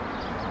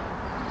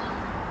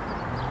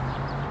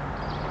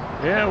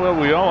Yeah, well,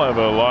 we all have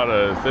a lot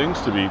of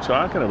things to be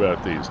talking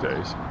about these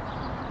days.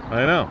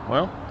 I know.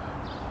 Well,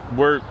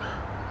 we're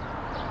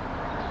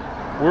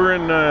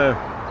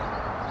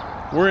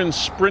in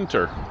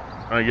Sprinter,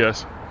 I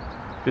guess.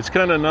 It's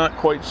kind of not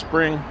quite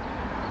spring,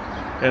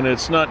 and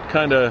it's not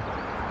kind of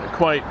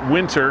quite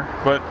winter,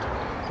 but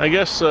I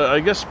guess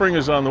spring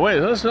is on the way.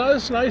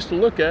 That's nice to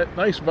look at.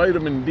 Nice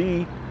vitamin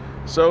D.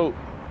 So,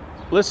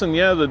 listen,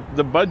 yeah,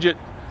 the budget.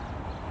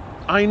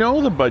 I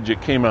know the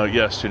budget came out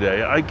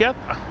yesterday. I get.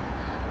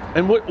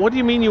 And what do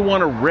you mean you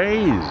want to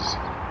raise?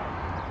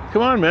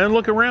 Come on, man,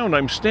 look around.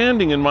 I'm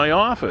standing in my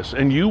office,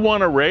 and you want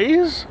to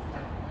raise?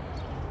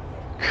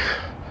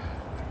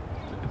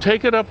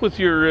 Take it up with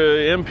your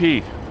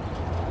MP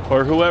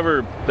or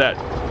whoever that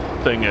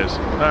thing is.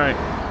 All right.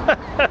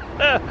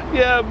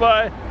 Yeah,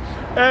 bye.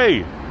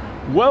 Hey,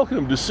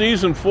 welcome to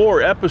Season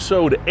 4,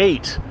 Episode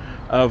 8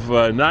 of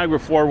Niagara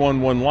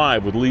 411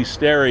 Live with Lee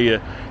Sterry.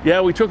 Yeah,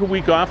 we took a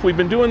week off. We've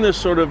been doing this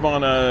sort of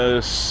on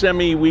a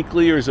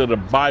semi-weekly, or is it a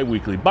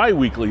bi-weekly?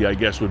 Bi-weekly, I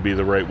guess, would be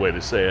the right way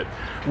to say it.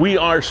 We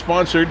are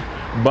sponsored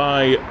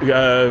by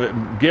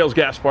Gales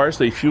Gas Bars.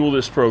 They fuel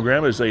this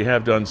program, as they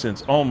have done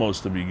since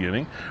almost the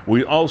beginning.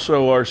 We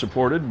also are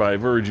supported by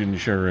Virgin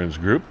Insurance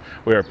Group.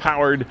 We are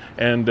powered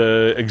and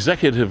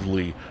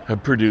executively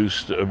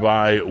produced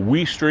by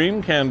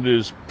WeStream,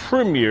 Canada's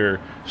premier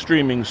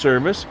streaming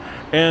service.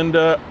 And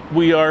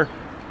we are,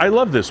 I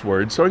love this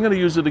word, so I'm going to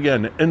use it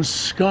again,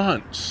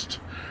 ensconced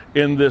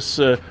in this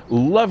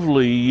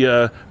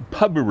lovely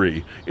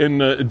pubbery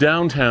in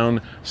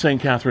downtown St.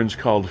 Catharines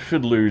called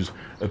Fiddler's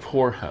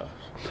Poorhouse.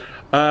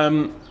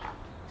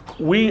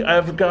 We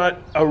have got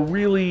a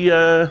really,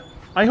 I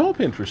hope,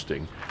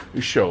 interesting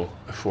show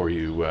for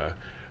you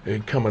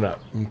coming up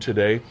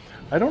today.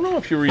 I don't know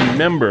if you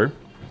remember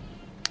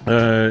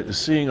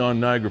seeing on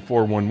Niagara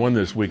 411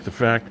 this week the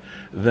fact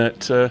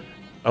that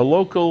a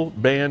local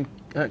band,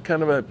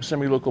 kind of a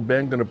semi-local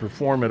band, going to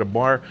perform at a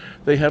bar.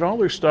 They had all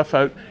their stuff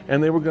out,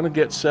 and they were going to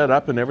get set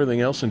up and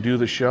everything else and do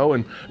the show,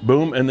 and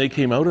boom, and they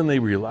came out and they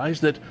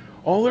realized that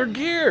all their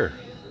gear,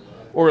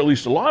 or at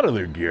least a lot of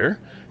their gear,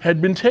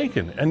 had been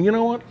taken. And you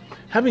know what?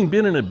 Having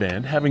been in a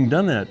band, having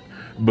done that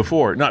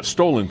before, not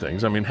stolen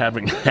things, I mean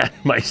having had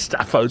my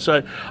stuff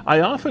outside, I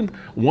often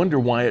wonder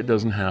why it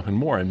doesn't happen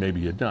more, and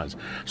maybe it does.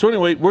 So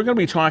anyway, we're going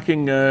to be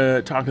talking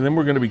to them.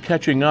 We're going to be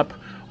catching up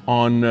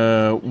on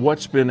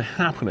what's been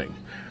happening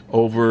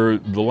over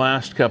the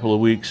last couple of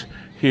weeks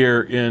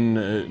here in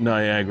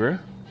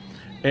Niagara.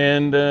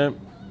 And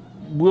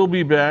we'll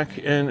be back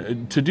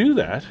and to do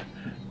that.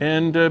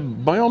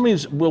 And by all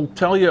means, we'll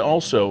tell you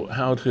also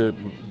how to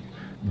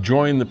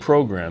join the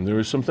program. There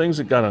were some things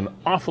that got an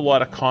awful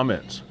lot of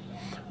comments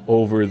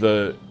over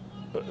the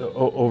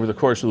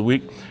course of the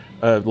week,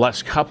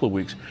 last couple of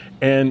weeks.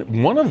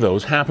 And one of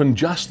those happened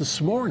just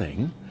this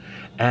morning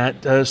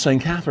at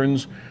St.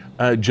 Catharines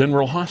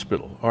General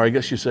Hospital, or I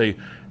guess you say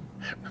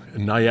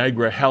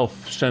Niagara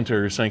Health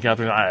Center, St.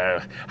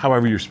 Catharines,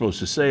 however you're supposed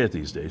to say it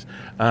these days.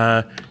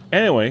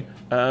 Anyway,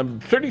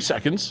 30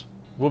 seconds,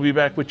 we'll be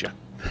back with you.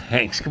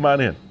 Thanks, come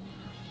on in.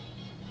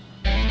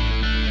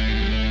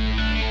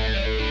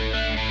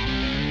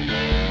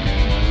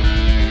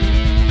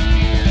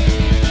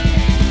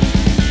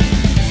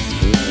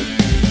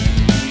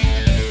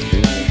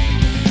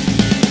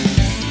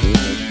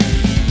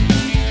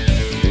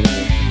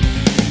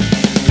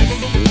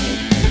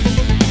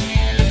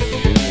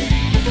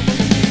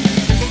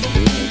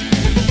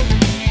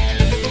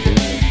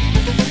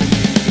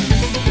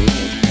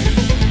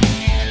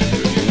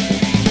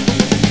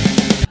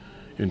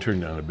 Turn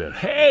down a bit.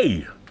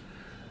 Hey!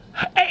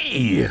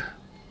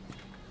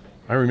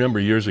 I remember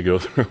years ago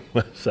there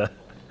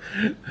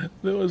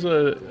was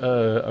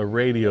a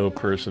radio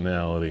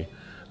personality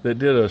that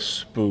did a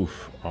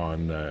spoof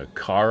on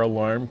car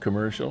alarm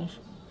commercials,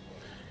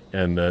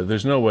 and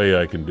there's no way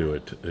I can do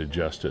it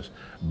justice,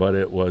 but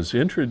it was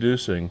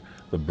introducing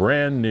the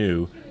brand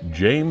new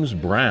James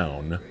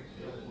Brown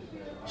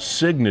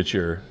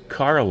signature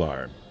car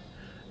alarm.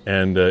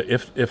 And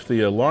if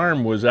the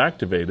alarm was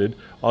activated,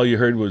 all you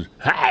heard was,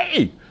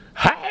 hey,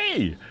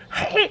 hey,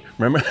 hey.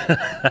 Remember?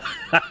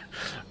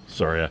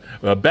 Sorry,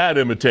 a bad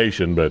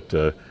imitation, but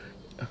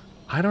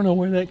I don't know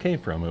where that came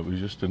from. It was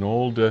just an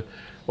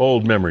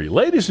old memory.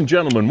 Ladies and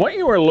gentlemen, what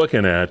you are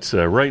looking at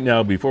right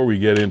now, before we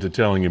get into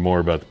telling you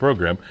more about the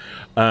program,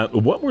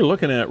 what we're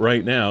looking at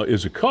right now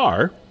is a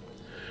car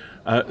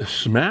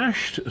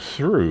smashed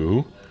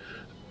through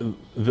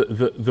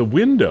the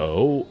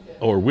window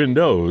or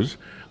windows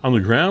on the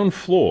ground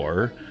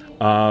floor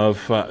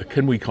of,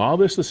 can we call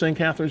this the St.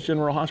 Catharines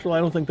General Hospital?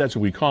 I don't think that's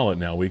what we call it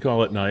now. We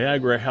call it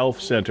Niagara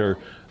Health Center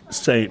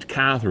St.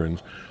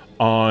 Catharines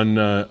on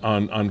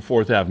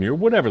 4th Avenue, or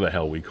whatever the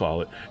hell we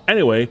call it.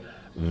 Anyway,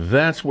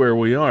 that's where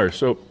we are.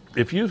 So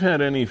if you've had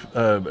any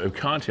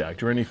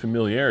contact or any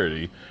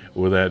familiarity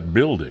with that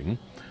building,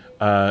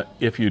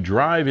 if you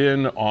drive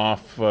in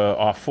off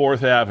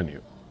 4th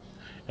Avenue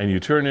and you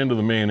turn into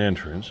the main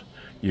entrance,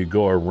 you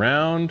go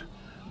around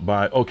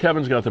by,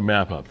 Kevin's got the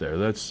map up there.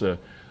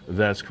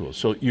 That's cool.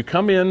 So you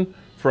come in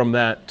from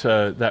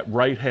that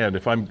right hand.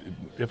 If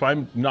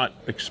I'm not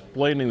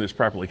explaining this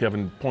properly,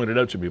 Kevin pointed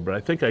out to me, but I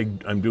think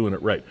I'm doing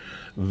it right.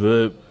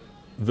 The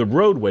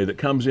roadway that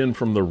comes in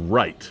from the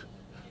right,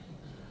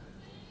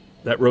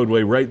 that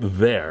roadway right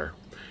there,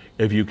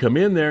 if you come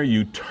in there,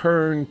 you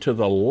turn to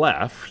the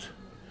left,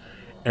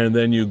 and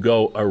then you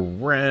go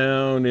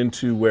around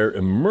into where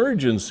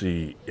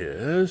emergency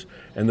is,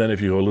 and then if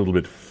you go a little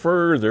bit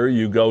further,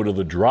 you go to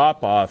the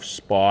drop-off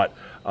spot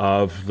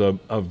of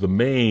the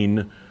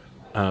main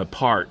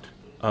part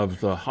of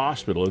the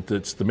hospital.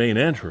 It's the main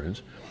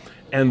entrance.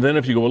 And then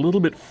if you go a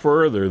little bit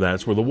further,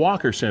 that's where the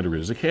Walker Center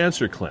is, the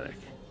cancer clinic.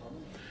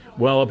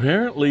 Well,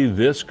 apparently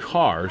this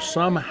car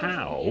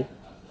somehow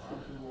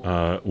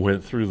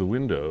went through the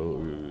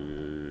window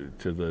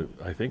to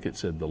I think it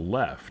said the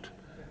left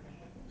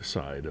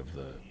side of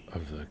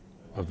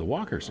the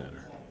Walker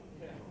Center,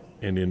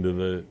 and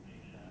into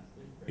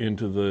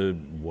the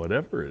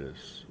whatever it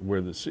is,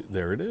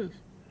 there it is.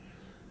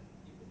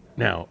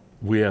 Now,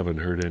 we haven't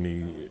heard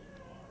any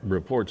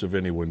reports of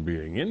anyone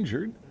being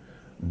injured,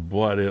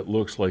 but it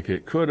looks like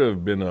it could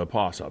have been a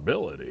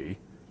possibility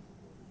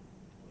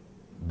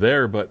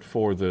there, but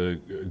for the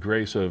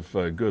grace of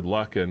good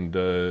luck and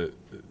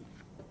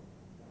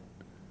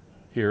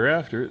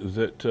hereafter,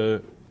 that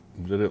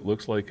it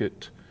looks like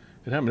it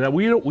happened. Now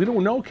we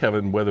don't know,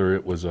 Kevin, whether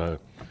it was a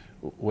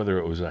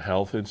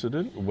health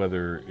incident,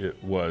 whether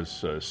it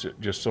was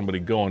just somebody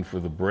going for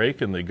the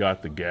brake and they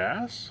got the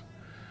gas,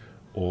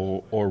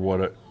 or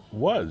what it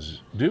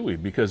was, do we?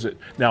 Because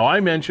now I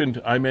mentioned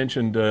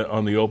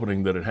on the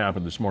opening that it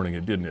happened this morning.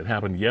 It didn't. It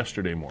happened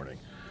yesterday morning.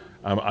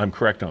 I'm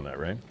correct on that,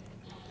 right?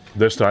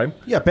 This time?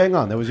 Yeah, bang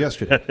on. That was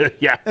yesterday.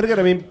 Yeah. And again,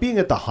 I mean, being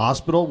at the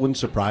hospital wouldn't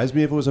surprise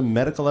me if it was a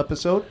medical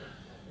episode.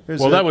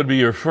 That would be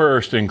your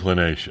first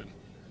inclination.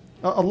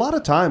 A lot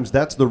of times,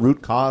 that's the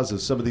root cause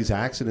of some of these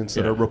accidents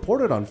that are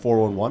reported on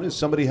 411, is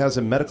somebody has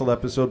a medical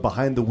episode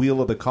behind the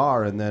wheel of the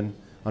car, and then,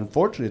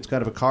 unfortunately, it's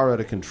kind of a car out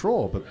of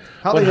control. But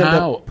they end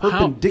up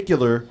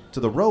perpendicular to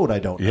the road, I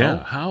don't know.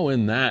 Yeah, how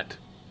in that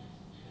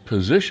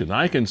position?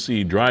 I can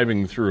see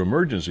driving through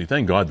emergency.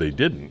 Thank God they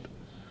didn't.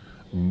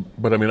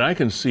 But, I mean, I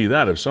can see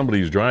that if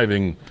somebody's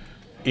driving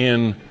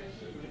in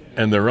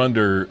and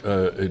they're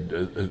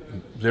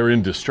they're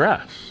in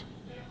distress.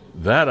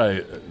 That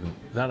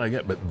I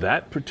get. But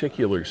that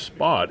particular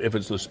spot, if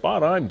it's the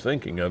spot I'm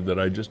thinking of that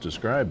I just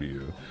described to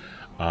you,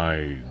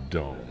 I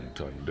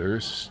don't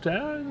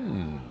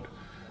understand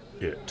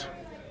it.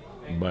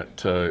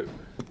 But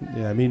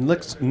yeah, I mean,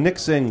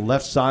 Nick's saying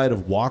left side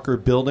of Walker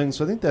Building.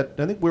 So I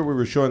think where we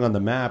were showing on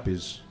the map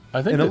is,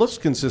 and it looks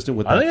consistent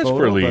with that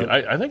photo.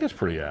 I think it's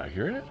pretty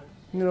accurate.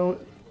 You know,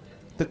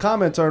 the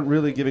comments aren't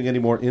really giving any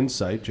more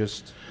insight.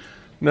 Just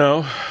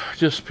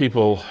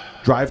people.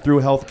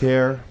 Drive-through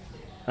healthcare.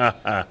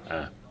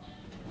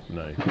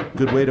 Nice.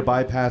 Good way to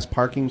bypass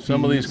parking fees.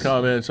 Some of these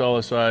comments all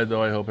aside,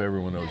 though, I hope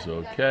everyone was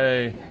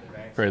okay.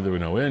 Pray there were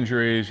no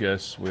injuries.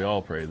 Yes, we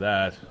all pray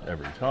that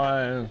every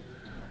time.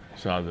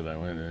 Saw that I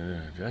went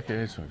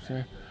decades.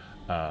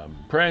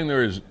 Praying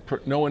there is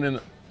no one in.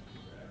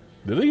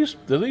 Do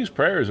these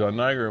prayers on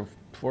Niagara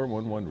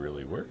 411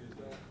 really work?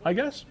 I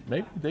guess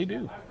maybe they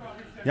do.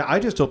 Yeah, I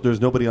just hope there's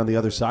nobody on the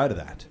other side of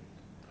that.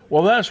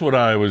 Well, that's what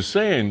I was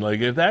saying. Like,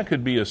 if that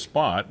could be a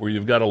spot where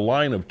you've got a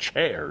line of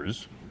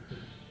chairs,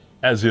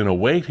 as in a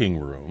waiting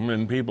room,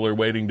 and people are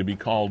waiting to be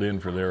called in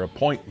for their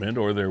appointment,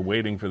 or they're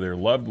waiting for their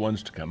loved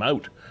ones to come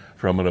out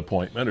from an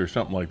appointment or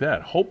something like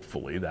that.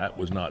 Hopefully that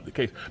was not the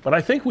case. But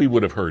I think we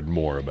would have heard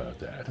more about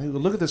that.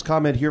 Look at this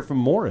comment here from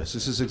Morris.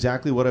 This is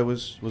exactly what I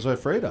was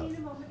afraid of.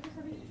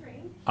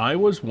 I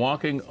was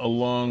walking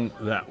along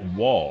that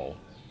wall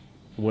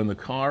when the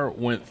car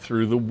went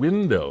through the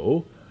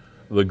window.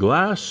 The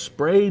glass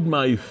sprayed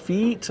my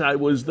feet. I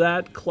was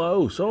that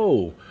close.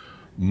 Oh,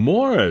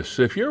 Morris,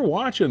 if you're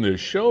watching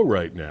this show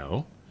right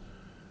now,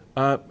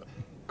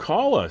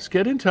 call us.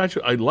 Get in touch.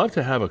 I'd love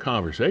to have a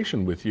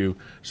conversation with you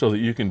so that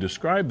you can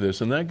describe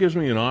this, and that gives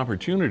me an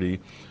opportunity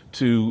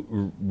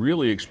to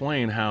really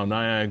explain how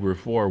Niagara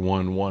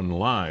 411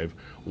 Live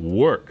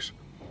works.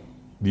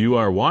 You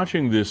are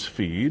watching this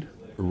feed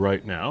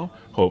right now,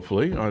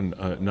 hopefully, on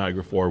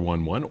Niagara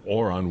 411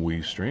 or on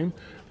WeStream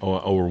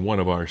or one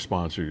of our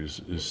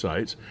sponsors'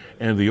 sites.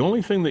 And the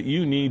only thing that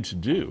you need to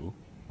do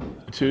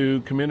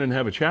to come in and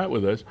have a chat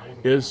with us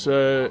is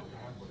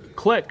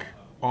click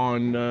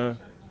on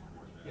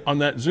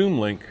that Zoom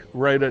link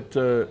right at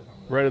the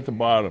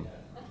bottom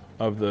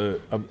of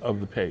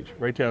the page,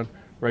 right down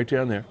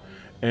there.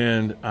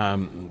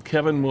 And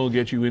Kevin will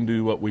get you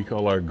into what we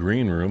call our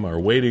green room, our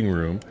waiting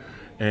room.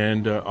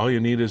 And all you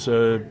need is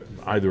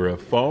either a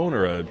phone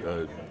or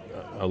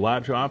a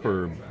laptop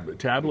or a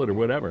tablet or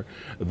whatever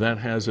that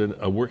has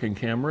a working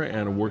camera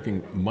and a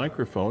working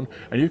microphone.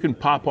 And you can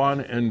pop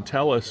on and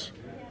tell us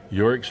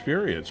your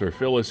experience or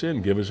fill us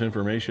in, give us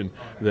information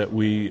that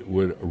we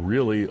would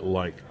really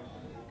like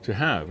to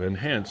have. And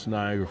hence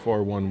Niagara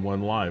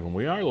 411 Live. And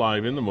we are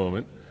live in the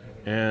moment.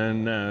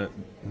 And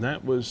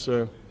that was,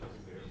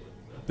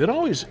 it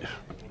always...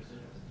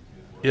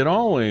 it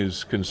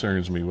always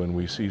concerns me when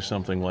we see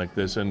something like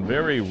this, and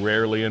very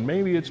rarely, and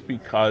maybe it's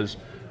because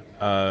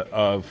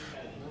of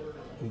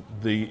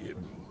the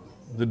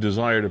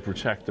desire to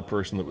protect the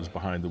person that was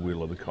behind the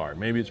wheel of the car.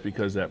 Maybe it's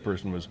because that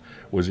person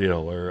was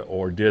ill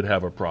or did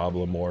have a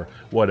problem or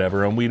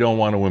whatever, and we don't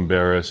want to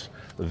embarrass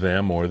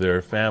them or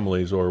their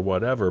families or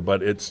whatever,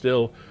 but it's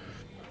still,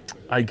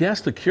 I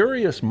guess the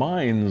curious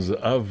minds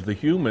of the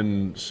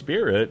human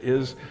spirit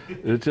is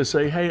to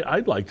say, hey,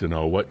 I'd like to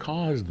know what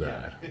caused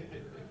that.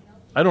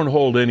 I don't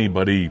hold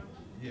anybody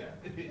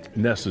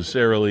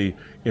necessarily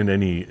in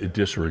any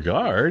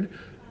disregard,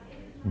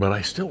 but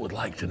I still would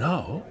like to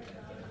know.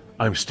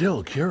 I'm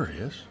still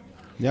curious.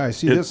 Yeah, I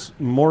see this.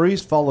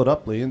 Maurice followed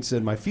up, Lee, and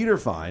said, my feet are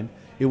fine.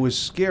 It was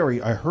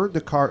scary. I heard the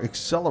car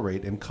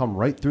accelerate and come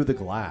right through the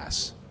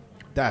glass.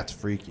 That's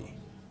freaky.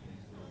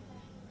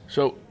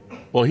 So,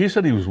 well, he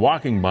said he was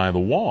walking by the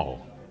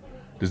wall.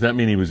 Does that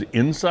mean he was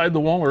inside the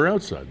wall or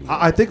outside the wall?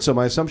 I think so.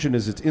 My assumption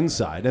is it's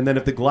inside. And then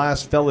if the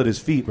glass fell at his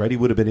feet, right, he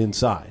would have been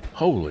inside.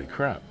 Holy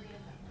crap.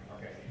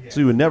 So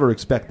you would never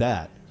expect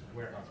that.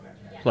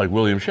 It's like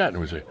William Shatner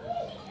would say.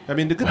 I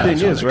mean, the good thing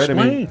is, right, I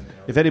mean,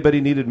 if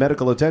anybody needed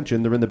medical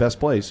attention, they're in the best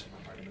place.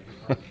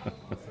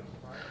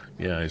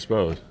 Yeah, I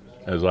suppose.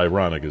 As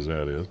ironic as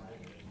that is.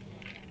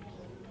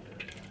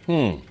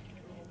 There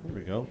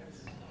we go.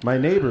 My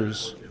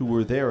neighbors who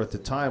were there at the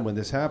time when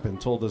this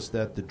happened told us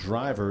that the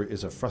driver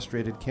is a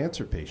frustrated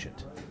cancer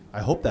patient.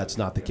 I hope that's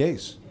not the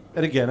case.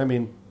 And again, I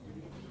mean,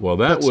 well,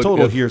 that's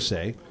total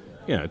hearsay.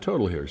 Yeah,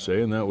 total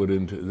hearsay, and that would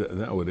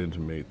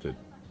intimate that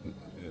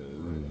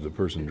the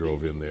person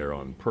drove in there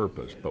on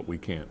purpose, but we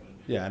can't.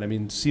 Yeah, and I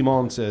mean,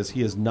 Simon says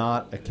he is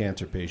not a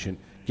cancer patient.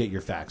 Get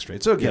your facts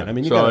straight. So again, I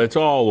mean, it's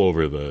all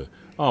over the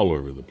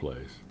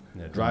place.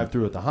 Yeah, drive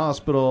through at the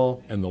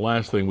hospital. And the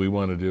last thing we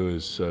want to do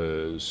is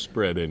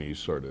spread any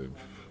sort of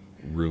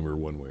rumor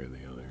one way or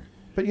the other.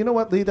 But you know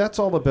what, Lee? That's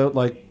all about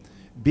like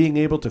being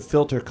able to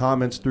filter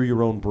comments through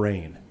your own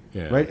brain.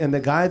 Yeah. Right? And the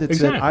guy that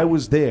said, I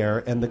was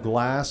there and the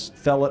glass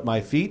fell at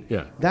my feet,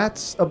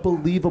 that's a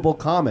believable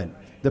comment.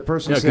 The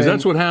person saying, because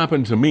that's what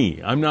happened to me.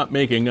 I'm not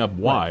making up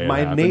why.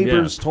 My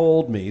neighbors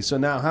told me. So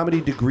now how many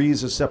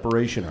degrees of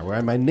separation are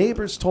we? My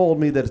neighbors told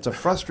me that it's a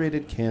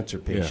frustrated cancer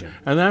patient.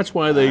 And that's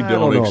why they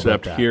don't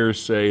accept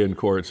hearsay in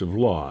courts of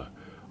law.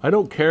 I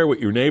don't care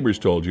what your neighbors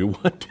told you.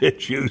 What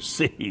did you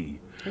see?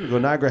 Here we go.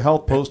 Niagara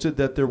Health posted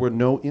that there were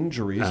no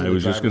injuries. I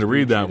was just going to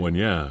read that one,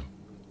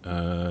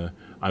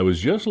 I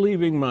was just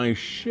leaving my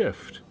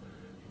shift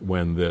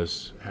when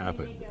this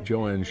happened.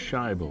 Joanne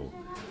Scheibel.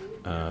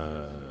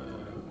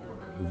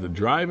 The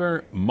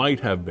driver might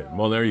have been.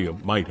 Well, there you go.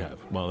 Might have.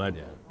 Well, that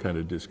kind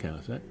of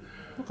discounts that.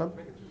 Okay.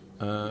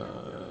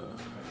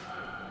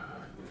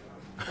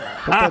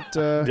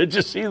 Did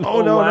you see the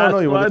Oh, no.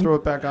 You want one? to throw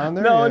it back on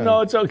there?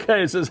 No, it's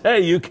okay. It says, hey,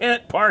 you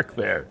can't park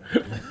there.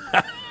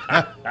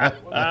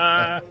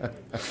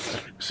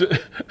 So,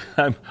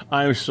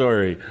 I'm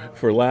sorry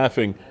for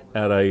laughing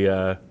at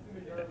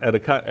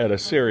a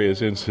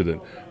serious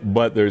incident,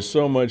 but there's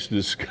so much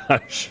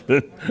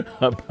discussion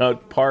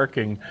about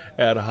parking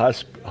at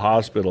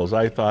hospitals.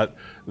 I thought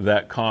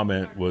that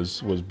comment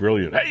was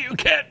brilliant. Hey, you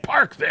can't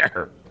park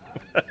there.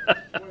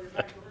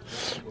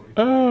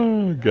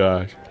 Oh,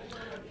 gosh.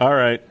 All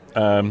right.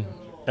 And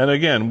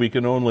again, we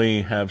can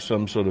only have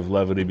some sort of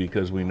levity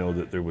because we know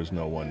that there was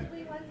no one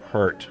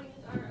hurt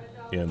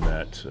in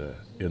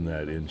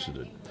that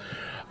incident.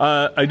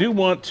 I do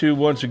want to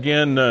once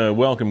again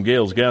welcome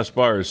Gales Gas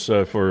Bars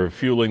for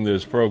fueling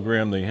this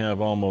program. They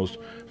have almost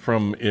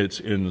from its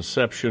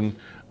inception,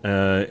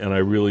 and I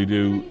really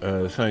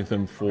do thank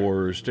them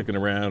for sticking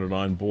around and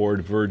on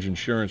board. Verge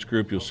Insurance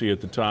Group, you'll see at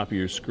the top of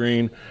your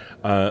screen.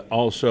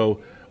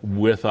 Also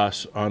with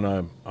us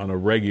on a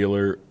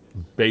regular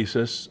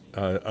basis,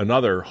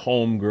 another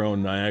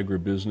homegrown Niagara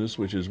business,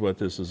 which is what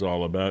this is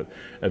all about.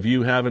 If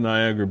you have a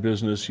Niagara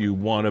business, you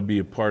want to be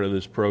a part of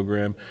this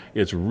program.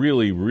 It's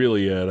really,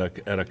 really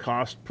at a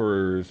cost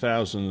per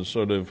thousand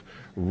sort of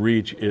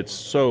reach. It's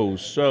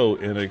so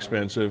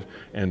inexpensive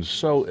and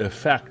so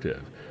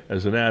effective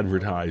as an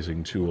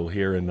advertising tool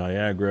here in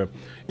Niagara.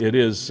 It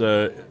is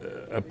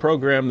a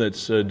program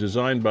that's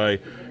designed by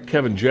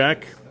Kevin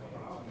Jack,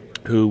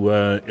 who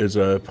is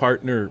a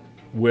partner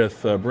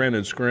with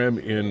Brandon Scram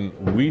in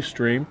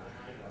WeStream,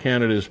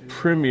 Canada's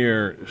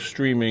premier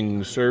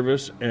streaming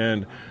service.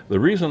 And the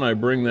reason I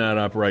bring that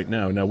up right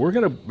now we're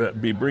going to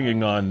be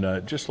bringing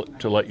on, just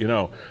to let you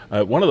know,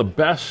 one of the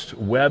best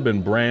web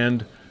and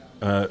brand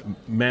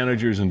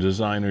managers and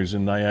designers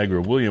in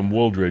Niagara, William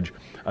Wooldridge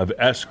of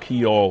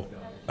Esquio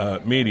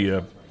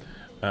Media,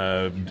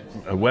 a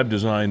web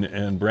design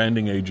and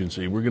branding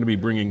agency. We're going to be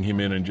bringing him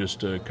in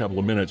just a couple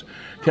of minutes.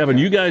 Kevin,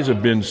 you guys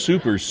have been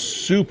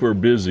super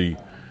busy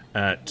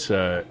at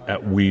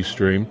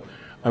WeStream.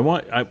 I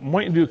want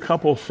you to do a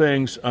couple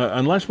things,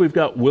 unless we've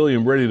got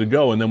William ready to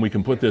go, and then we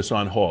can put this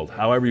on hold,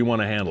 however you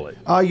want to handle it.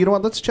 You know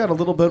what? Let's chat a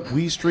little bit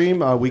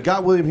WeStream. We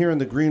got William here in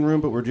the green room,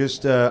 but we're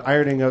just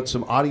ironing out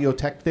some audio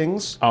tech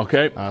things.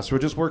 Okay. So we're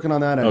just working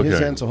on that on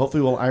his end, so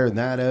hopefully we'll iron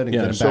that out and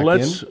get him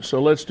back in.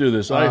 So let's do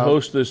this. I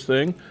host this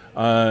thing.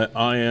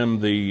 I am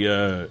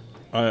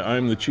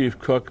I'm the chief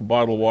cook,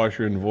 bottle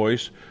washer, and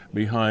voice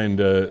behind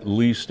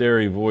Lee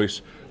Sterry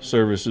Voice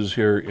Services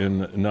here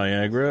in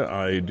Niagara.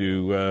 I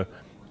do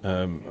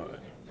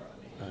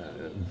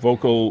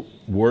vocal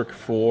work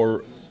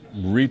for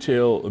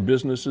retail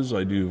businesses.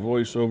 I do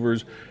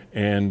voiceovers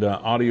and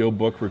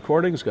audiobook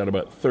recordings. Got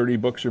about 30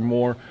 books or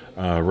more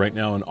right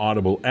now on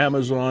Audible,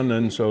 Amazon,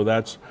 and so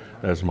that's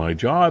my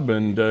job.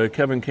 And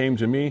Kevin came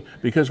to me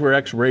because we're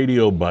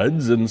ex-radio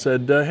buds and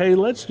said, hey,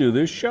 let's do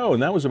this show.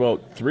 And that was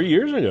about 3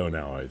 years ago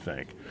now, I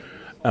think.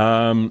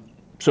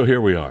 So here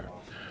we are.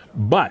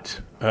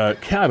 But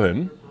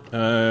Kevin,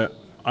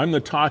 I'm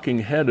the talking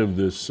head of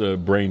this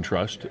brain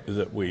trust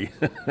that we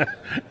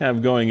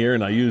have going here,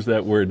 and I use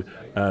that word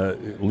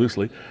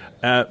loosely.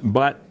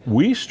 But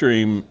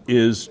WeStream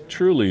is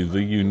truly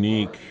the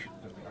unique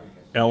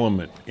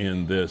element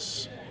in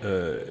this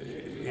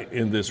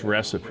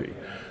recipe.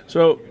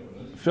 So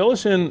fill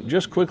us in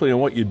just quickly on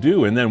what you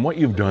do and then what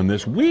you've done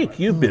this week.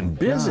 You've been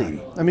busy.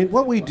 God. I mean,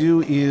 what we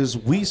do is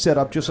we set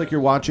up, just like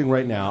you're watching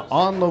right now,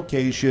 on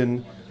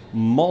location,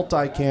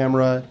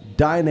 multi-camera,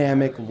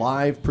 dynamic,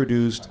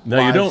 live-produced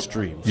live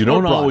streams. You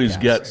don't always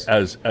get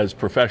as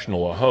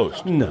professional a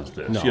host as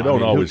this. No, you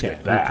don't always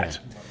get that.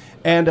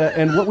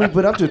 And what we've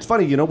been up to, it's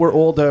funny, we're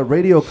old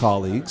radio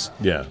colleagues.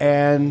 Yeah.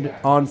 And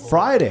on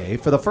Friday,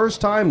 for the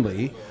first time,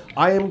 Lee,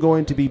 I am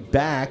going to be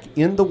back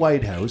in the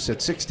White House at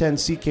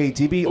 610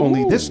 CKTB,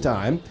 only this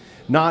time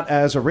not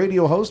as a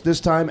radio host, this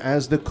time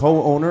as the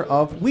co-owner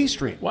of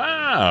WeStream.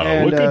 Wow,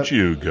 and, look at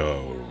you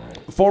go.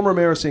 Former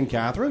Mayor of St.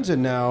 Catharines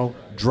and now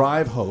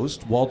Drive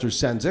host Walter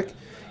Sendzik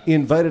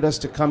invited us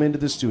to come into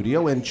the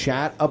studio and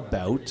chat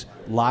about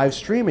live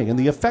streaming and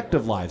the effect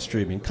of live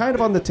streaming, kind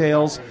of on the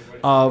tails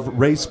of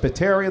Ray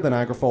Spitaria, the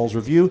Niagara Falls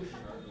Review.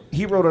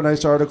 He wrote a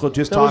nice article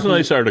just talking... That was a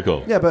nice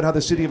article. Yeah, about how the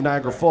city of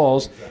Niagara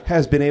Falls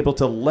has been able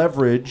to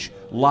leverage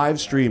live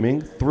streaming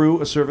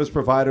through a service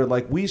provider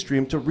like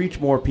WeStream to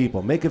reach more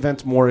people, make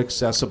events more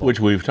accessible.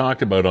 Which we've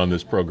talked about on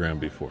this program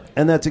before.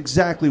 And that's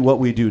exactly what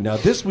we do. Now,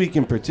 this week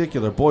in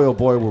particular, boy, oh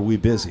boy, were we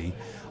busy.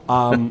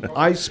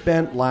 I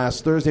spent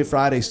last Thursday,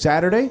 Friday,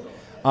 Saturday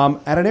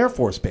at an Air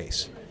Force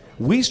base.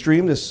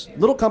 WeStream, this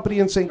little company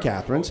in St.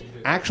 Catharines,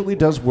 actually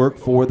does work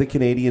for the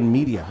Canadian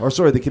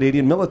the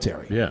Canadian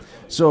military. Yeah.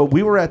 So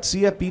we were at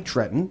CFB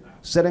Trenton,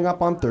 setting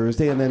up on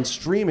Thursday, and then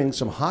streaming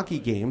some hockey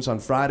games on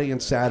Friday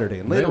and Saturday.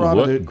 And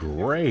later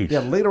great. Yeah,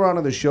 later on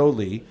in the show,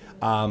 Lee,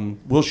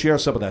 we'll share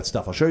some of that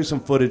stuff. I'll show you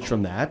some footage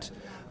from that.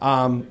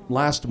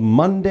 Last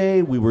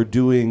Monday, we were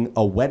doing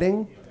a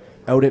wedding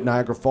out at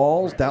Niagara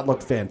Falls. That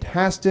looked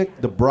fantastic.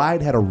 The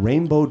bride had a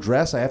rainbow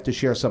dress. I have to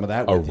share some of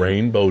that with you. A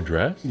rainbow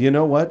dress? You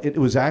know what? It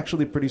was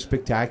actually pretty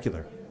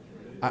spectacular.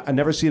 I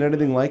never seen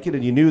anything like it,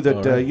 and you knew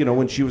that, right.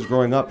 When she was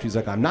growing up, she's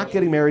like, I'm not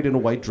getting married in a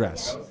white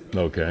dress.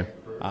 Okay.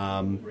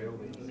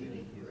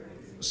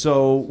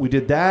 So we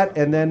did that,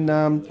 and then,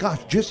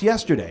 just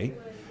yesterday,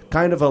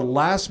 kind of a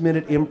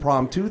last-minute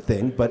impromptu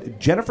thing, but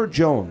Jennifer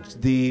Jones,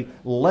 the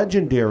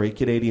legendary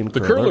Canadian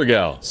curler. The curler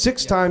gal.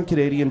 6-time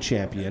Canadian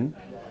champion,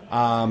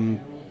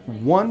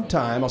 one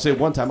time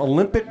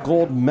Olympic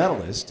gold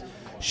medalist.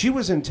 She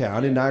was in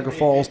town in Niagara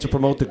Falls to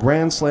promote the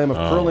Grand Slam of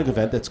curling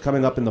event that's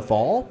coming up in the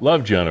fall.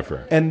 Love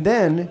Jennifer. And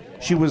then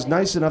she was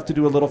nice enough to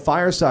do a little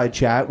fireside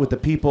chat with the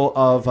people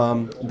of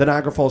the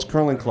Niagara Falls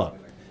Curling Club.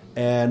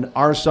 And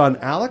our son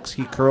Alex,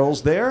 he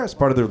curls there as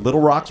part of their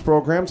Little Rocks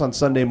programs on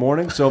Sunday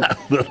morning. So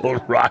Little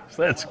Rocks,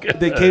 that's good.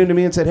 They came to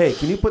me and said, hey,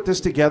 can you put this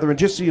together? And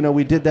just so you know,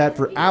 we did that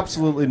for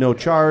absolutely no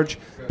charge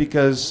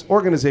because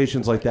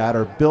organizations like that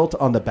are built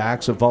on the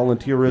backs of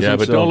volunteerism. Yeah,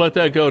 but don't let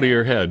that go to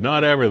your head.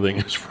 Not everything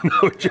is for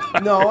no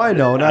charge. No, I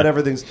know. Not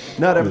everything's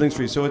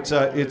free. So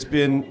it's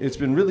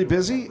been really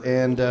busy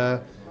and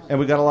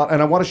we got a lot,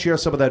 and I want to share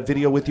some of that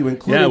video with you,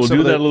 including we'll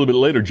do that a little bit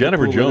later.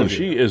 Jennifer Jones,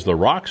 she is the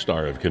rock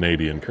star of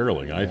Canadian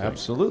curling, I think.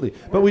 Absolutely.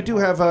 But we do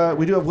have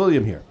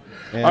William here.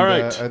 And, all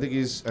right. I think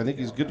he's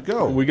good to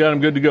go. We got him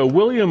good to go.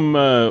 William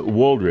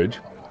Wooldridge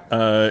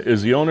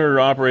is the owner,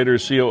 operator,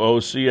 COO,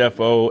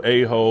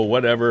 CFO, AHO,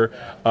 whatever,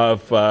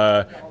 of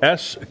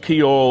S.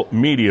 Keol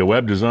Media,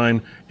 web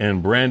design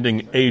and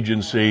branding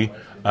agency.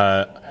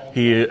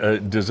 He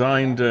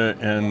designed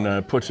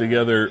and put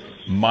together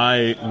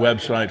my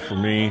website for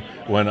me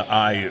when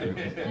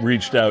I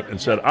reached out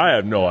and said, I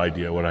have no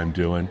idea what I'm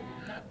doing.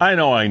 I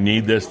know I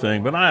need this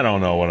thing, but I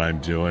don't know what I'm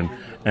doing.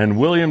 And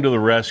William to the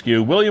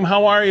rescue. William,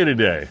 how are you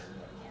today?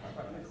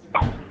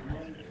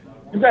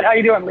 Good. How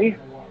you doing, Lee?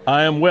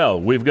 I am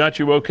well. We've got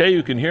you okay.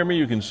 You can hear me,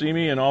 you can see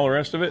me, and all the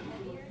rest of it?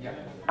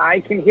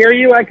 I can hear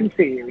you. I can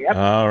see you. Yep.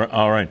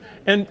 All right.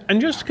 And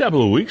just a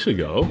couple of weeks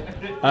ago,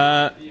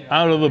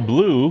 out of the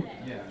blue,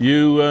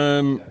 you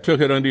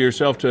took it unto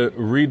yourself to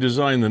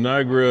redesign the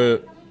Niagara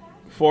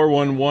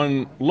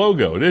 411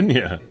 logo, didn't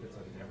you?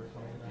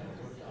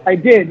 I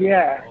did,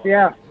 yeah.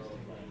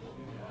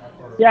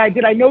 Yeah, I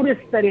did. I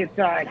noticed that it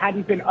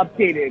hadn't been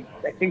updated,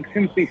 I think,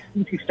 since he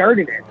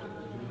started it.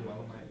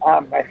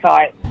 I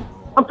thought,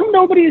 how come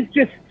nobody's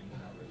just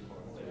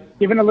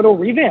given a little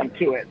revamp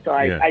to it? So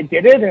I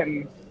did it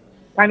and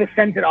kind of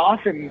sent it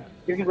off and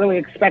didn't really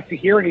expect to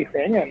hear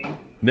anything. And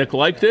Nick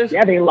liked it?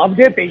 yeah, they loved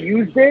it. They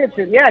used it.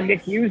 And yeah,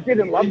 Nick used it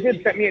and loved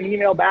it, sent me an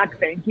email back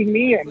thanking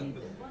me and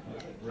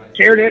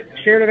shared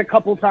it a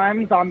couple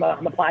times on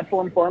the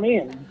platform for me.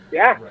 And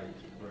yeah.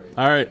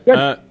 All right.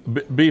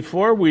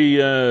 Before we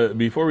get an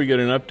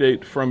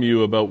update from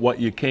you about what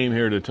you came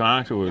here to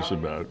talk to us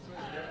about,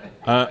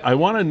 I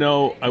want to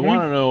know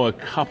a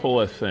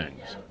couple of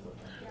things.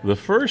 The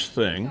first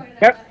thing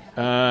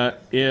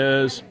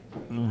is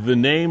the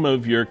name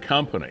of your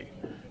company,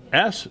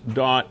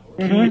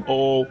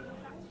 S.Keol,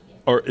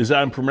 or is that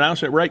I'm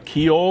pronouncing it right?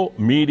 Keol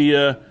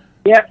Media.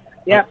 Yeah.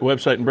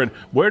 Website and brand.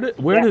 Where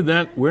did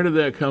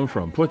that come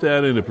from? Put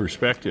that into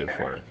perspective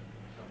for us.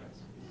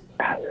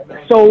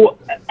 So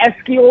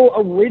S.Keol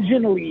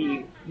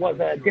originally was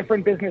a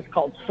different business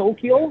called Soul,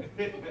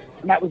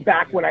 and that was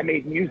back when I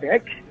made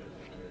music.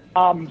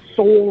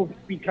 Soul,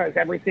 because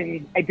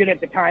everything I did at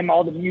the time,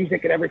 all the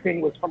music and everything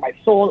was from my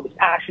soul. It was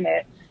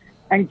passionate.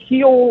 And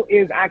Keol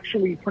is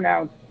actually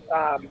pronounced,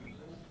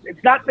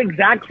 it's not the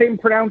exact same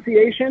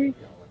pronunciation.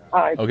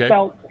 It's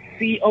spelled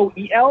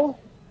C-O-E-L,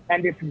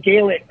 and it's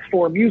Gaelic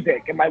for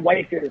music, and my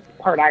wife is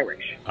part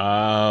Irish.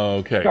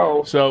 Okay.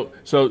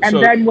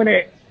 Then when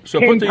it So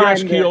put the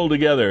S.Keol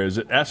together. Is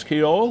it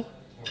S.Keol?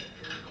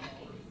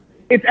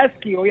 It's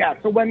S.Keol, yeah.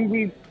 So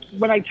when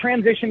I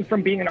transitioned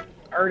from being an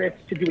artist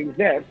to doing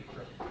this,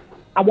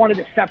 I wanted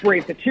to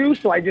separate the two,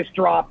 so I just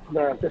dropped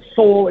the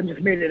soul and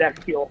just made it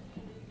S.Keol.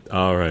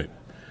 All right.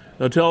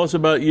 Now tell us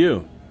about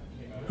you.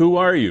 Who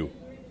are you?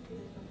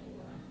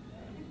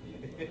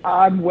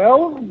 I'm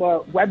Will,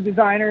 a web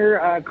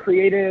designer,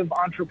 creative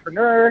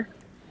entrepreneur.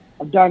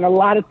 I've done a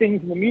lot of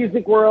things in the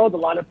music world, a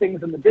lot of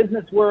things in the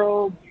business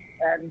world,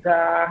 and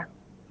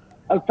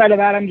outside of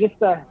that, I'm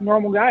just a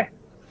normal guy.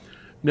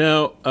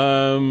 Now,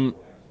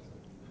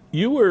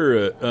 you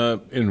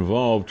were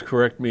involved,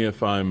 correct me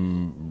if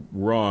I'm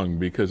wrong,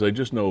 because I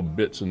just know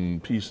bits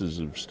and pieces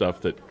of stuff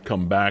that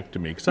come back to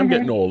me, because I'm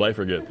getting old, I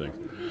forget things.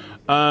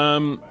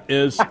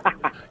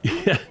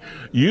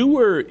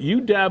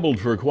 You dabbled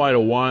for quite a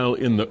while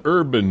in the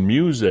urban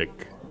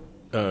music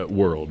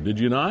world, did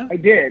you not? I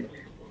did,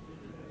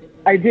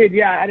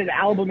 yeah. I had an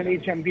album in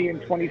HMV in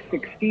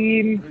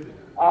 2016.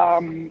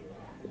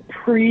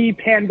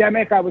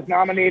 Pre-pandemic, I was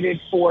nominated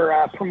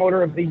for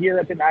Promoter of the Year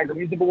at the Niagara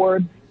Music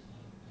Awards.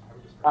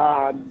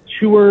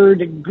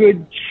 Toured a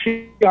good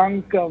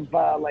chunk of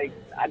like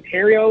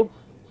Ontario,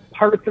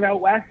 parts of out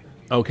west.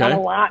 Okay. Not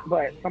a lot,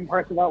 but some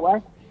parts of out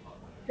west.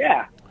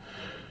 Yeah.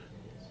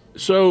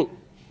 So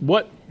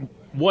what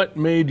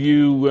made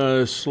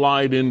you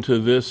slide into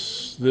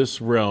this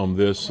realm,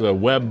 this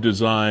web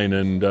design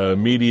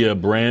and media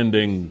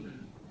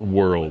branding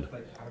world?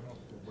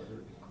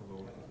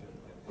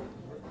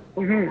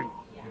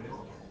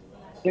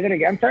 Say that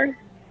again, sorry?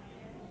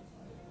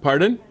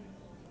 Pardon?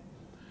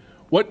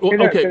 What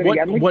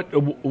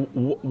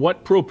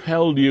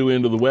propelled you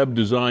into the web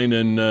design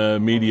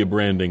and media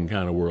branding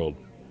kind of world?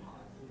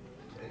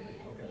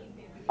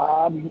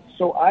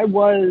 So I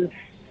was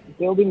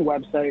building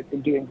websites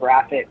and doing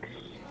graphics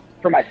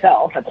for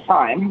myself at the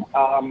time,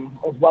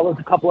 as well as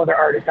a couple other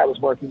artists I was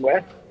working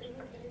with.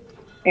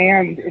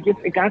 And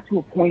it got to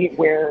a point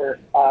where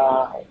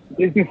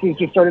businesses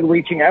just started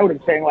reaching out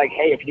and saying, like,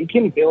 hey, if you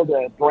can build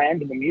a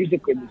brand in the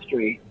music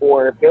industry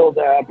or build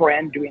a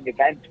brand doing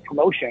event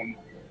promotion,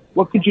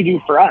 what could you do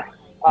for us?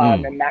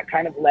 And that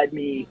kind of led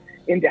me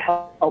into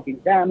helping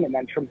them. And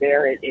then from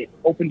there, it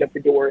opened up the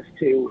doors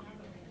to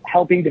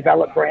helping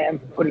develop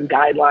brands, putting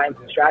guidelines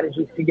and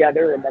strategies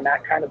together. And then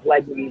that kind of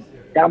led me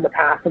down the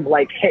path of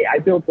like, hey, I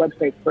build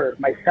websites for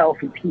myself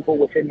and people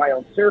within my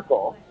own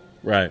circle.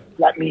 Right.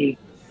 Let me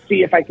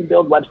see if I can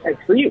build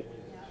websites for you.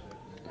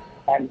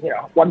 And,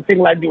 one thing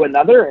led to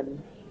another,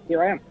 and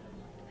here I am.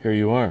 Here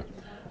you are.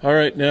 All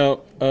right,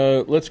 now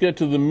let's get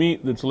to the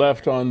meat that's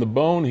left on the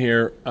bone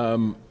here.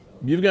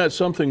 You've got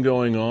something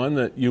going on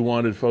that you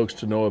wanted folks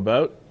to know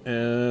about.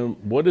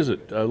 What is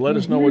it? Let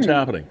us know what's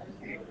happening.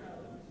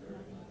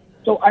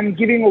 So I'm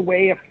giving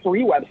away a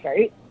free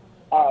website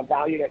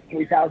valued at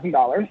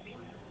 $3,000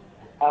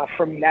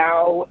 from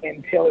now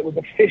until it was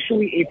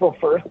officially April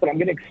 1st, but I'm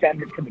going to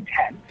extend it to the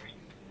 10th.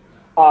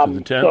 To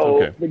the 10th?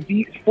 So okay. the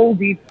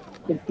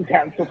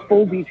 10th. So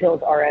full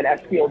details are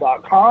at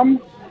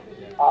sbl.com.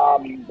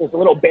 There's a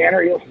little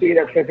banner you'll see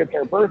that says it's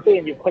our birthday,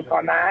 and you click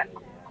on that.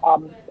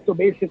 So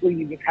basically,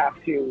 you just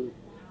have to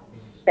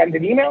send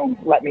an email,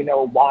 let me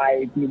know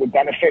why you would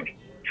benefit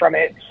from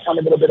it, tell me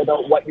a little bit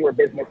about what your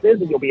business is,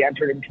 and you'll be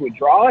entered into a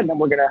draw. And then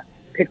we're going to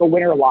pick a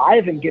winner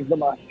live and give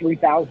them a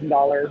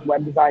 $3,000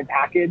 web design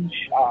package.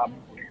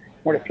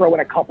 We're going to throw in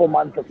a couple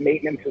months of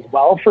maintenance as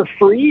well for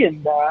free,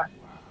 and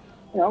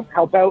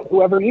help out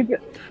whoever needs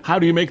it. How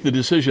do you make the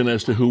decision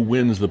as to who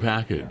wins the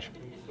package?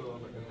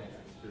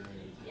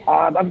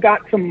 I've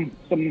got some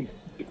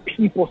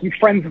some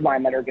friends of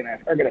mine that are gonna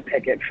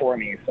pick it for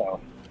me. So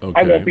Okay.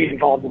 I won't be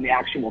involved in the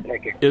actual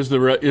picking. Is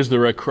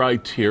there a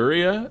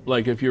criteria?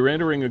 Like if you're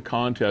entering a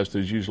contest,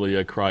 there's usually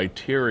a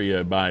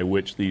criteria by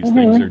which these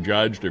things are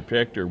judged or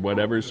picked or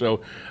whatever.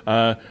 So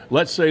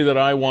let's say that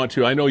I want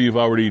to, I know you've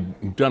already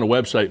done a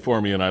website for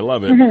me and I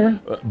love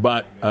it,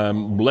 but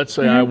let's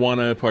say I want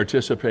to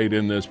participate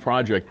in this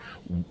project.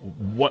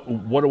 What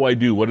do I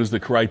do? What is the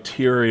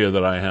criteria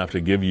that I have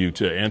to give you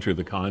to enter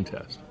the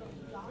contest?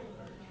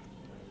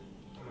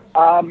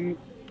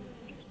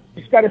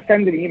 Just got to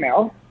send an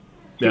email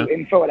to Yeah.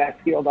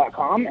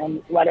 info@sql.com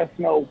and let us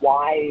know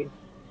why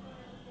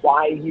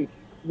you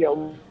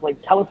know, like,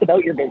 tell us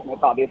about your business,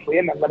 obviously,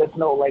 and then let us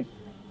know, like,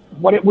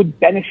 what it would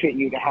benefit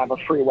you to have a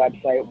free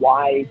website,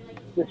 why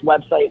this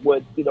website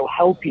would, you know,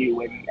 help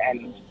you,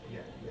 and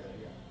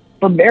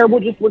from there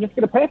we're just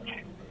gonna pick.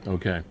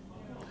 Okay.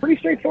 Pretty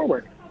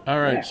straightforward. All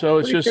right. Yeah, So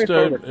it's pretty just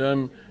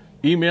straightforward.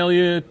 email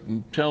you,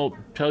 tell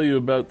you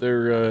about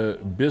their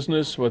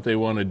business, what they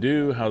want to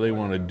do, how they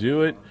want to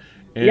do it,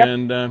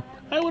 and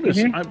I would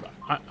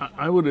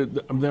I would.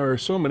 There are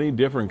so many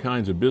different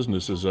kinds of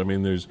businesses. I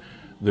mean, there's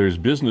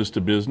business to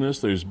business,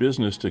 there's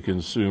business to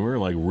consumer,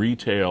 like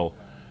retail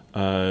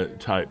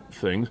type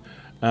things.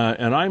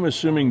 And I'm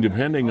assuming,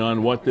 depending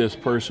on what this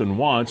person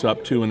wants,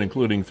 up to and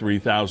including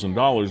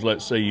 $3,000,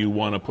 let's say you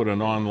want to put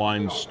an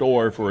online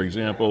store, for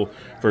example,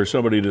 for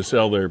somebody to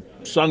sell their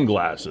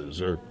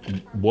sunglasses or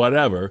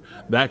whatever,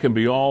 that can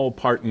be all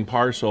part and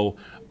parcel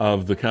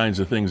of the kinds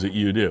of things that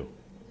you do.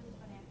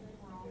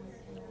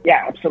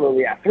 Yeah,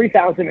 absolutely. Yeah,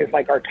 3,000 is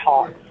like our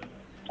top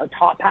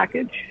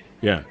package.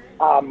 Yeah.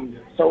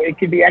 So it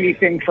could be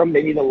anything from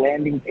maybe the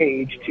landing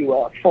page to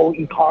a full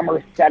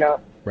e-commerce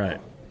setup. Right.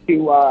 To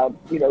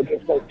you know,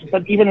 just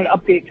even an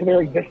update to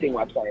their existing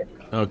website.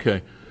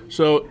 Okay,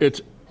 so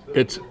it's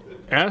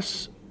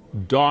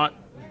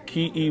s.keyol.com,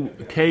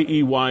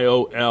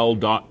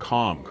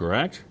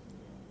 correct?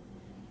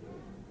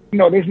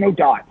 No, there's no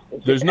dot.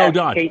 There's no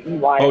dot.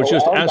 S-K-E-Y-O-L Oh, it's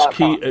just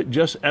 .com.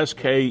 just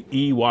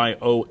skeyol.com.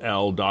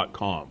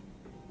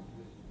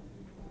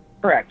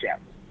 Correct. Yeah.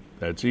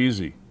 That's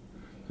easy.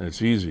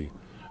 That's easy.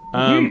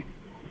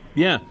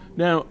 Yeah.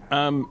 Now,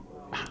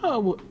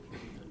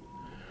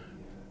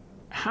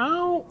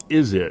 how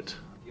is it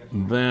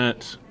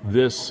that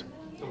this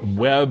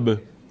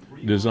web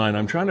design?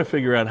 I'm trying to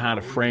figure out how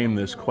to frame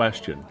this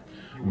question,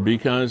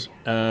 because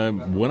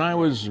when I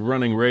was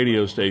running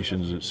radio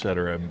stations,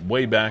 etc.,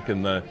 way back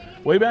in the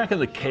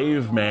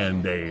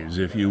caveman days,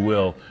 if you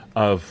will,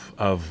 of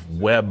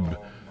web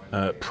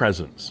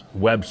presence,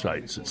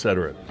 websites,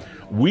 etc.,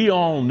 we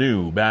all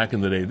knew back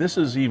in the day. This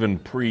is even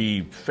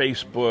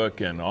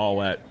pre-Facebook and all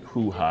that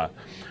hoo-ha.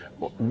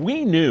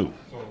 We knew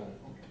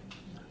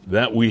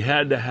that we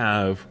had to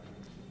have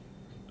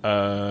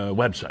a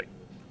website,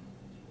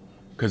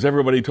 because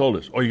everybody told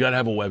us, oh, you got to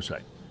have a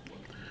website.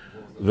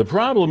 The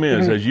problem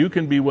is, as you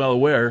can be well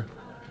aware,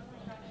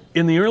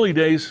 in the early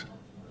days,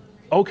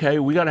 okay,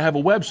 we got to have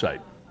a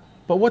website,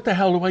 but what the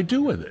hell do I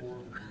do with it?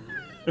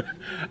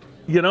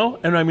 You know,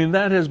 and I mean,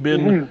 that has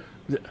been,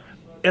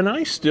 and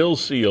I still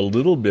see a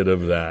little bit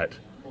of that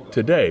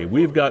today.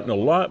 We've gotten a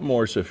lot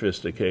more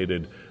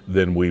sophisticated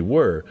than we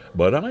were,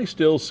 but I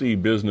still see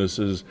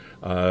businesses,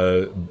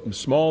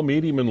 small,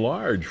 medium, and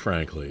large,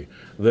 frankly,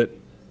 that,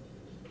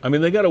 I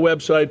mean, they got a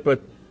website,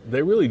 but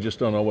they really just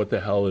don't know what the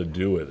hell to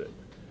do with it.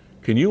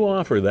 Can you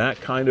offer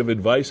that kind of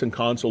advice and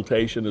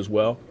consultation as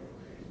well?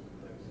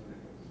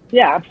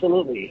 Yeah,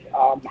 absolutely.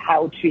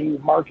 How to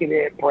market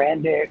it,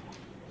 brand it,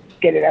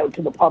 get it out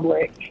to the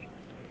public.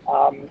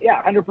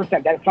 Yeah,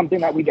 100%. That's something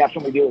that we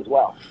definitely do as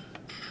well.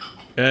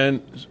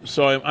 And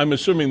so I'm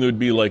assuming there would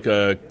be like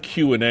a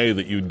Q&A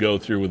that you'd go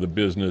through with a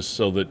business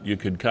so that you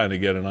could kind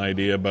of get an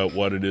idea about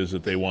what it is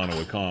that they want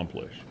to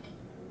accomplish.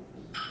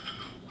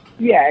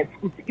 Yeah,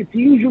 it's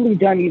usually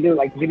done either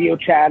like video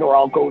chat, or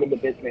I'll go to the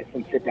business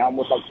and sit down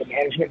with like the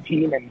management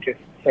team and just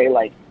say,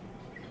 like,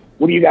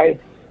 what are you guys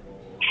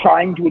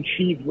trying to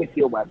achieve with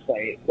your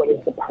website? What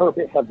is the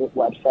purpose of this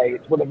website?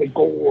 What are the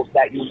goals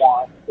that you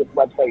want this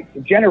website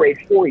to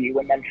generate for you?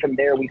 And then from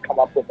there we come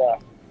up with a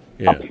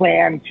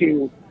plan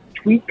to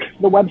tweak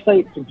the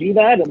website to do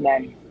that, and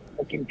then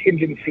a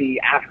contingency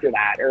after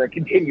that, or a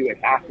continuous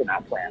after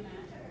that plan.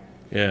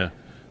 Yeah.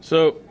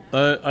 So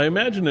I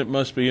imagine it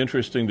must be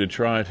interesting to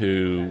try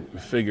to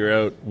figure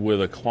out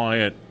with a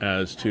client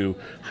as to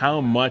how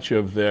much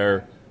of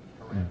their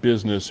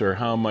business or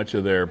how much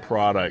of their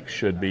product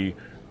should be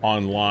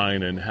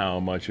online and how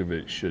much of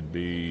it should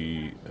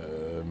be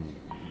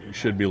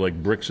like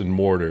bricks and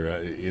mortar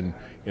in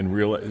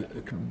real,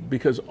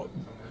 because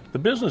the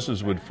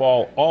businesses would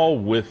fall all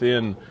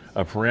within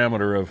a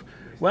parameter of,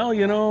 well,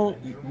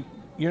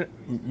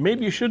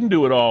 maybe you shouldn't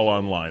do it all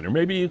online, or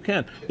maybe you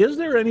can. Is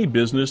there any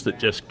business that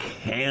just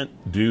can't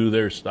do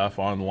their stuff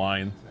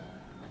online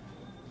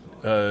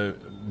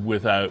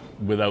without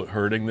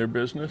hurting their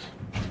business?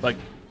 Like,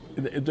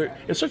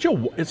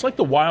 it's like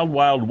the wild,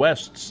 wild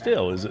west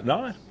still, is it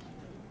not?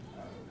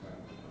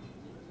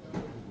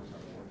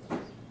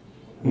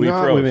 We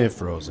may have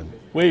frozen.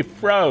 We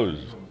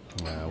froze.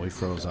 We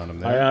froze on him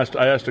I there.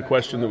 asked a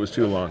question that was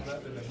too long.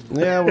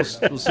 Yeah, we'll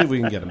see if we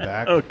can get him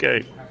back.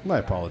 Okay. My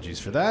apologies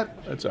for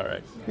that. That's all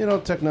right. You know,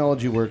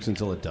 technology works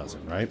until it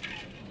doesn't, right?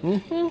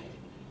 Mm-hmm.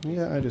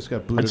 Yeah, I just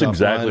got booted That's off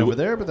exactly the line over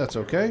there, but that's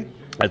okay.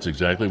 That's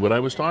exactly what I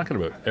was talking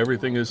about.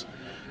 Everything is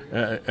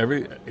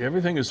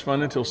everything is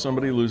fun until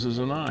somebody loses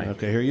an eye.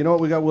 Okay, here. You know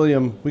what? We got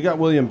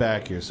William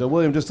back here. So,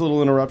 William, just a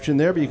little interruption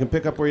there, but you can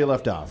pick up where you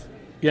left off.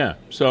 Yeah.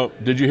 So,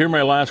 did you hear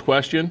my last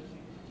question?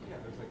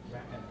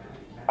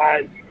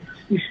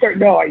 You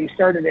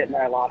started it and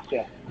I lost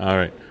you. All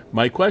right.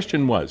 My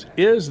question was,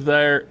 is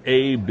there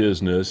a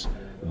business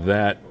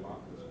that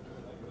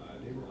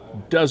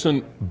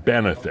doesn't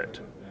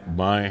benefit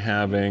by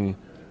having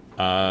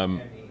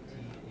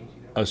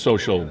a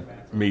social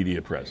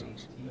media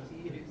presence,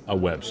 a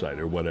website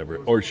or whatever,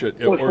 or is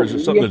it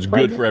something that's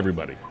good for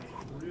everybody?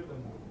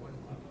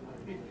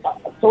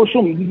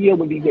 Social media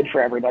would be good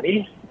for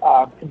everybody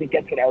because it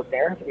gets it out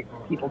there.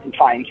 People can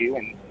find you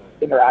and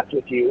interact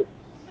with you.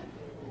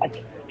 I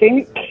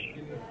think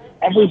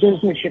every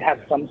business should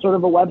have some sort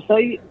of a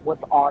website.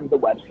 What's on the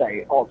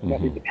website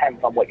ultimately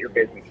depends on what your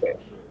business is.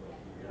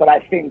 But I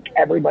think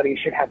everybody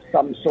should have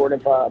some sort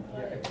of a...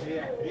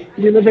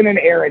 We live in an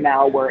era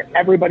now where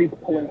everybody's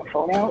pulling a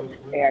phone out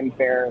and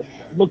they're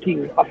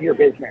looking up your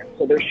business.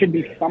 So there should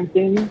be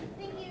something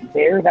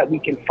there that we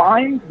can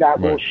find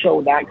that will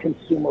show that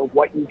consumer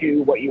what you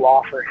do, what you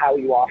offer, how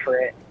you offer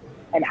it,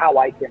 and how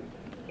I can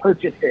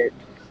purchase it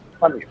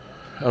from you.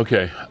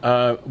 Okay,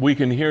 we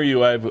can hear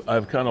you.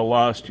 I've kind of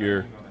lost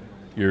your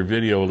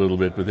video a little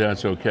bit, but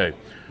that's okay.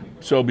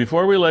 So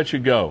before we let you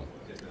go,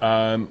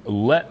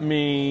 let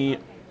me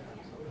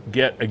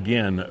get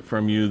again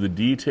from you the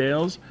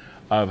details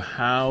of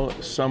how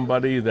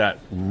somebody that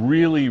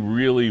really,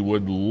 really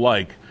would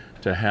like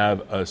to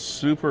have a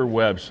super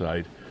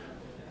website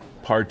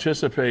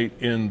participate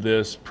in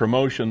this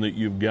promotion that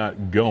you've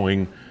got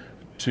going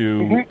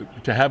to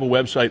have a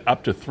website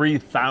up to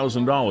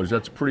 $3,000.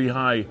 That's pretty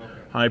high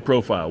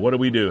profile. What do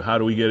we do? How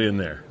do we get in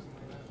there?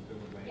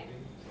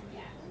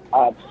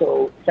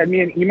 So send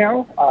me an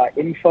email,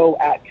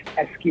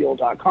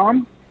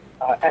 info@eskeil.com,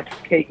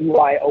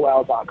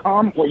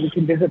 SKEYOL.com, where you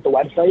can visit the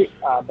website.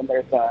 And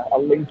there's a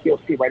link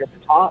you'll see right at the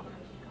top.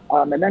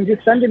 And then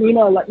just send an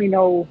email, let me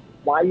know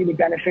why you would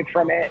benefit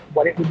from it,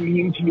 what it would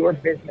mean to your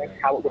business,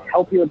 how it would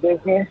help your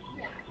business,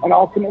 and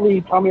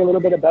ultimately tell me a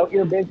little bit about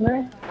your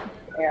business.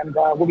 And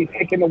we'll be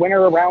picking the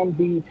winner around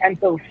the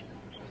 10th of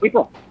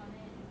April.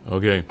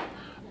 Okay.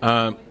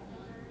 Are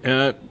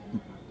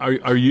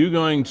you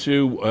going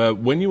to,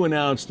 when you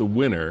announce the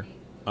winner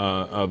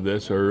of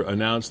this or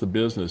announce the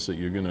business that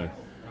you're going to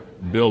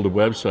build a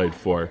website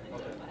for,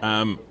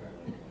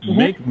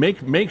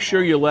 make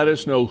sure you let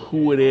us know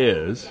who it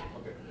is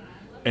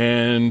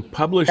and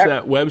publish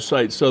that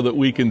website so that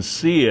we can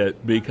see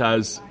it,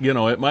 because, you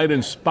know, it might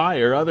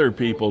inspire other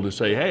people to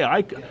say, hey,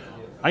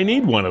 I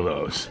need one of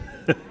those.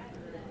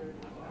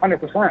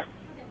 100%.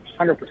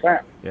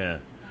 Yeah.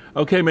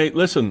 Okay, mate,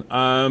 listen,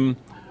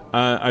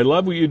 I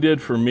love what you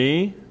did for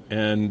me,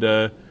 and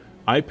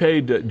I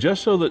paid,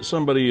 just so that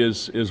somebody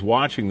is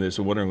watching this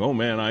and wondering, oh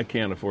man, I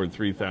can't afford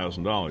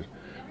 $3,000.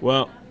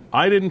 Well,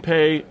 I didn't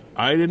pay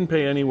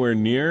anywhere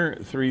near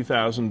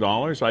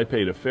 $3,000. I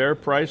paid a fair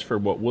price for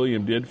what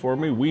William did for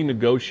me. We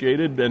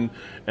negotiated, and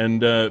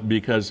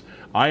because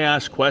I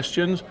asked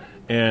questions,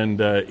 and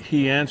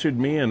he answered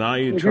me, and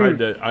I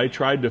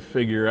tried to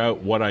figure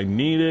out what I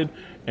needed,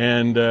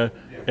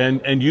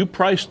 and you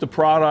priced the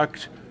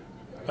product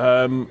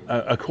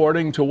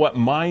according to what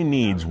my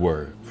needs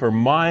were for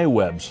my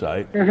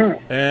website,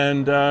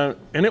 and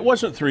it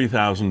wasn't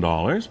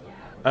 $3,000,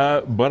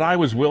 but I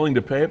was willing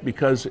to pay it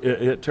because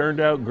it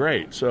turned out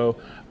great. So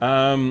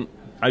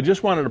I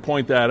just wanted to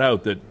point that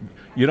out, that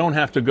you don't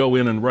have to go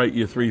in and write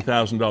your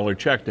 $3,000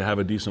 check to have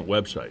a decent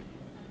website.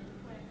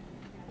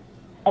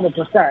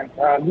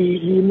 100%.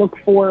 We look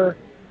for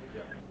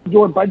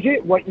your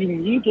budget, what you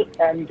need,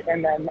 and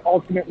then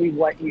ultimately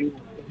what you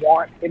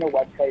want in a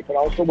website, but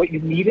also what you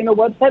need in a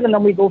website, and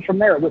then we go from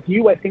there. With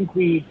you, I think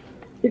we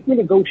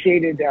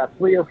negotiated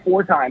 3 or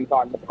 4 times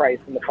on the price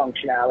and the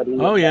functionality.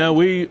 Oh yeah,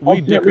 we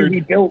ultimately dickered.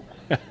 We built.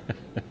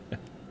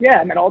 Yeah,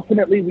 and then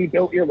ultimately we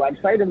built your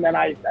website, and then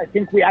I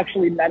think we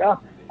actually met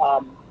up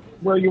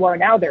where you are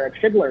now there at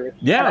Fiddler's.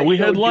 Yeah, we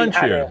had lunch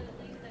here.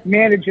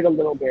 Manage it a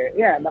little bit,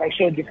 yeah, and then I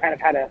showed you kind of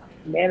how to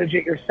manage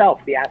it yourself,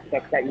 the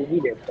aspects that you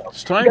needed. So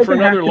it's time for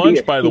another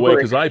lunch, by the way,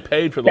 because I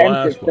paid for the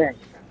last one.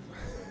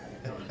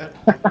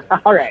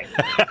 All right.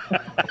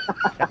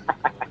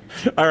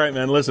 All right,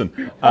 man. Listen,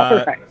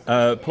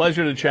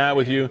 pleasure to chat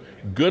with you.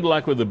 Good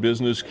luck with the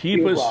business.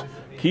 Keep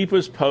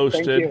us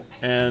posted,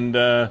 and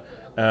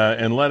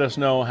let us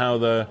know how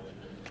the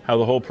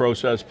whole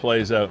process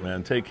plays out,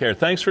 man. Take care.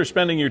 Thanks for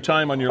spending your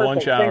time on your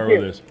lunch hour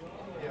with us.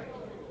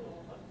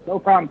 No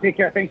problem. Take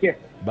care. Thank you.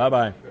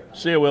 Bye-bye.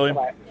 See you, William.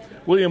 Bye-bye.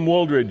 William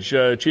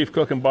Wooldridge, Chief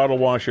Cook and Bottle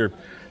Washer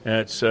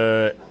at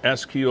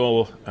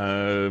Eskeil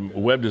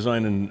Web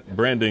Design and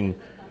Branding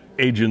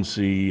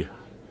Agency.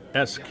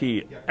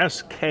 SK.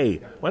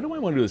 Why do I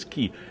want to do this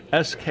key?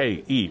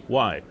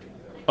 SKEYOL.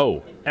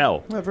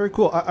 WILL.com. Very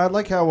cool. I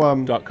like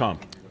how,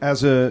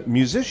 as a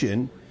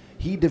musician,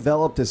 he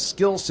developed a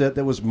skill set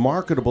that was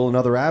marketable in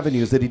other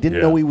avenues that he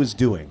didn't know he was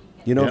doing.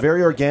 You know,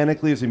 very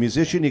organically as a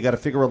musician, you got to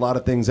figure a lot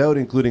of things out,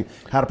 including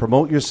how to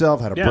promote yourself,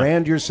 how to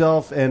brand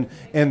yourself, and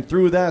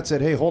through that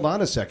said, hey, hold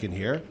on a second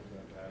here.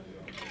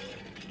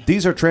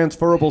 These are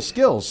transferable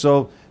skills.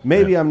 So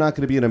maybe I'm not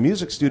going to be in a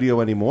music studio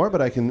anymore,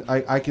 but I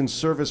can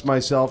service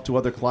myself to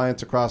other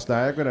clients across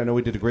Niagara. And I know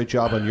we did a great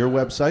job on your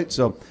website.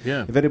 So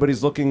if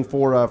anybody's looking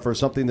for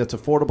something that's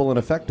affordable and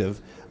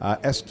effective,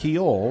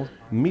 Esquiol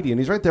Media, and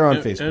he's right there on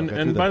Facebook.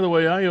 And by the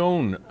way, I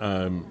own.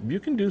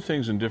 You can do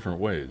things in different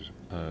ways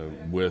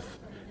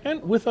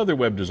with other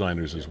web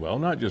designers as well,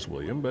 not just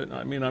William. But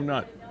I mean, I'm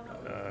not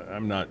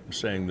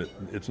saying that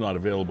it's not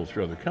available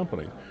through other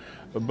companies.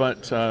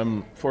 But,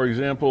 for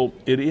example,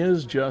 it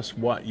is just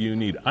what you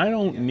need. I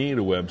don't need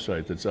a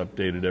website that's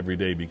updated every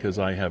day because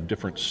I have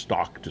different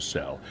stock to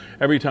sell.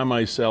 Every time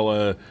I sell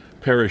a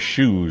pair of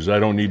shoes, I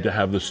don't need to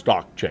have the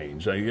stock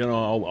changed.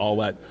 All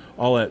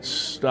that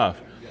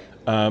stuff.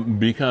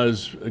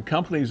 Because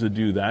companies that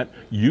do that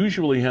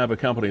usually have a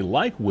company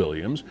like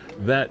Williams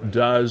that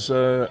does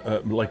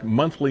like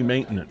monthly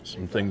maintenance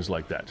and things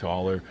like that to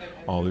all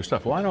their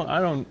stuff. Well,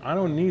 I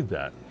don't need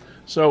that.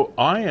 So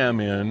I am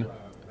in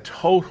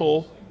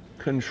total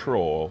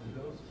control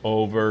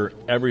over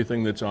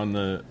everything that's on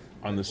the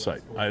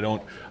site. I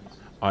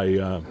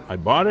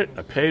bought it,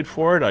 I paid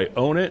for it, I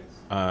own it.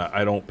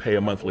 I don't pay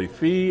a monthly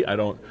fee. I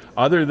don't,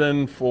 other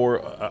than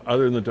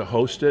to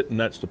host it, and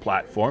that's the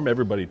platform.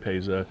 Everybody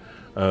pays a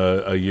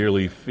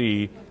yearly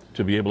fee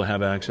to be able to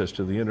have access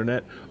to the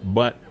internet.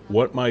 But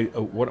what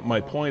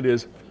my point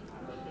is,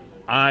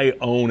 I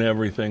own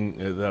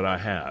everything that I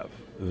have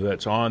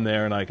that's on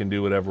there, and I can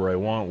do whatever I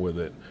want with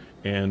it.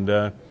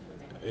 And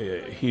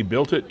he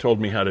built it, told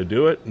me how to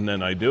do it, and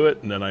then I do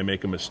it, and then I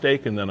make a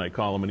mistake, and then I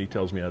call him, and he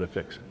tells me how to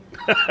fix it.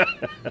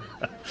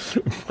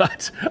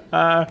 But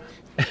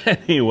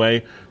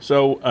anyway,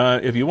 so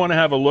if you want to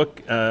have a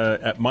look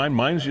at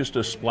mine's just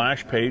a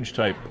splash page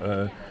type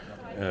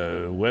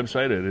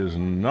website. It is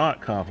not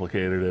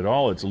complicated at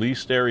all. It's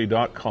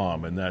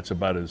leesterry.com, and that's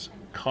about as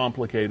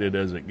complicated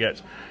as it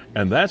gets.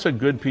 And that's a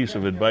good piece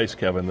of advice,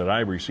 Kevin, that I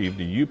received,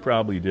 and you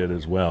probably did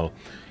as well,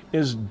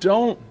 is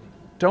don't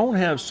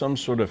have some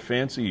sort of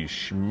fancy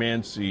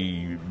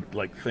schmancy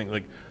thing.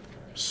 Like,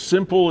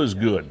 simple is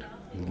good.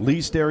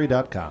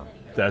 leesterry.com.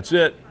 That's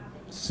it.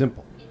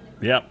 Simple.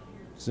 Yep.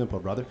 Simple,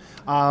 brother.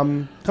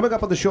 Coming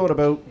up on the show in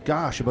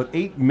about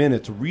 8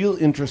 minutes, real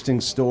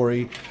interesting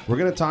story. We're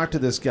going to talk to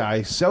this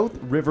guy, South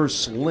River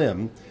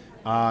Slim.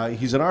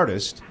 He's an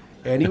artist,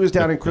 and he was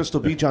down in Crystal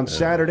Beach on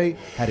Saturday,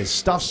 had his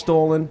stuff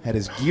stolen, had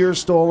his gear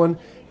stolen,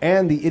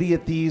 and the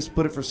idiot thieves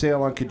put it for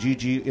sale on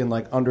Kijiji in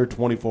under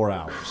 24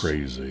 hours.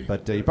 Crazy.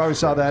 But you probably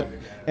saw that.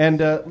 And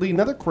Lee,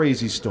 another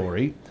crazy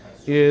story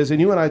is, and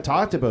you and I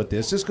talked about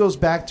this goes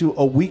back to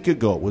a week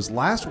ago. It was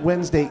last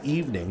Wednesday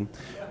evening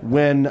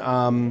when,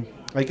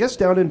 I guess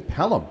down in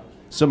Pelham,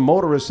 some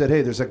motorists said,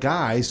 hey, there's a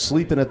guy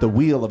sleeping at the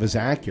wheel of his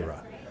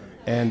Acura.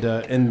 And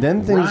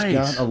then things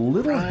got a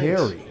little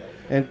hairy.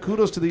 And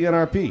kudos to the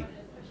NRP.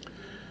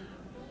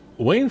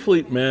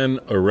 Waynflete man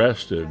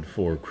arrested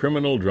for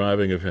criminal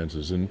driving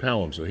offenses in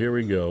Pelham. So here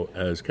we go.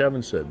 As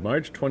Kevin said,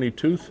 March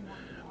 22nd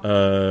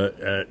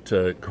at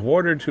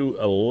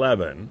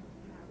 10:45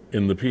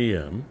 in the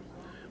p.m.,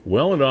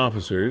 Welland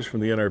officers from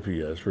the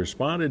NRPS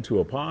responded to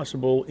a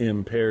possible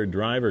impaired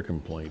driver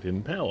complaint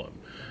in Pelham.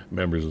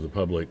 Members of the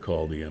public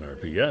called the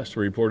NRPS to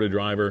report a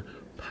driver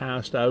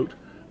passed out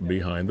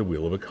behind the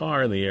wheel of a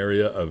car in the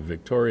area of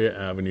Victoria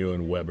Avenue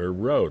and Weber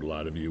Road. A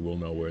lot of you will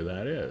know where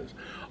that is.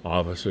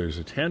 Officers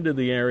attended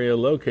the area,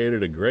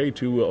 located a gray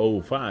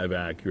 205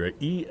 Acura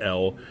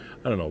EL.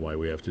 I don't know why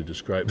we have to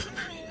describe the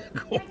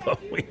vehicle, but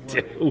we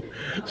do.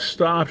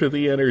 Stopped at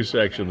the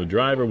intersection. The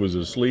driver was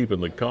asleep in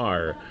the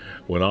car.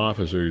 When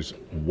officers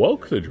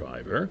woke the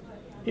driver,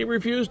 he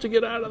refused to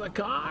get out of the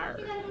car.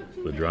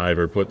 The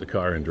driver put the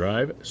car in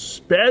drive,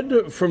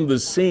 sped from the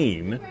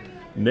scene,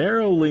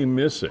 narrowly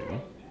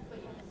missing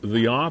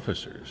the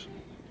officers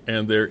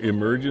and their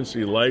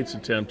emergency lights,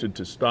 attempted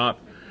to stop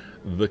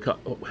the car.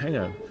 Oh, hang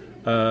on.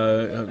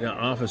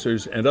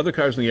 Officers and other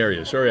cars in the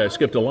area. Sorry, I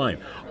skipped a line.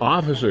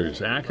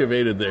 Officers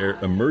activated their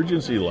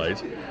emergency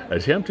lights,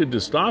 attempted to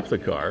stop the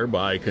car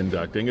by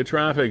conducting a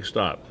traffic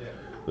stop.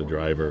 The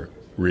driver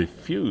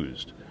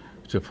refused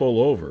to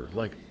pull over.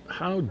 Like,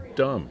 how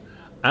dumb.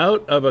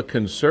 Out of a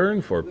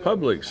concern for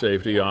public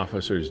safety,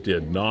 officers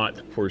did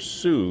not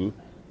pursue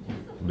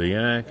the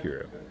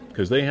Acura,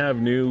 because they have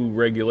new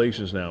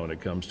regulations now when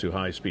it comes to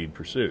high-speed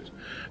pursuits.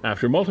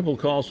 After multiple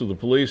calls to the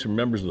police and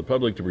members of the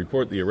public to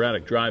report the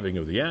erratic driving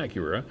of the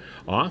Acura,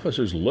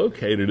 officers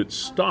located it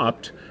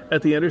stopped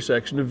at the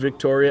intersection of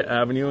Victoria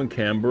Avenue and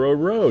Canberra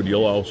Road.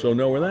 You'll also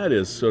know where that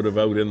is, sort of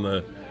out in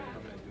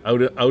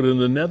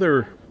the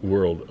nether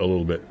world a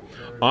little bit.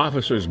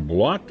 Officers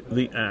blocked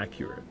the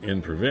Acura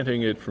in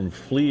preventing it from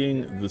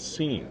fleeing the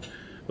scene.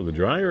 The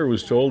driver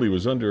was told he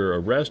was under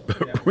arrest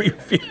but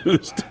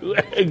refused to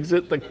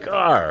exit the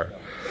car.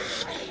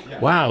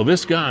 Wow,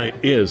 this guy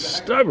is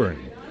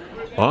stubborn.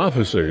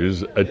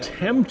 Officers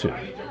attempted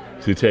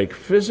to take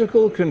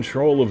physical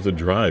control of the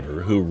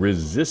driver who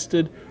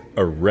resisted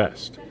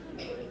arrest.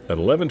 At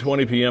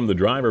 11:20 p.m., the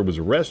driver was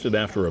arrested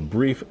after a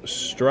brief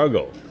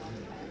struggle.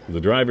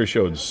 The driver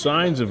showed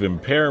signs of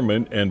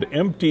impairment, and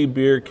empty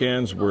beer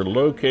cans were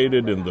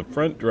located in the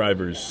front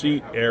driver's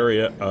seat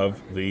area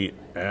of the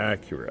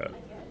Acura.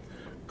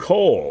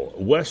 Cole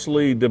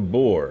Wesley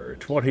DeBoer,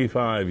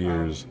 25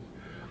 years,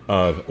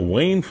 of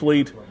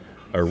Waynfleet,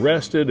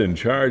 arrested and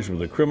charged with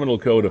the criminal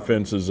code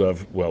offenses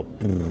of,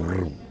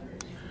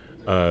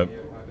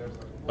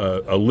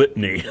 a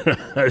litany,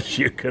 as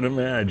you can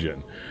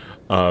imagine,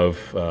 of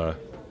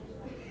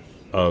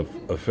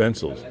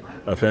offenses.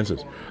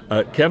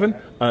 Kevin,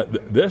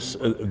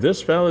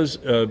 this fella's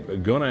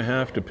going to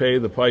have to pay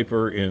the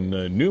piper in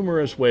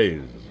numerous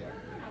ways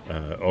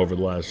over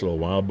the last little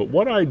while. But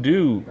what I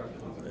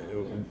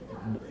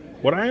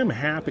am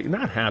happy,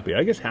 not happy,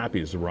 I guess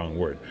happy is the wrong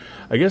word.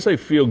 I guess I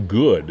feel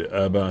good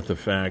about the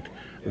fact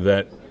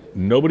that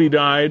nobody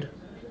died,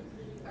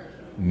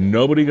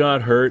 nobody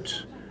got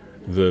hurt.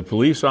 The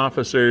police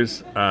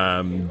officers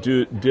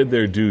did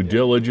their due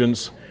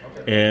diligence,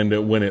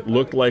 and when it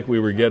looked like we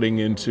were getting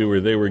into, or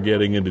they were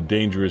getting into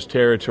dangerous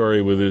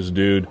territory with this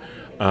dude,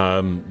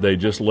 they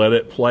just let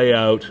it play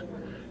out,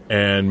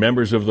 and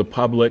members of the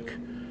public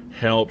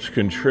helped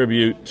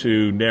contribute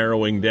to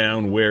narrowing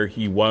down where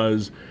he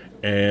was,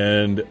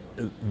 and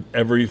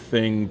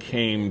everything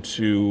came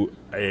to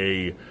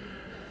a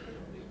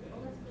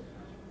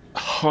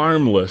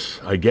harmless,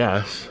 I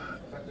guess,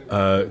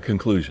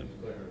 conclusion.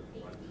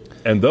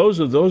 And those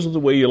are the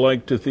way you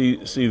like to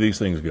see these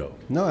things go.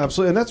 No,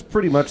 absolutely. And that's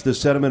pretty much the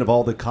sentiment of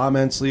all the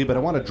comments, Lee. But I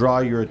want to draw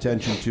your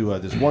attention to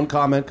this one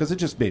comment because it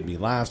just made me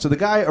laugh. So the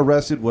guy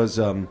arrested was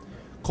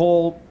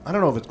Cole, I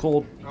don't know if it's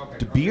Cole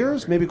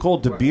DeBeers, maybe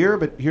Cole DeBeer,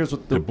 but here's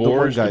what the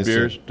one guy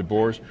said.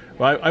 DeBoers.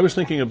 Well, I was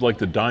thinking of like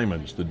the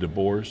Diamonds, the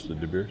DeBeers.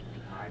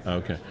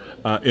 Okay.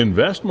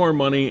 Invest more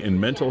money in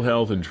mental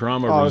health and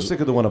trauma. Oh, I was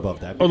thinking of the one above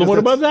that. Oh, the one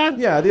above that?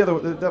 Yeah, the other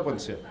one, that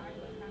one's it.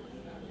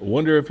 I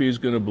wonder if he's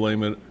going to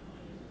blame it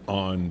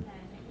on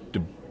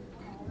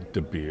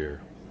De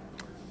Beer.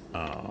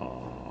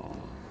 Oh.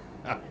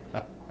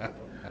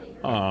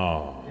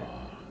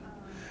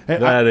 Hey,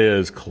 that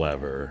is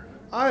clever.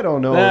 I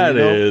don't know. That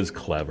is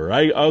clever.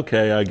 I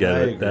get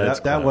it. That's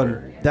that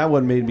one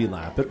made me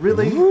laugh. But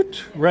really,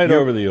 right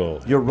over the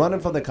old. You're running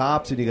from the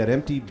cops and you got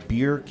empty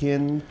beer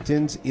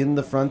tins in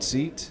the front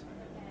seat.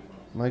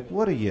 I'm like,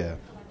 what are you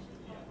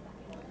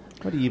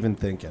even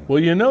thinking? Well,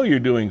 you know you're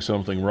doing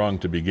something wrong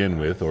to begin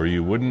with, or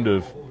you wouldn't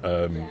have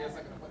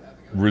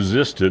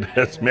resisted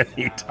as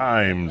many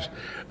times.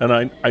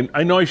 And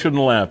I know I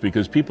shouldn't laugh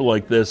because people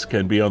like this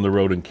can be on the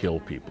road and kill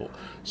people.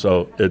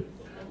 So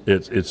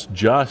it's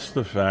just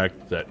the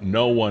fact that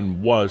no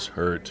one was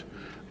hurt,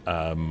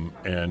 and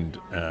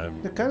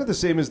they're kind of the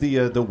same as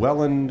the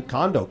Welland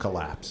condo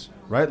collapse,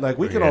 right? Like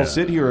we can all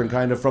sit here and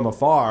kind of from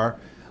afar,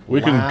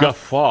 we can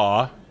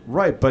guffaw.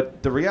 Right,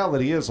 but the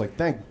reality is, like,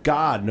 thank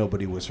God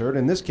nobody was hurt.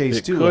 In this case,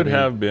 it could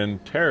have been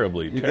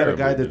terribly. You got a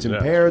guy that's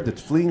impaired,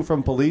 that's fleeing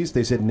from police.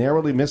 They said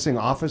narrowly missing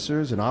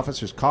officers, and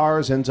officers'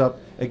 cars ends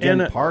up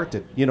again parked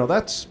at.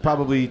 That's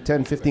probably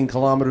 10, 15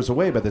 kilometers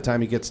away by the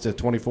time he gets to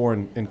 24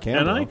 in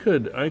Canada.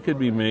 And I could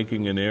be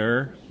making an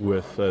error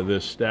with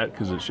this stat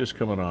because it's just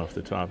coming off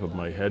the top of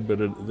my head.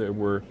 But there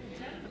were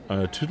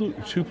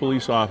two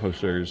police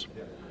officers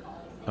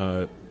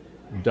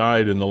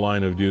died in the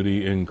line of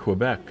duty in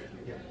Quebec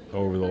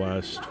over the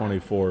last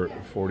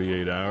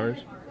 48 hours.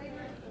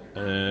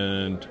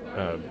 And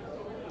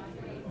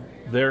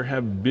there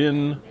have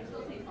been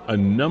a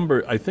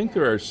number, I think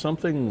there are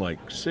something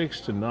like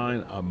 6 to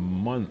 9 a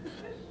month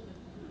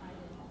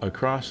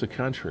across the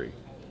country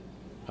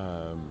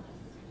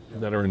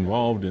that are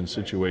involved in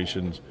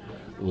situations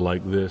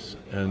like this.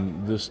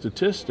 And the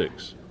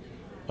statistics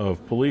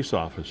of police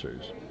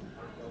officers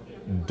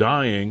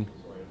dying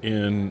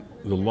in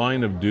the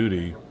line of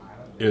duty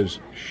is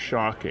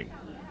shocking.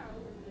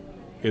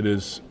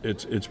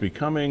 It's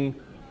becoming,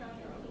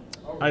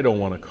 I don't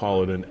want to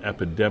call it an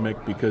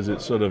epidemic because it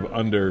sort of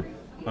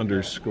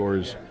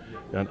underscores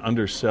and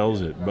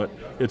undersells it, but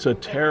it's a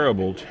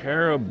terrible,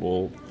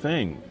 terrible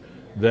thing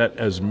that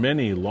as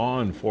many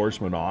law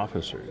enforcement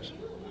officers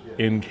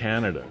in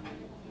Canada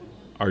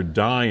are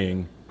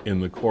dying in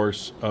the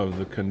course of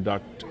the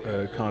conduct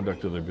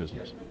of their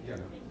business.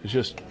 It's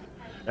just,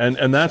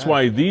 and that's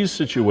why these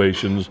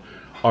situations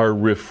are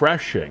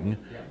refreshing,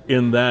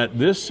 in that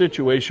this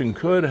situation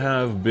could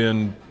have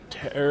been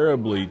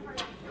terribly,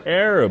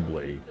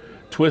 terribly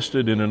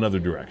twisted in another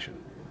direction.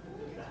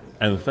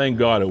 And thank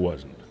God it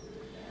wasn't.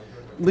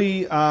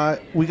 Lee,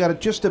 we got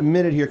just a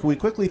minute here. Can we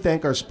quickly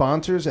thank our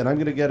sponsors? And I'm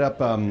going to get up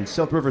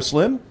South River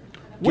Slim.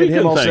 We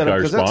can thank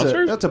our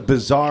sponsors. That's a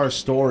bizarre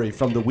story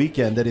from the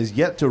weekend that is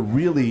yet to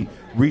really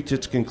reach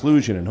its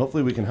conclusion, and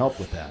hopefully we can help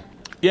with that.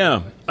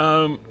 Yeah.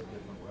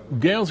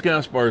 Gales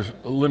Gas Bars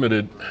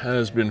Limited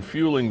has been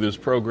fueling this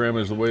program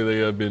as the way they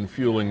have been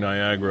fueling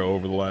Niagara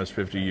over the last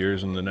 50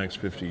 years and the next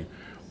 50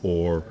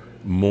 or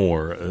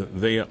more.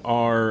 They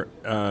are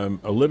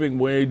a living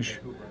wage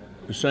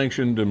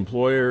sanctioned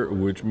employer,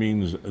 which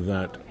means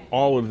that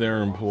all of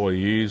their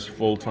employees,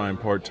 full-time,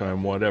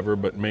 part-time, whatever,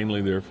 but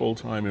mainly their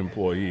full-time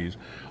employees,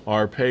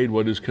 are paid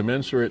what is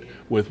commensurate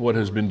with what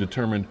has been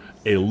determined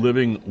a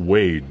living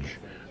wage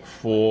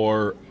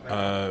for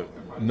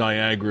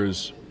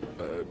Niagara's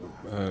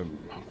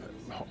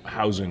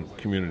housing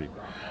community.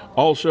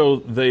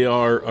 Also, they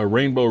are a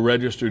rainbow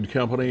registered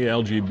company,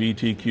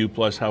 LGBTQ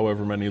plus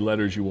however many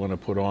letters you want to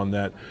put on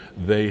that.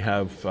 They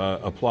have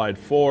applied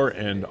for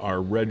and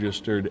are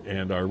registered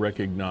and are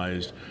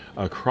recognized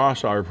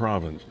across our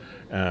province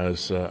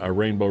as a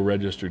rainbow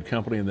registered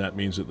company, and that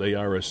means that they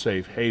are a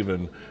safe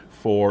haven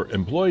for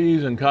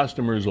employees and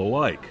customers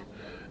alike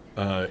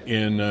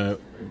in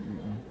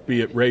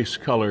be it race,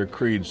 color,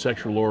 creed,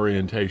 sexual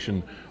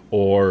orientation,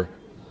 or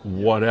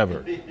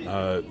whatever.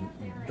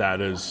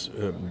 That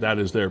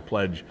is their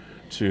pledge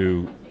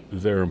to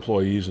their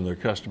employees and their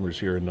customers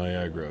here in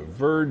Niagara.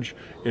 Verge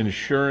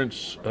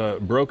Insurance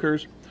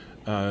Brokers,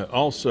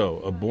 also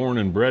a born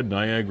and bred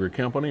Niagara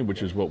company,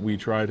 which is what we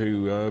try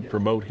to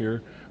promote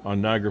here on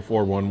Niagara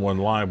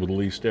 411 Live with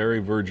Lee Sterry.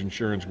 Verge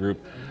Insurance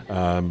Group,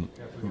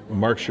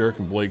 Mark Shirk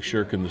and Blake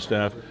Shirk and the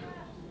staff,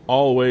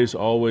 always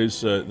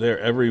there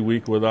every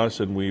week with us,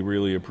 and we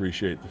really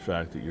appreciate the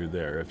fact that you're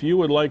there. If you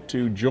would like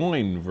to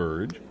join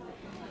Verge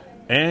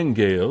and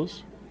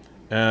Gales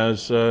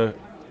as a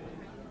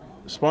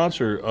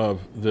sponsor of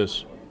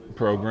this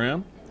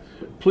program,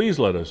 please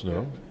let us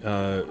know.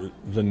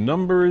 The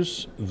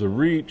numbers, the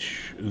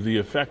reach, the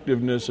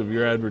effectiveness of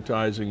your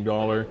advertising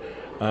dollar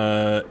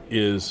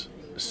is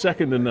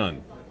second to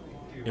none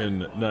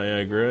in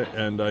Niagara,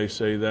 and I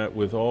say that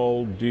with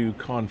all due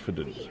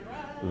confidence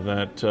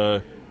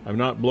that I'm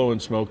not blowing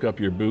smoke up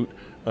your boot,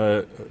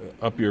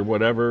 up your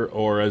whatever,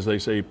 or as they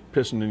say,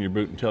 pissing in your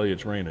boot and tell you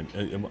it's raining.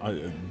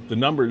 The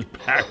numbers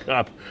back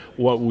up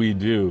what we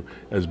do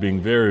as being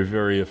very,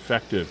 very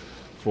effective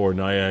for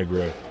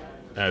Niagara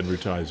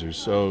advertisers.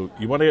 So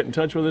you want to get in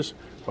touch with us?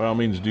 By all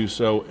means, do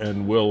so,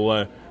 and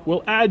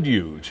we'll add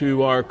you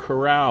to our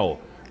corral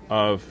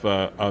of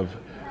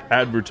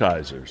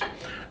advertisers.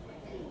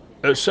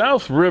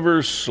 South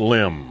River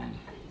Slim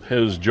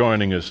is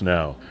joining us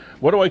now.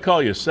 What do I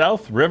call you?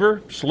 South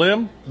River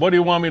Slim? What do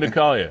you want me to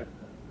call you?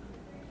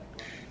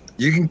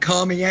 You can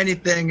call me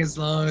anything as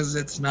long as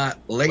it's not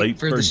late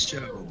for the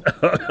show.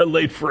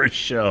 Late for a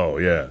show,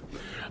 yeah.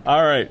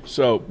 All right,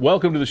 so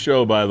welcome to the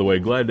show, by the way.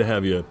 Glad to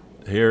have you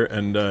here.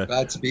 And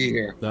glad to be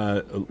here.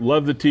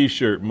 Love the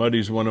T-shirt.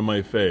 Muddy's one of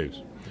my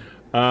faves.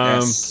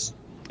 Yes.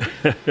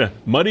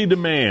 Muddy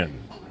Demand.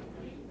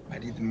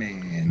 Muddy the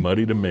Man.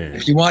 Muddy the Man.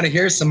 If you want to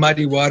hear some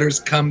Muddy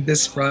Waters, come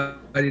this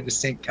Friday to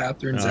St.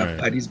 Catharines at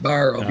Muddy's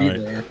Bar. I'll be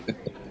there.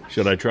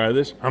 Should I try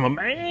this? I'm a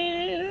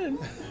man.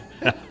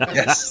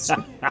 Yes. Hey,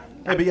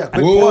 but yeah,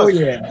 quick Oh, plug.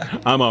 yeah.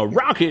 I'm a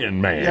rockin'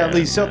 man. Yeah,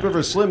 Lee, South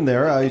River Slim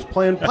there. He's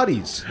playing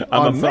putties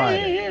I'm on a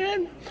Friday.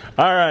 man.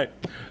 All right.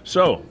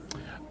 So,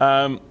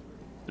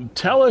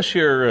 tell us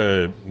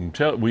your.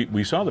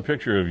 We saw the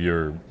picture of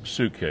your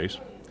suitcase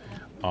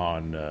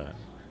on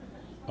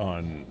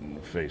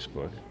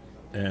Facebook,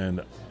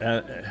 and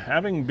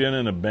having been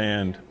in a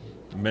band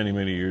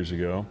many years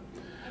ago,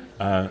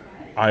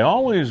 I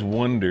always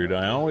wondered.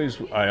 I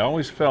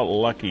always felt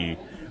lucky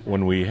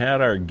when we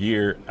had our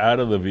gear out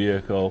of the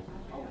vehicle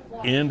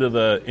into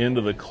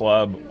the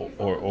club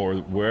or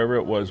wherever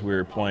it was we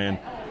were playing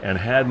and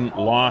hadn't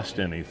lost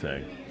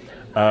anything.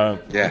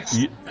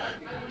 Yes.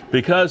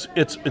 Because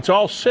it's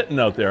all sitting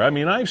out there. I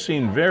mean, I've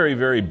seen very,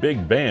 very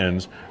big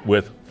bands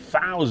with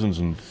thousands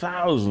and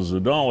thousands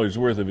of dollars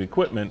worth of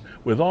equipment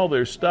with all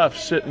their stuff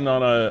sitting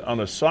on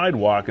a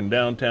sidewalk in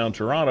downtown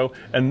Toronto,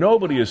 and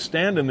nobody is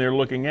standing there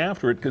looking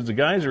after it because the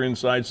guys are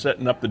inside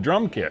setting up the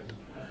drum kit.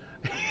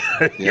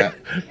 Yeah.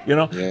 You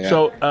know? Yeah.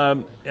 So,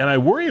 and I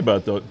worry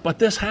about those. But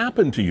this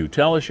happened to you.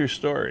 Tell us your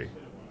story.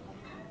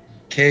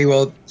 Okay,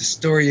 well, the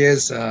story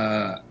is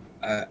I'm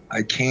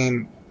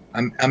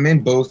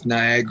in both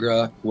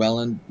Niagara,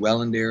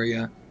 Welland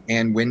area,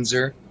 and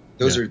Windsor.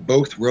 Those are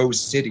both Rose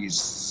cities,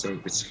 so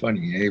it's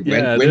funny. Eh?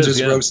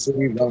 Windsor's Rose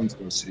City, Welland's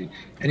Rose City.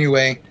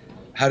 Anyway,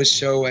 had a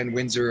show in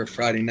Windsor a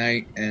Friday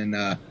night,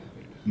 and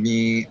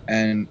me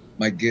and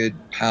my good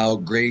pal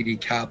Grady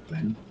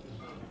Kaplan,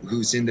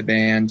 who's in the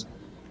band,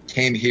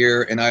 came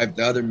here, and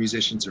the other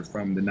musicians are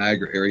from the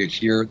Niagara area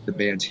here, the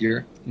band's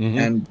here,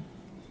 and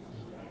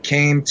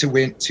came to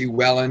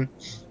Welland,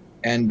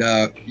 and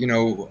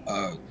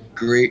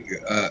great.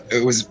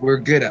 We're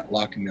good at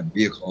locking the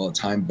vehicle all the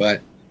time,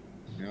 but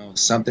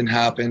something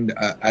happened.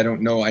 I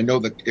don't know. I know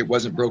that it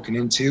wasn't broken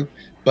into,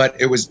 but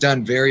it was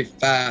done very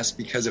fast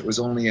because it was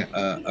only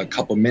a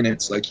couple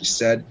minutes, like you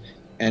said,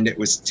 and it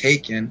was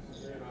taken.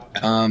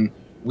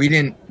 We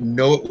didn't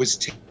know it was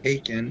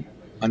taken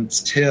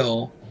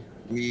until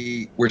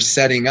we were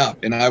setting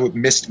up, and I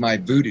missed my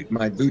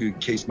voodoo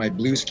case, my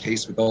blues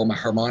case with all my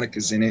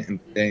harmonicas in it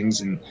and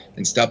things and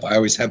stuff. I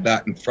always have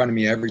that in front of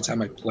me every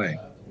time I play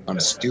on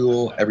a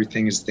stool.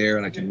 Everything is there,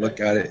 and I can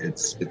look at it.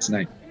 It's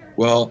nice.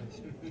 Well,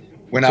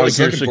 when I was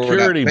your looking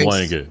security for that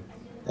blanket.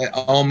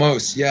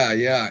 Almost,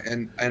 yeah,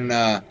 and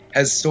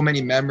has so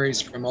many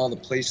memories from all the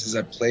places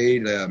I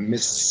played,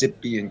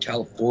 Mississippi and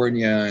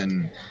California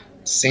and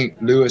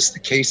St. Louis. The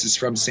case is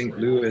from St.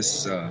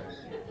 Louis.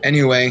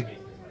 Anyway,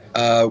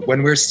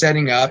 when we're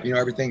setting up,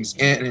 everything's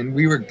in, and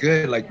we were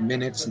good, like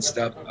minutes and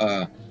stuff.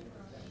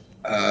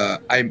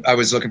 I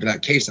was looking for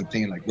that case. I'm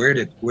thinking, like, where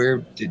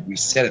did we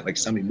set it? Like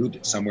somebody moved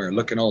it somewhere.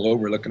 Looking all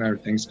over, looking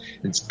at things,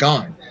 and it's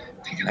gone.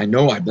 Thinking, I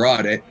know I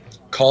brought it.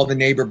 Call the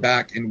neighbor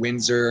back in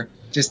Windsor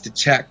just to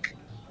check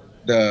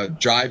the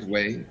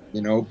driveway,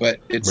 but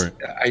it's right.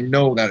 I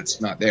know that it's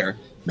not there.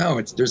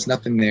 No, there's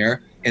nothing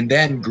there. And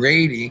then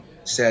Grady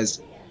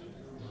says,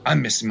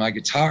 I'm missing my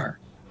guitar.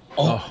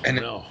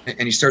 And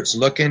he starts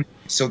looking.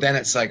 So then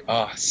it's like,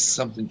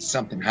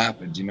 something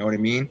happened. You know what I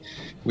mean?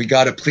 We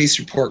got a police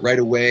report right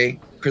away.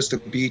 Crystal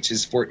Beach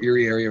is Fort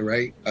Erie area,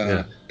 right?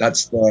 Yeah.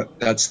 That's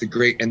the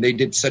great, and they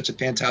did such a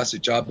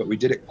fantastic job, but we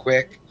did it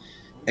quick.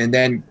 And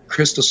then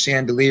Crystal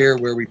Chandelier,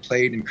 where we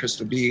played in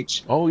Crystal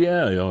Beach. Oh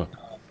yeah.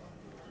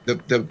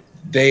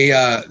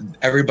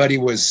 Everybody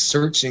was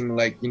searching,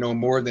 like,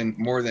 more than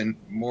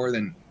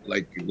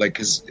like,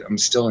 because I'm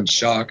still in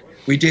shock.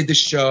 We did the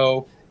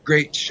show,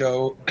 great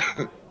show.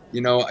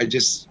 I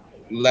just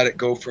let it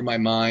go from my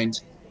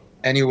mind.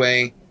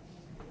 Anyway,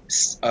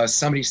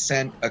 somebody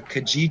sent a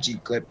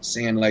Kijiji clip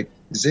saying, like,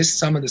 is this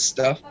some of the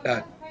stuff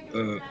that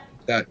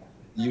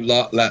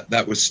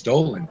that was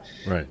stolen?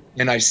 Right.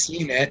 And I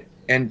seen it.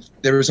 And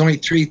there was only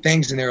 3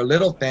 things, and they were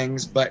little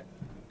things, but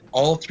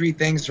all 3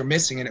 things were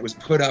missing, and it was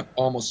put up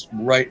almost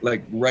right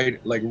away,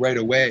 like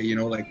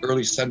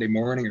early Sunday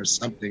morning or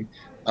something.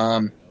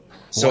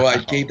 So wow. I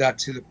gave that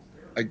to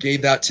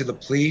the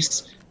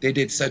police. They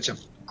did such a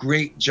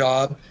great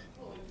job.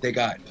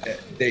 I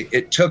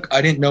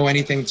didn't know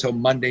anything until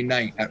Monday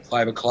night at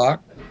 5:00,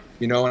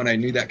 and I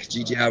knew that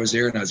Kijiji I was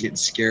there, and I was getting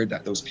scared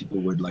that those people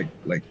would like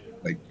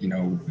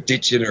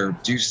ditch it or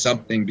do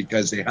something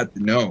because they had to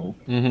know.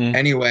 Mm-hmm.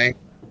 Anyway,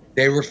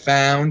 they were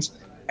found.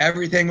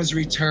 Everything was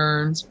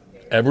returned.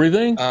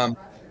 Everything?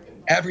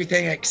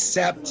 Everything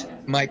except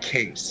my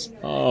case.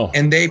 Oh.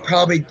 And they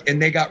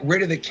got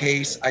rid of the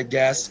case, I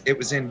guess. It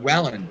was in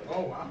Welland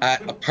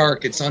at a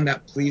park. It's on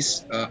that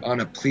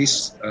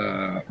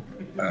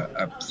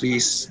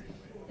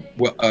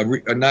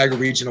a Niagara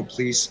Regional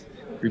Police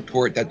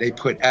report that they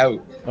put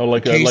out. Oh,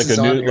 like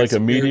a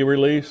media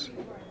release?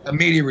 A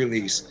media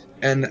release.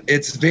 And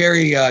it's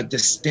very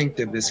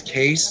distinctive, this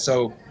case,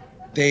 so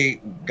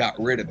they got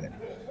rid of it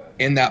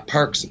in that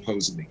park,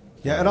 supposedly.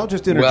 Yeah, and I'll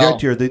just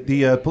interject here.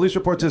 The police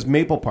report says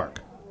Maple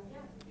Park.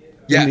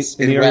 Yes,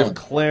 in the area of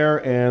Clare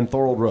and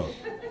Thorold Road.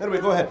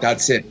 Anyway, go ahead.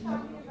 That's it.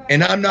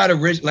 And I'm not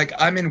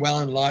I'm in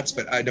Welland lots,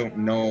 but I don't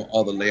know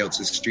all the layouts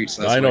of streets.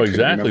 So I know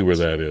exactly where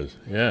that is.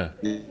 Yeah.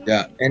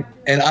 Yeah,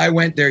 and I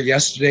went there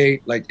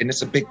yesterday, and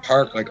it's a big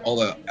park, like all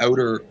the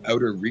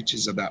outer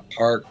reaches of that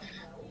park.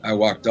 I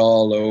walked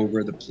all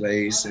over the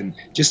place, and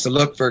just to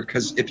look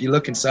because if you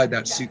look inside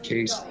that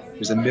suitcase,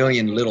 there's a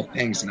million little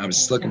things, and I was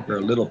just looking for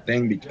a little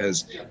thing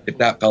because if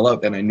that fell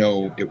out, then I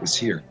know it was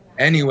here.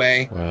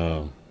 Anyway,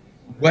 wow.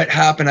 What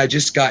happened? I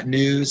just got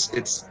news.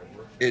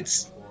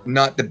 It's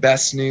not the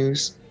best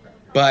news,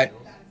 but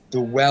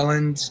the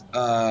Welland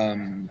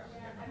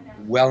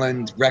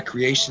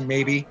Recreation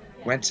maybe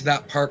went to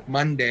that park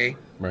Monday,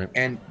 right,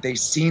 and they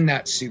seen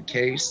that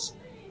suitcase,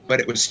 but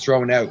it was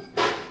thrown out,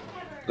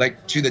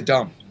 like to the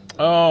dump.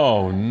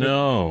 Oh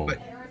no! But,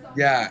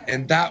 yeah,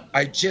 and that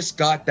I just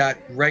got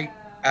that right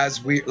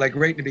as right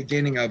in the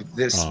beginning of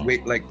this,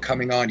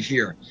 coming on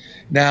here.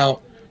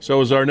 Now,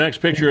 so is our next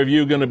picture of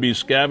you going to be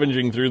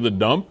scavenging through the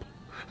dump?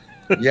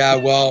 Yeah,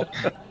 well,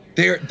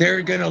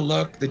 they're gonna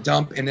look the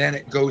dump, and then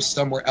it goes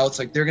somewhere else.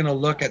 Like they're gonna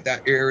look at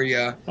that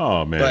area.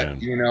 Oh man!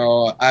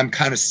 But I'm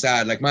kind of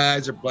sad. Like my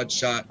eyes are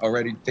bloodshot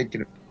already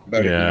thinking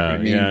about it. You know what I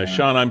mean? Yeah,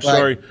 Sean, I'm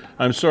sorry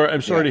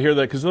to hear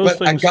that because those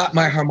things. I got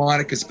my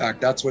harmonicas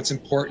back. That's what's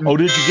important. Oh,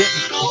 did you get?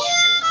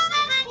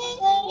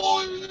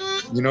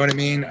 You know what I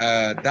mean?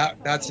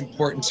 That's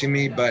important to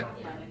me, but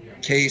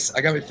case,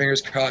 I got my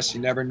fingers crossed.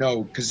 You never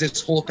know, because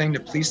this whole thing, the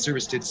police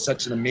service did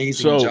such an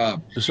amazing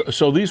job.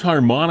 So these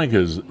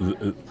harmonicas,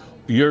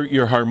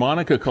 your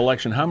harmonica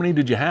collection, how many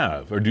did you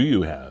have, or do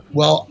you have?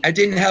 Well, I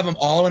didn't have them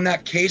all in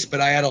that case,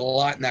 but I had a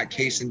lot in that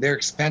case, and they're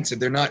expensive.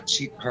 They're not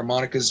cheap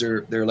harmonicas.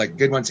 They're like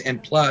good ones,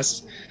 and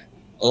plus,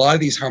 a lot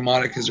of these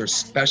harmonicas are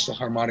special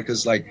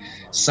harmonicas. Like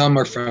some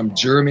are from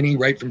Germany,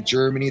 right from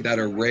Germany, that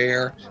are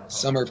rare.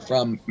 Some are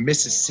from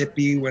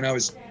Mississippi. When I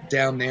was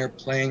down there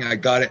playing, I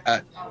got it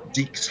at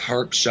Deke's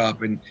Harp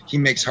Shop, and he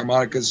makes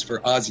harmonicas for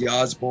Ozzy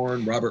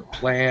Osbourne, Robert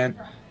Plant.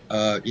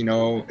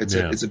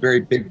 It's a very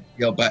big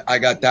deal. But I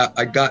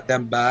got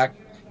them back,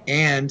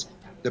 and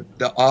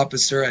the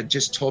officer had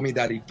just told me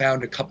that he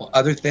found a couple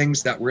other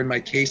things that were in my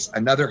case.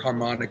 Another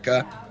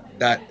harmonica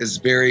that is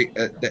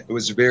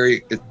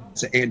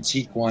it's an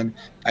antique one.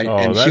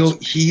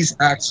 He's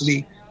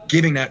actually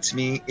giving that to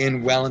me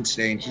in Welland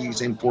today, and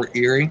he's in Fort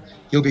Erie.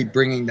 He'll be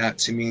bringing that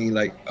to me.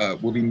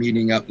 We'll be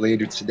meeting up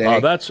later today.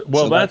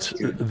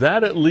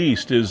 That at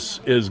least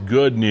is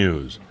good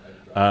news.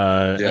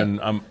 and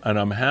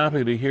I'm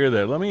happy to hear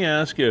that. Let me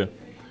ask you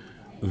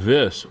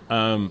this: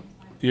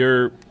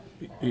 your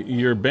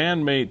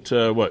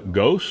bandmate, what,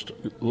 Ghost?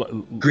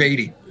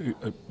 Grady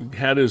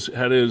has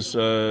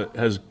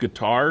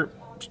guitar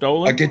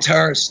stolen? A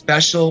guitar, a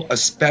special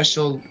guitar.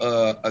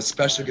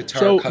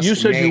 So custom you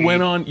said made.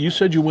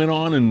 you went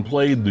on and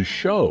played the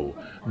show.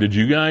 Did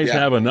you guys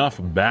have enough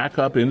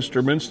backup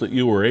instruments that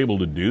you were able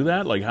to do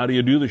that? Like, how do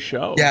you do the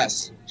show?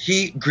 Yes,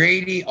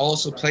 Grady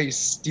also plays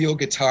steel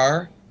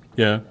guitar.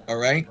 Yeah. All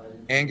right,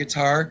 and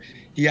guitar.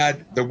 He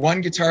had the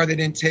one guitar they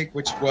didn't take,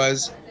 which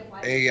was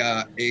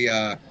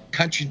a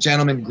Country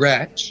Gentleman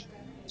Gretsch.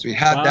 So he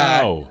had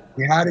that.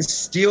 He had a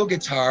steel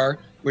guitar,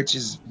 which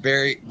is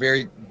very,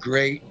 very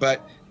great,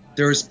 but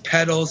there's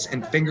pedals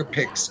and finger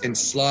picks and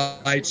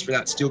slides for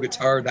that steel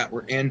guitar that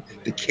were in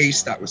the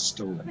case that was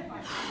stolen.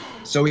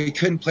 So he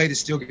couldn't play the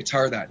steel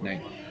guitar that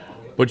night.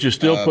 But you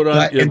still put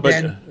on,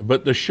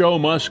 but the show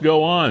must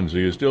go on, so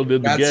you still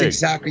did the gig. That's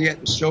exactly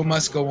it. The show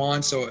must go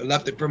on, so I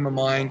left it from my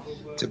mind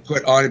to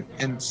put on,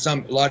 and a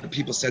lot of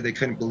people said they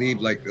couldn't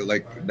believe like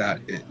that,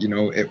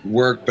 it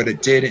worked, but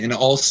it did. And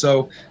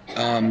also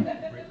the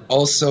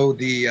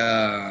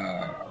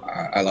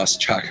I lost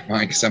track of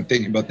mine because I'm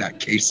thinking about that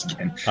case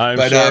again. I'm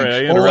sorry,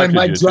 I interrupted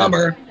and you.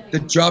 The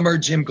drummer,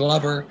 Jim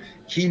Glover,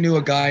 he knew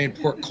a guy in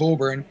Port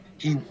Colborne.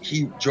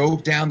 He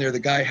drove down there. The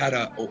guy had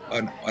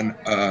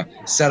a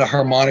set of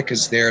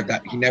harmonicas there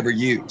that he never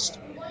used.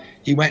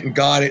 He went and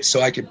got it,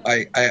 so I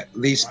at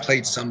least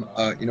played some.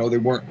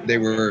 They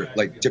were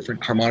like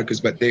different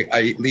harmonicas, but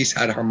I at least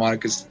had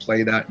harmonicas to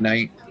play that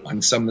night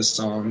on some of the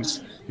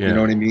songs. Yeah. You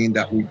know what I mean,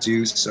 that we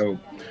do. So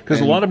because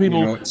a lot of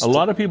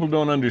people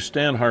don't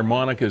understand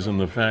harmonicas and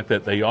the fact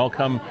that they all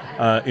come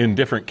in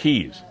different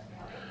keys.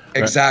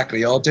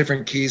 Exactly, all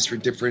different keys for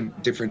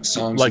different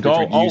songs. Like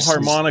all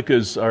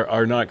harmonicas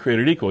are not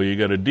created equal. You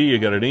got a D, you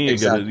got an E,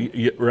 exactly.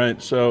 You got a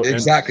right. So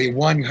exactly,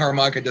 one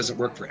harmonica doesn't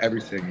work for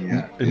everything.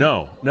 Yeah.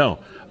 No.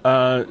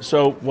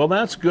 Well,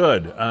 that's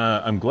good.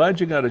 I'm glad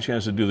you got a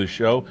chance to do the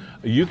show.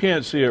 You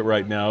can't see it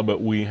right now,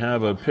 but we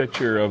have a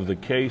picture of the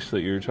case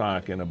that you're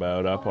talking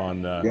about up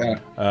on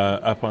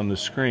the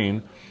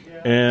screen,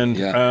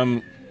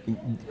 and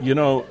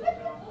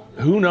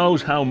who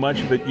knows how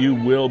much of it you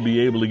will be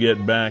able to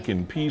get back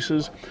in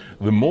pieces.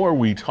 The more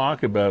we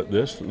talk about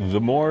this, the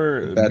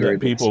more that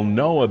people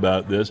know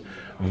about this.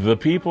 The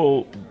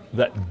people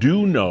that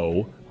do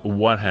know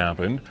what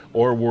happened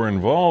or were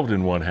involved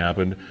in what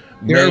happened,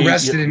 they're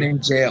arrested and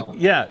in jail.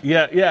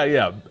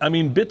 Yeah. I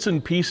mean, bits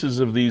and pieces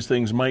of these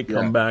things might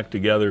come back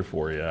together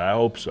for you. I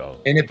hope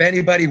so. And if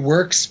anybody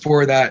works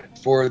for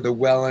the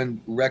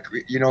Welland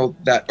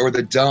or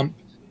the dump,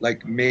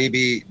 like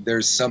maybe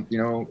there's something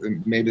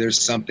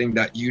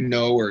that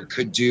or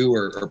could do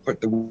or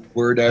put the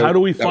word out. How do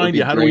we find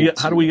you? How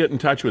do we get in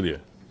touch with you?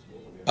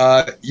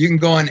 You can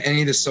go on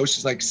any of the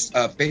socials like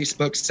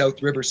Facebook,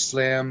 South River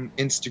Slim,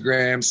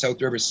 Instagram, South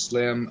River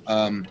Slim,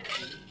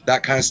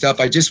 that kind of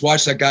stuff. I just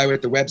watched that guy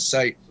with the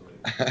website.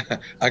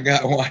 I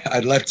got one.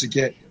 I'd love to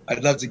get.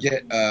 I'm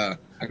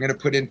going to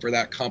put in for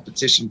that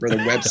competition for the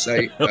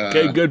website.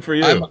 Okay, good for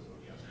you.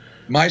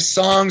 My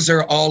songs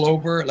are all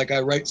over. Like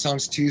I write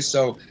songs too.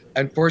 So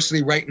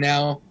unfortunately, right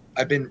now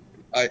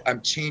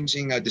I'm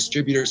changing a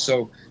distributor.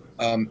 So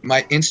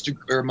my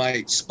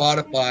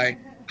Spotify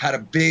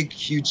had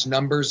huge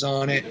numbers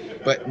on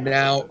it, but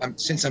now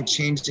since I'm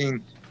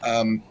changing,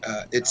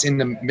 it's in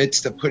the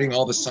midst of putting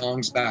all the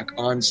songs back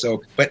on.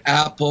 So, but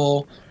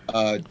Apple,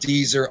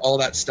 Deezer, all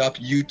that stuff,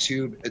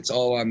 YouTube, it's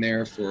all on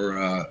there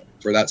for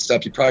that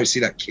stuff. You probably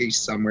see that case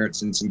somewhere.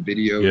 It's in some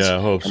videos. Yeah, I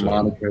hope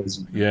so.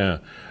 Yeah.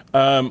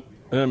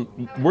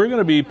 We're going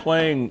to be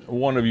playing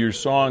one of your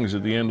songs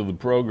at the end of the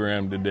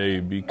program today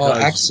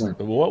because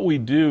what we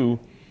do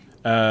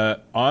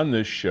on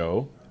this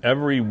show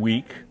every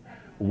week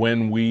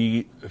when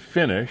we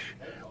finish,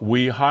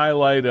 we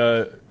highlight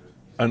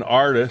an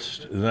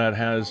artist that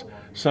has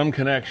some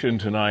connection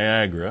to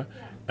Niagara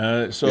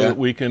that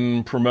we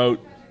can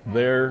promote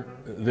their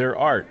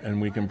art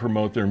and we can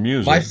promote their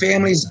music. My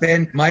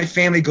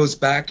family goes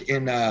back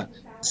in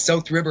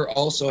South River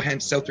also,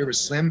 hence South River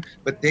Slim,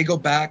 but they go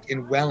back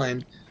in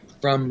Welland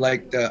from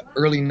like the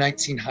early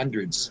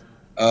 1900s.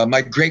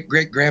 My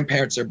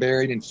great-great-grandparents are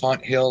buried in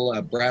Font Hill,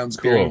 Brown's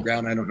Burying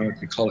Ground. I don't know what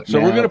they call it now.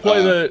 So we're going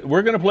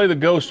to play the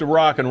Ghost of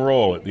Rock and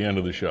Roll at the end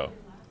of the show.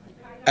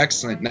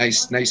 Excellent,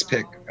 nice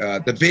pick.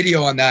 The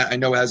video on that I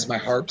know has my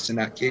harps and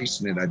that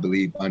case in it, I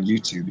believe, on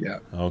YouTube. Yeah.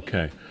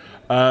 Okay.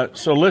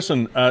 So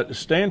listen,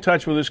 stay in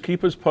touch with us.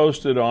 Keep us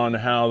posted on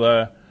how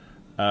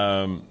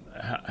the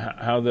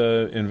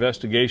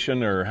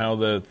investigation or how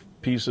the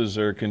pieces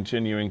are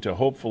continuing to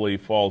hopefully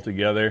fall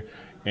together,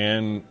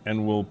 and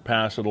we'll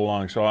pass it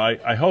along. So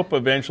I hope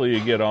eventually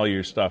you get all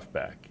your stuff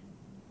back.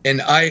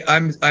 And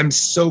I'm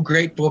so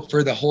grateful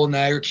for the whole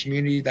Niagara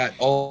community that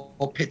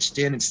all pitched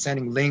in and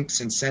sending links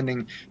and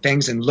sending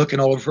things and looking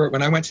all over it.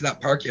 When I went to that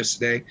park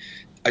yesterday,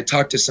 I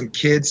talked to some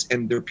kids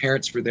and their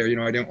parents were there.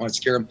 I didn't want to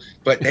scare them,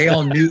 but they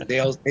all knew. They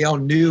all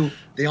knew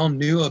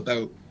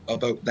about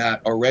about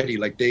that already.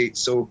 Like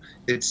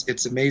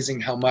it's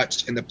amazing how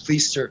much, and the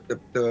police are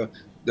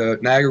the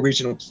Niagara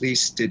Regional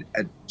Police did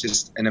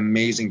just an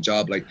amazing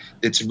job. Like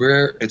it's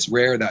rare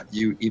that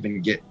you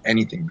even get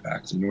anything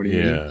back. You know what I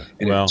mean?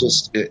 And well,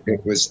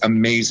 it was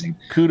amazing.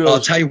 Kudos.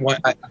 I'll tell you what.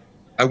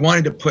 I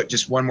wanted to put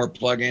just one more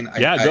plug in.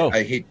 Go.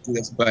 I hate to do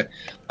this, but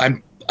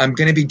I'm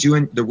going to be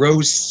doing the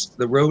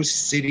Rose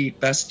City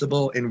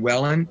Festival in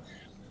Welland.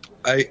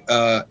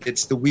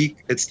 It's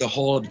the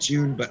whole of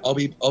June, but I'll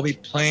be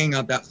playing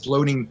on that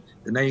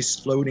nice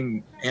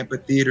floating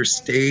amphitheater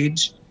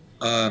stage.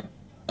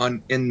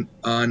 In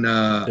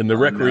the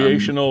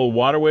recreational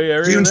waterway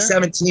area. June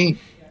 17th.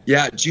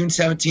 Yeah, June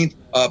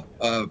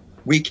 17th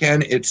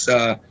weekend.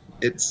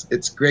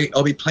 It's great.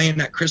 I'll be playing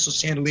that Crystal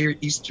Chandelier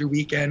Easter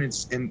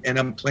weekend, and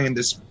I'm playing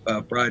this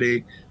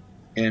Friday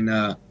in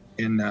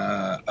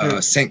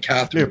St.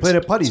 Catharines. You're playing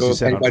at Putty's, you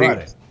said, on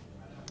Friday.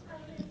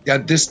 Yeah,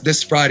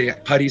 this Friday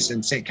at Putty's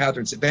in St.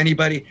 Catharines. If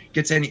anybody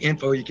gets any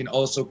info, you can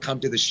also come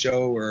to the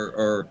show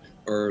or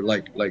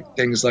like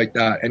things like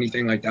that.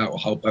 Anything like that will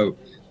help out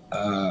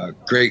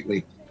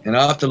greatly. And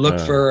I'll have to look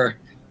for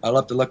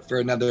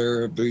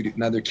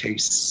another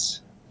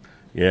case.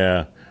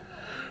 Yeah.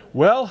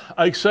 Well,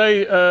 I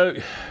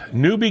say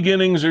new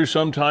beginnings are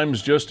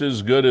sometimes just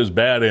as good as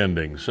bad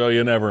endings, so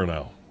you never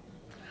know.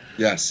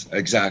 Yes,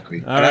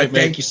 exactly. All right,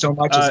 thank you so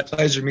much. It's a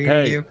pleasure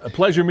meeting you. A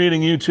pleasure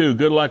meeting you too.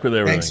 Good luck with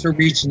everything. Thanks for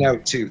reaching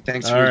out too.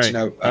 Thanks for reaching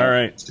out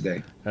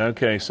today.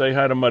 Okay, say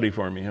hi to Muddy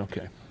for me.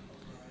 Okay.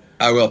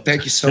 I will.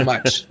 Thank you so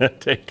much.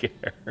 Take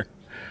care.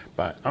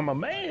 Bye. I'm a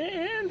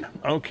man.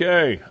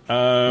 Okay.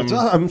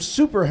 I'm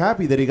super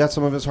happy that he got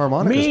some of his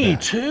harmonicas Me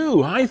back.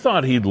 too. I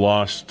thought he'd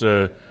lost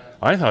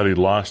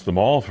them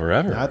all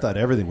forever. I thought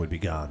everything would be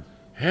gone.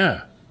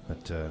 Yeah.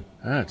 But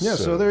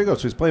so there you go.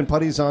 So he's playing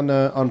Putty's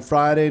on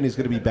Friday, and he's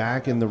going to be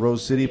back in the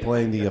Rose City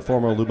playing the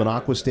former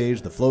Luminaqua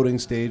stage, the floating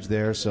stage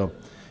there. So,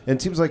 and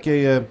it seems like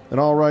an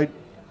all right,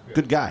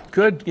 good guy.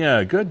 Good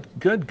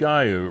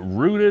guy.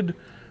 Rooted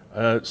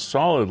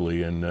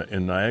solidly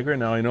in Niagara.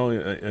 Now I know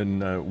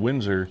in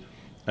Windsor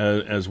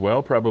as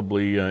well,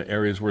 probably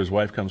areas where his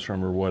wife comes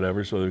from or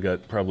whatever. So they've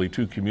got probably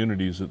two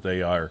communities that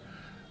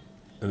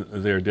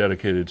they're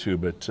dedicated to.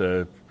 But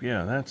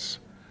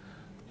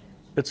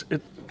it's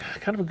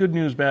kind of a good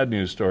news, bad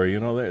news story. You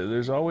know,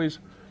 there's always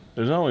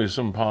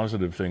some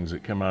positive things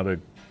that come out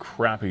of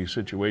crappy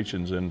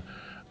situations, and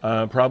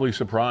probably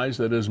surprised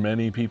that as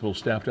many people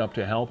stepped up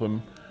to help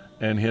him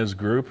and his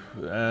group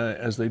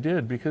as they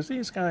did, because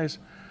these guys,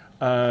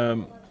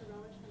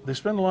 they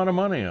spend a lot of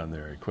money on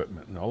their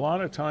equipment, and a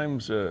lot of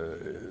times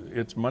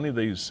it's money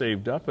they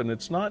saved up, and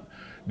it's not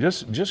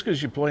just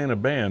because you play in a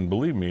band.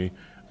 Believe me,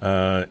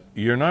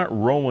 you're not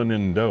rolling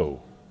in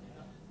dough.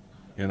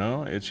 You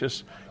know,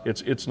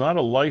 it's not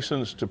a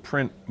license to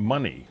print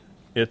money.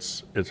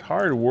 It's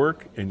hard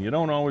work, and you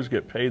don't always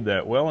get paid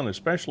that well, and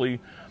especially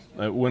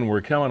when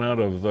we're coming out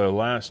of the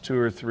last 2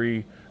 or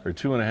 3 or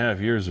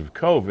 2.5 years of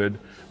COVID,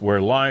 where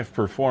live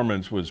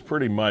performance was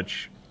pretty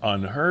much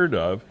unheard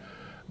of.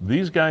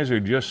 These guys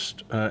are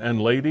just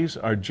and ladies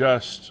are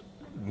just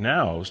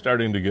now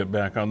starting to get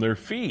back on their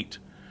feet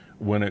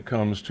when it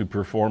comes to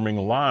performing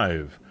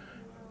live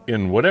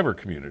in whatever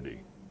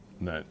community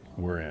that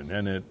we're in,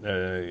 and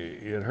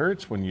it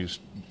hurts when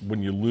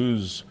you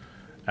lose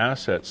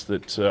assets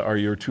that are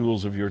your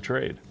tools of your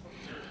trade.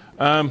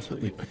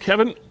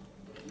 Kevin,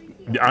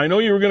 I know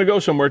you were going to go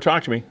somewhere.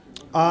 Talk to me.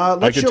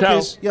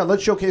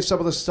 Let's showcase some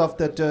of the stuff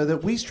that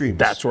we stream.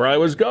 That's where I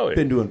was going.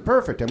 Been doing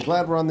perfect. I'm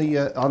glad we're on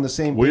the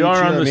same page. We are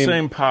here. on the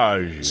same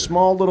page.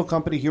 Small little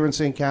company here in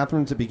St.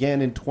 Catharines that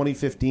began in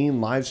 2015,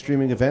 live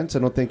streaming events. I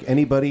don't think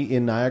anybody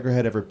in Niagara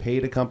had ever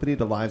paid a company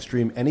to live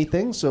stream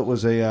anything, so it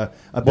was a bit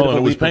of a leap of faith.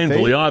 It was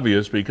painfully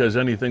obvious because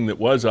anything that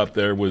was up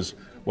there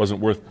wasn't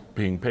worth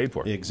being paid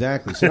for.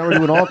 Exactly. So now we're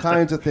doing all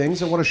kinds of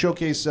things. I want to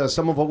showcase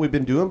some of what we've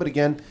been doing, but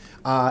again,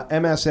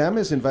 MSM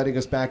is inviting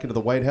us back into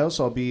the White House.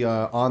 I'll be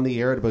on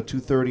the air at about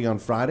 2:30 on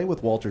Friday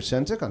with Walter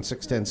Senzik on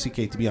 610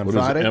 CKTB on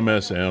Friday. What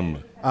is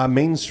MSM?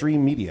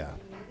 Mainstream Media.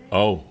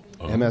 Oh.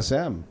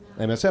 MSM.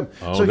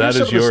 Oh, so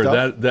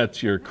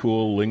that's your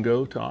cool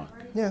lingo talk?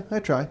 Yeah, I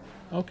try.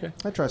 Okay.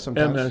 I try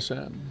sometimes.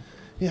 MSM.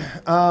 Yeah.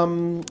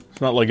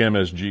 It's not like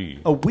MSG.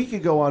 A week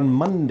ago on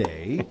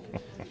Monday,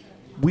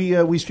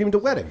 we streamed a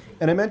wedding,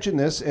 and I mentioned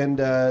this, and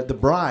the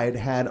bride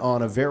had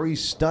on a very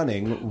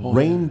stunning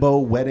rainbow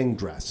wedding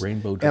dress.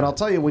 Rainbow dress. And I'll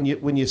tell you,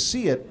 when you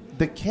see it,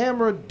 the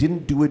camera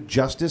didn't do it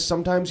justice.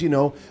 Sometimes,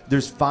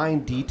 there's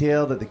fine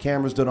detail that the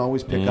cameras don't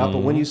always pick up, but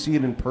when you see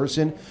it in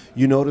person,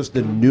 you notice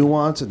the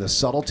nuance and the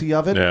subtlety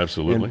of it. Yeah,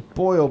 absolutely. And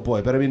boy, oh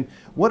boy. But I mean,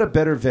 what a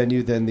better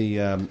venue than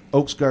the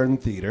Oaks Garden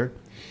Theater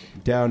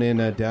down in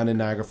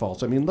Niagara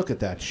Falls. I mean, look at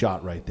that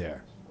shot right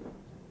there.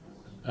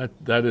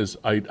 That is,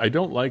 I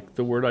don't like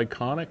the word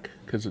iconic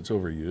because it's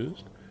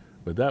overused,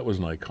 but that was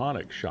an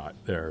iconic shot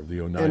there of the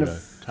Oneida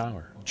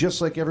Tower.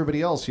 Just like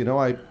everybody else,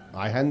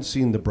 I hadn't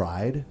seen the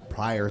bride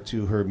prior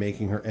to her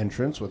making her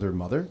entrance with her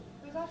mother.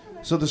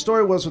 So the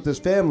story was with this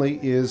family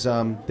is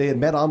they had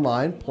met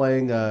online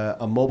playing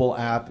a mobile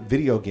app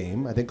video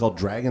game, I think called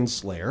Dragon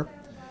Slayer.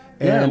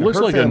 Yeah, it And looks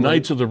her like a family-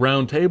 Knights of the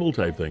Round Table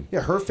type thing.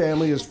 Yeah, her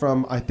family is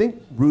from, I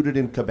think, rooted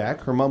in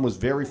Quebec. Her mom was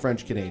very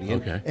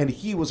French-Canadian, Okay. and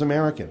he was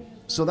American.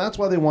 So that's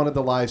why they wanted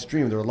the live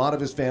stream. There were a lot of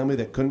his family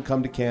that couldn't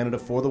come to Canada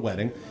for the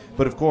wedding.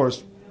 But, of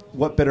course,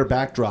 what better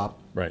backdrop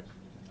Right.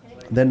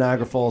 than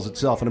Niagara Falls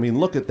itself? And, I mean,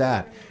 look at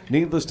that.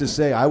 Needless to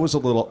say, I was a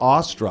little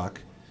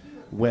awestruck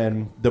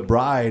when the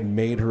bride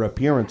made her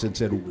appearance and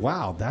said,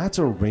 wow, that's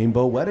a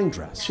rainbow wedding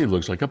dress. She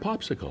looks like a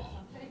popsicle.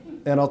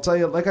 And I'll tell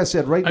you, like I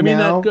said, right I mean,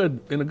 now, that good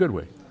in a good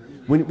way.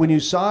 when you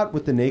saw it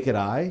with the naked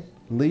eye,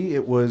 Lee,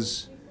 it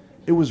was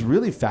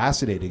really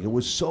fascinating. It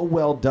was so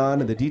well done,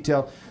 and the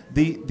detail,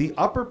 the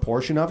upper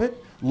portion of it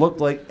looked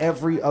like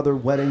every other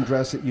wedding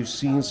dress that you've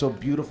seen. So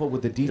beautiful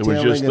with the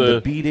detailing just and the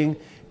the- beading,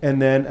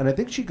 and I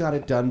think she got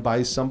it done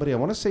by somebody. I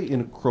want to say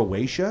in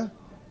Croatia.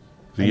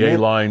 The And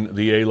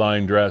then-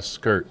 A-line dress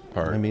skirt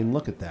part. I mean,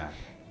 look at that.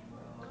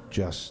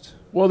 Just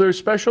Well, there's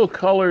special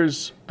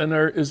colors, and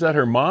is that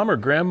her mom or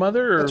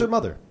grandmother? Or? that's her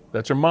mother.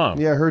 That's her mom.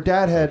 Yeah, her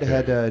dad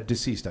had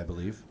deceased, I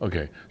believe.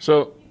 Okay,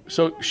 so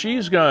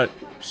she's got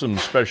some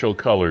special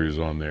colors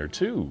on there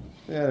too.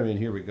 Yeah, I mean,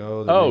 here we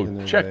go. They're making Oh,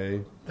 their check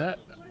way. that.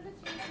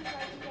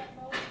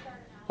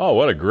 Oh,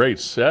 what a great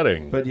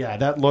setting! But yeah,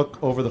 that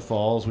look over the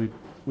falls.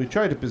 We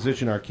tried to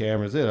position our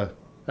cameras.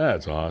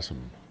 That's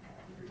awesome.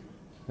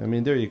 I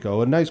mean, there you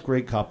go. A nice,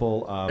 great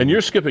couple. And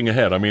you're skipping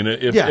ahead. I mean,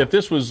 if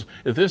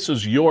this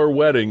is your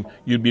wedding,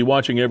 you'd be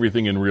watching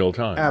everything in real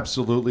time.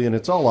 Absolutely, and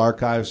it's all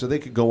archived, so they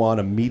could go on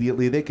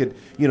immediately. They could,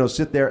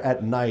 sit there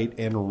at night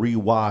and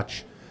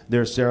rewatch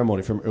their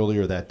ceremony from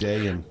earlier that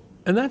day.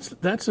 And that's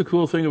the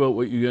cool thing about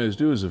what you guys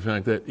do is the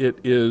fact that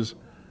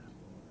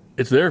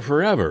it's there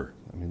forever,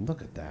 I mean,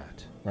 look at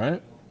that.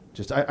 right?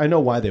 Just, I know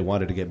why they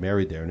wanted to get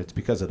married there, and it's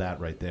because of that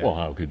right there. Well,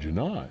 how could you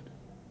not?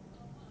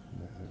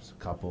 There's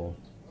a couple,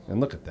 and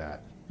look at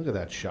that. Look at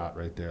that shot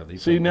right there. Lee,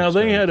 See, from now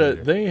they Starting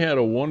had Theater.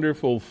 a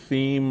wonderful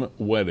theme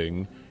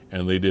wedding,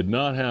 and they did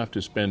not have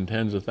to spend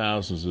tens of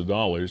thousands of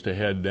dollars to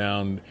head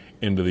down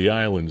into the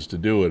islands to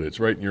do it. It's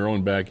right in your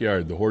own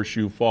backyard. The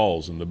Horseshoe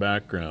Falls in the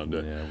background.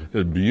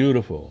 It's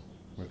beautiful.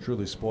 We're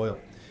truly spoiled.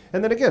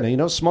 And then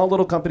again, small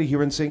little company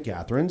here in St.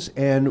 Catharines,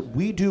 and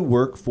we do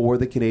work for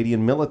the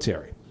Canadian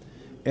military.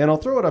 And I'll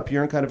throw it up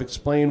here and kind of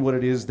explain what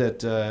it is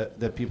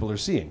that people are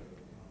seeing.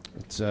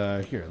 It's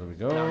here. There we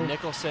go. Now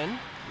Nicholson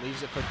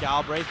leaves it for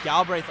Galbraith.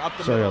 Galbraith up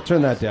the Sorry, middle. I'll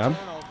turn that down.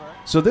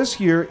 So this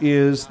here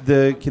is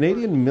the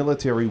Canadian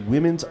Military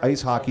Women's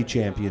Ice Hockey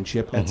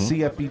Championship at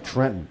CFB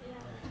Trenton.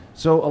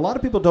 So a lot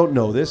of people don't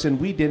know this, and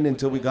we didn't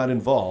until we got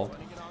involved,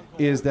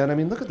 is that, I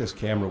mean, look at this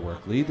camera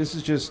work, Lee. This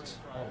is just,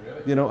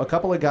 a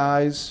couple of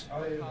guys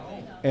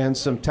and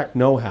some tech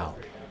know-how.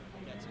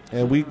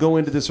 And we go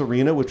into this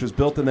arena, which was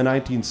built in the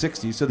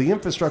 1960s, so the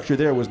infrastructure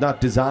there was not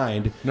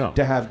designed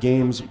to have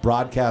games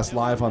broadcast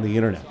live on the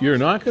internet. You're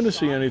not going to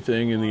see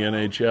anything in the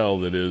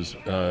NHL that is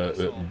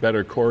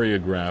better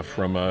choreographed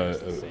from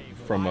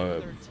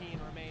a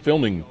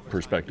filming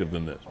perspective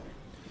than this.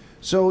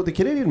 So the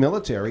Canadian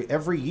military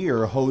every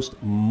year hosts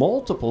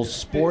multiple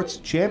sports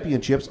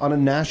championships on a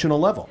national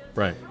level.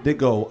 Right. They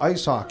go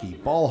ice hockey,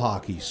 ball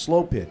hockey,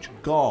 slow pitch,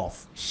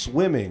 golf,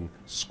 swimming,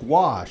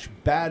 squash,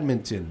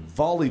 badminton,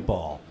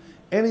 volleyball,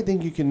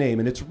 anything you can name.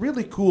 And it's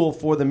really cool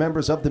for the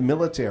members of the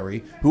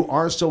military who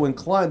are so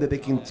inclined that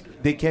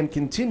they can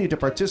continue to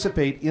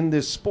participate in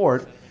this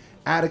sport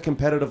at a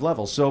competitive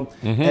level. So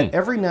at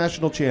every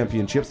national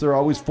championships, there are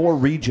always 4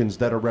 regions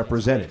that are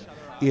represented.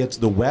 It's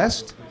the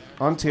West,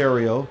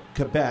 Ontario,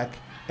 Quebec,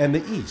 and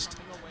the East.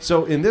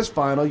 So in this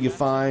final, you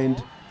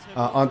find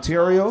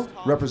Ontario,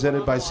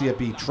 represented by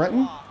CFB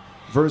Trenton,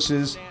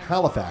 versus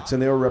Halifax,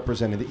 and they were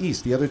representing the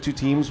East. The other 2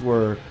 teams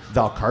were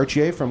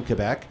Valcartier from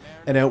Quebec,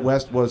 and out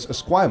west was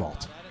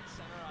Esquimalt.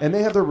 And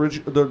they have their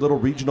little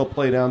regional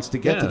playdowns to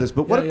get to this.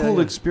 But what a cool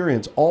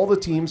experience. All the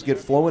teams get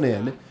flown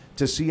in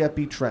to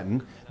CFB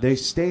Trenton. They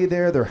stay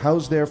there, they're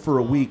housed there for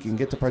a week, and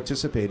get to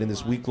participate in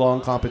this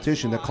week-long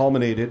competition that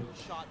culminated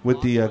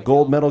with the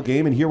gold medal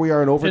game. And here we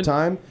are in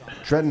overtime.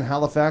 Trenton,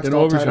 Halifax,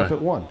 all tied up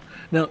at 1.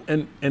 Now,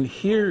 and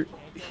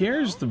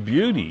here's the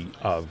beauty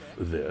of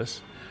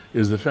this,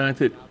 is the fact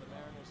that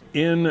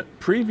in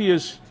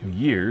previous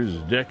years,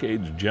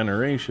 decades,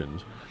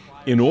 generations,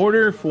 in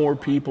order for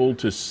people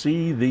to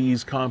see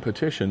these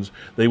competitions,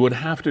 they would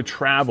have to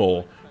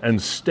travel and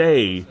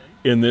stay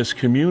in this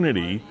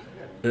community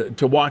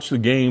to watch the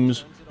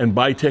games and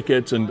buy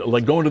tickets and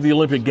like going to the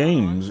Olympic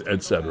Games,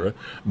 etc.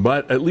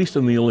 But at least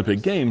in the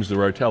Olympic Games,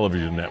 there are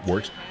television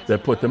networks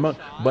that put them up.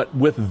 But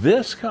with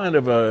this kind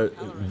of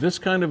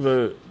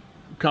a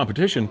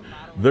competition,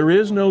 there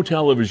is no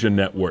television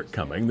network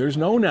coming. There's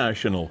no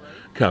national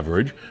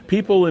coverage.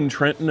 People in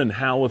Trenton and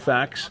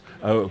Halifax,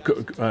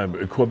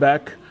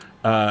 Quebec,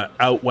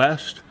 out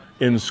west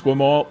in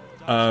Esquimalt,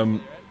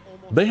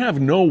 they have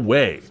no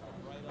way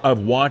of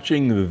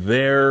watching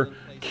their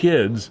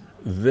kids,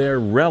 their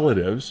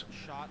relatives,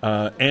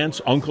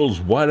 aunts, uncles,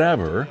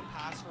 whatever,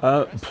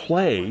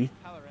 play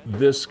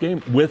this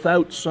game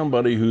without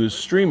somebody who's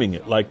streaming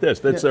it like this.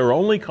 That's their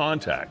only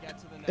contact.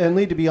 And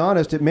Lee, to be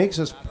honest, it makes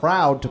us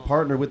proud to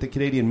partner with the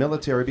Canadian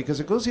military because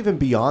it goes even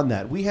beyond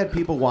that. We had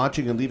people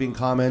watching and leaving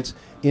comments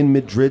in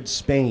Madrid,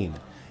 Spain,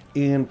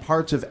 in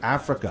parts of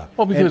Africa.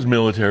 Well, because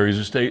militaries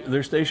are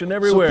they're stationed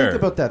everywhere. So think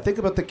about that. Think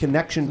about the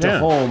connection to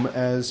home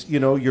as, you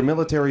know, your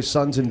military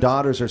sons and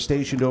daughters are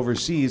stationed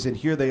overseas, and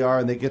here they are,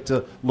 and they get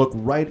to look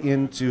right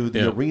into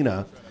the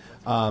arena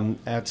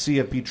at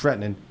CFP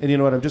Trenton. And you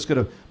know what? I'm just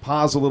going to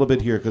pause a little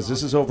bit here because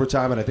this is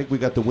overtime, and I think we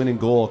got the winning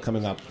goal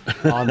coming up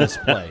on this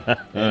play.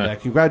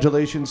 And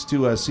congratulations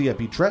to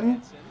CFP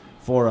Trenton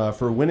for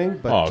winning.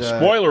 But,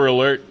 spoiler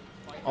alert.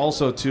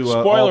 Also to...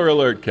 spoiler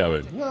alert,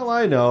 Kevin. Well,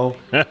 I know.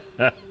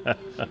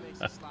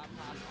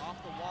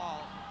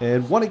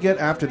 And want to get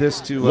after this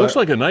to... Looks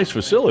like a nice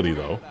facility,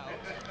 though.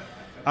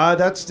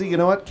 That's the... You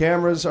know what?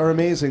 Cameras are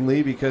amazing,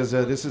 Lee, because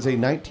this is a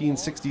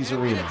 1960s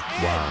arena.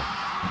 Wow.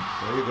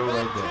 There you go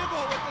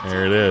right there.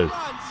 There it is.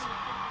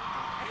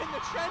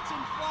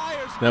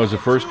 That was the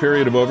first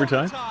period of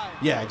overtime?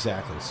 Yeah,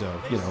 exactly.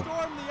 So, you know,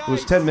 it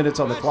was 10 minutes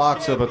on the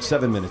clock, so about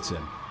 7 minutes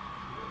in.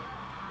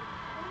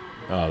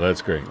 Oh,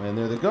 that's great. And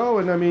there they go.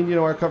 And, I mean, you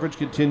know, our coverage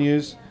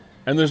continues.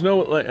 And there's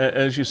no,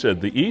 as you said,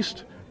 the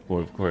East,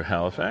 or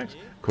Halifax,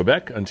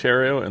 Quebec,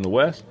 Ontario, and the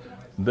West,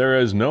 there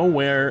is no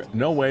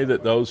way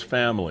that those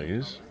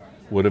families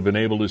would have been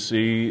able to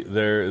see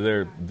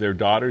their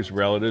daughters,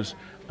 relatives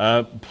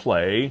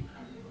play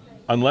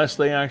unless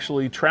they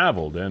actually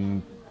traveled.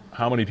 And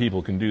how many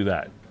people can do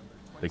that?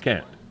 They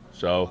can't.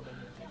 So,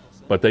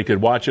 but they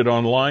could watch it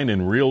online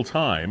in real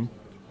time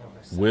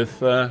with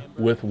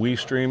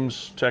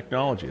WeStream's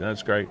technology.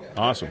 That's great.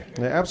 Awesome.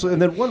 Yeah, absolutely.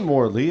 And then one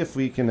more, Lee, if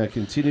we can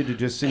continue to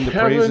just sing the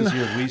Kevin, praises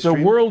here of WeStream.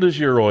 The world is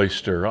your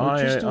oyster.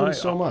 We're just doing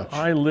so much.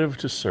 I live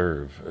to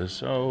serve.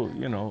 So,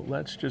 you know,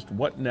 let's just,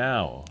 what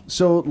now?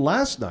 So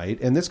last night,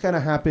 and this kind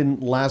of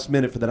happened last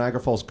minute for the Niagara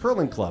Falls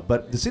Curling Club,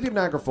 but the city of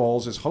Niagara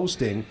Falls is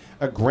hosting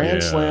a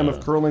Grand Slam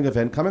of curling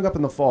event coming up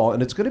in the fall,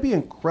 and it's going to be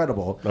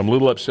incredible. I'm a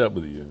little upset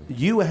with you.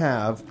 You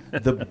have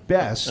the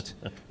best,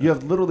 you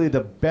have literally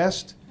the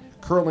best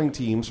curling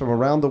teams from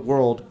around the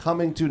world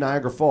coming to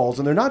Niagara Falls,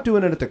 and they're not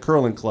doing it at the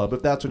Curling Club,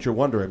 if that's what you're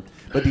wondering.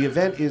 But the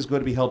event is going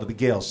to be held at the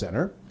Gale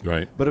Center.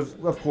 Right. But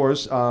of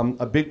course,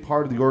 a big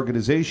part of the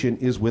organization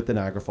is with the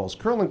Niagara Falls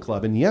Curling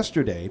Club. And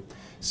yesterday,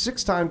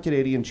 6-time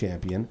Canadian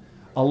champion,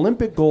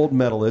 Olympic gold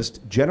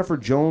medalist Jennifer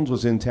Jones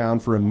was in town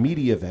for a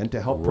media event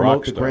to help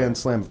promote the Grand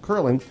Slam of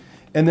curling,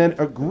 and then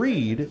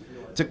agreed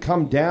to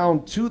come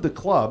down to the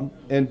club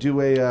and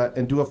do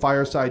a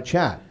fireside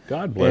chat.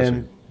 God bless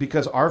him.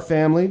 Because our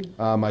family,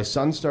 my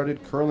son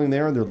started curling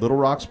there in their Little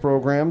Rocks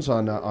programs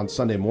on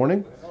Sunday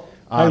morning.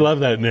 I love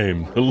that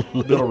name,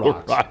 Little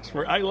Rocks.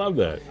 I love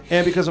that.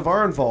 And because of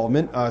our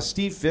involvement,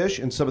 Steve Fish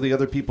and some of the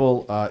other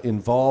people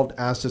involved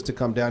asked us to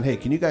come down. Hey,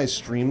 can you guys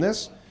stream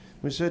this?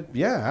 We said,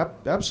 yeah,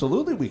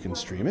 absolutely we can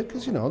stream it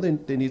because, you know,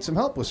 they need some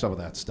help with some of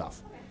that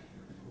stuff.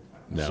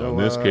 Now, So, in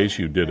this case,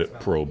 you did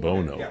it pro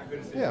bono.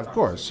 Yeah, of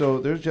course. So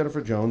there's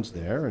Jennifer Jones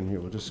there, and here,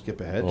 we'll just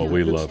skip ahead. Oh,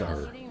 we love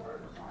her.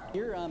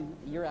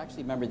 You're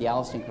actually a member of the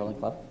Alliston Curling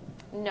Club.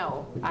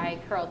 No, I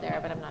curled there,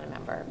 but I'm not a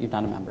member. You're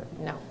not a member?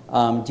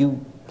 No. Do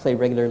you play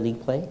regular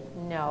league play?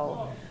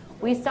 No.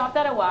 We stopped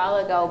that a while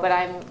ago, but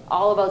I'm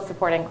all about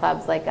supporting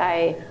clubs. Like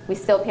we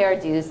still pay our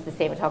dues to the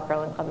St. Vital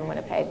Curling Club in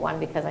Winnipeg. One,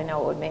 because I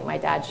know it would make my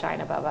dad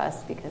shine above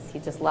us because he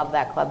just loved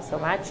that club so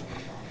much.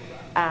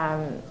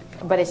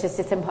 But it's just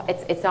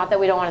it's not that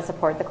we don't want to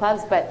support the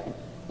clubs, but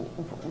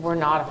we're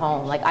not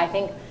home. Like I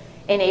think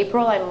in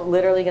April, I'm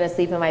literally going to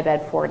sleep in my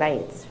bed 4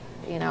 nights.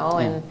 You know,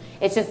 and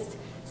it's just,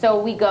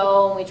 so we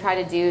go and we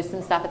try to do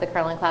some stuff at the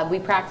curling club. We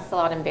practice a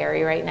lot in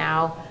Barrie right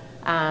now.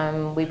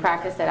 We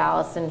practiced at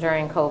Alliston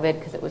during COVID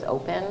because it was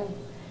open,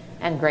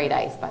 and great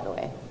ice, by the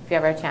way. If you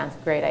ever have a chance,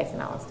 great ice in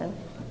Alliston.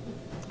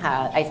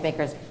 Ice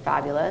maker's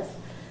fabulous.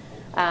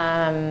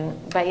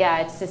 But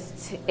yeah,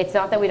 it's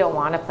not that we don't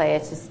want to play.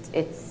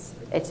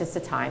 It's just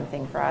a time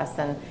thing for us.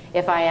 And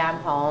if I am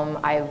home,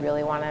 I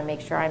really want to make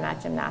sure I'm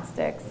at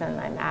gymnastics and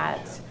I'm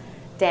at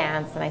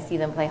dance and I see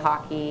them play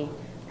hockey.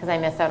 Because I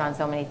miss out on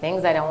so many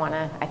things. I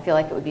feel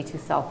like it would be too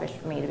selfish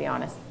for me, to be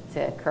honest,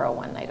 to curl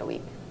 1 night a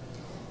week.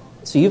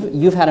 So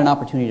you've had an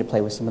opportunity to play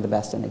with some of the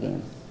best in the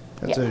game.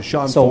 That's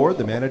Sean Ford,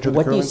 the manager of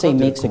the Curling Club. What do you say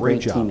makes a great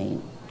job. teammate?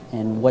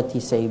 And what do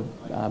you say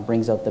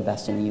brings out the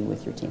best in you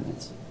with your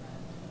teammates?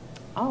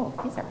 Oh,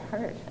 these are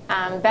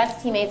hard.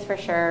 Best teammates for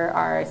sure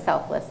are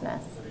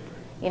selflessness.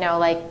 You know,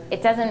 like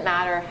it doesn't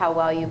matter how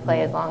well you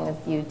play as long as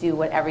you do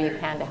whatever you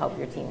can to help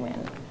your team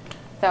win.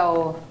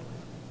 So,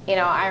 you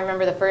know, I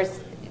remember the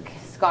first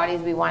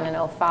Scotties we won in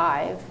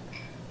 2005.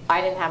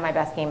 I didn't have my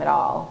best game at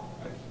all.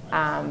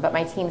 But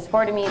my team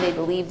supported me, they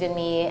believed in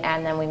me,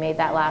 and then we made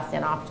that last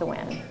in-off to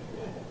win.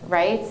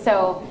 Right?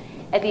 So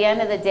at the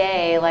end of the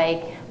day,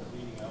 like,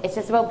 it's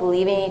just about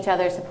believing in each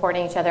other,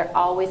 supporting each other,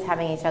 always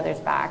having each other's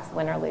backs,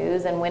 win or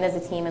lose, and win as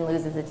a team and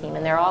lose as a team.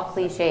 And they're all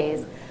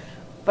cliches.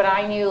 But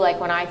I knew, like,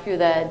 when I threw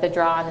the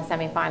draw in the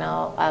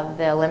semifinal of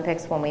the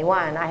Olympics when we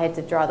won, I had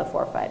to draw the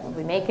forfeit. If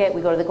we make it,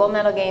 we go to the gold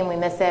medal game, we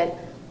miss it,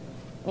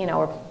 you know,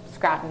 we're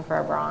scrapping for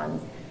a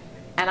bronze.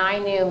 And I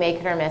knew, make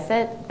it or miss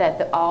it,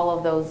 that all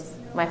of those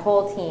my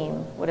whole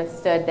team would have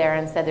stood there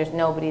and said there's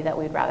nobody that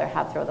we'd rather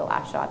have throw the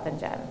last shot than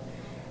Jen.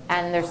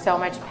 And there's so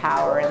much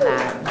power in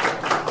that.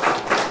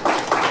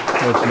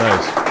 That's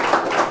nice.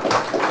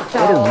 So,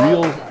 what a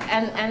real,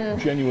 and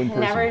genuine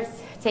person. Never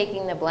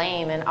taking the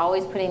blame and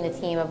always putting the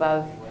team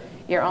above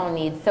your own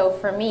needs. So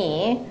for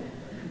me,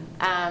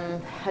 a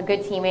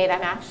good teammate,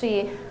 I'm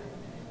actually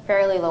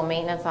fairly low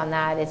maintenance on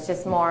that. It's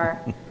just more,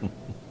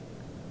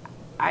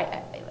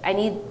 I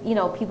need,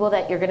 people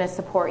that you're going to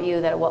support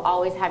you, that will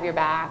always have your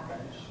back,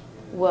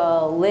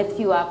 will lift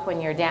you up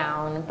when you're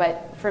down.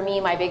 But for me,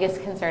 my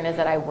biggest concern is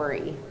that I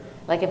worry.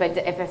 Like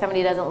if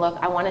somebody doesn't look,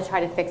 I want to try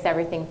to fix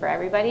everything for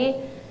everybody.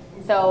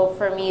 So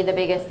for me, the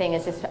biggest thing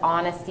is just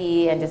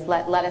honesty and just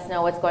let us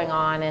know what's going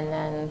on, and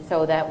then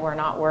so that we're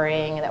not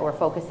worrying, that we're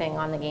focusing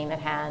on the game at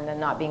hand and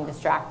not being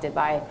distracted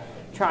by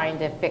trying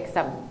to fix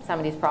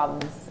somebody's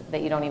problems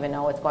that you don't even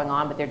know what's going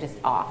on, but they're just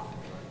off.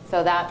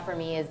 So that for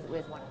me is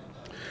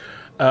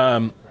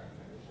one.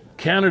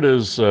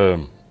 Canada's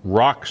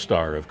rock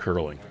star of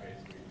curling,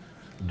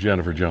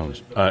 Jennifer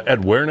Jones.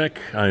 Ed Wernick,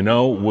 I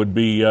know, would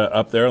be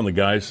up there on the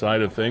guy's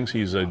side of things.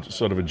 He's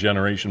sort of a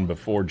generation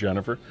before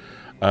Jennifer.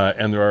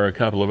 And there are a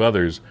couple of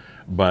others,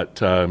 but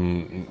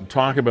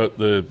talk about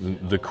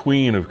the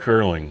queen of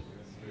curling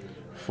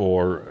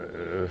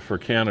for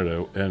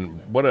Canada.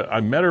 And I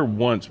met her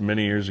once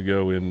many years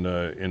ago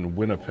in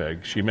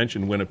Winnipeg. She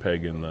mentioned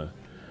Winnipeg in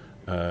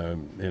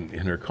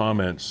her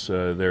comments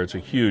there. It's a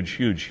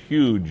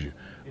huge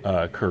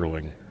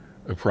curling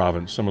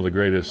province. Some of the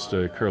greatest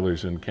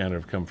curlers in Canada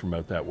have come from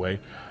out that way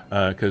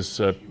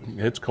because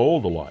it's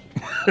cold a lot.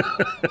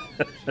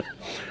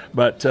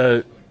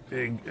 But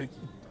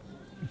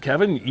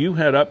Kevin, you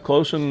had up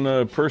close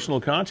and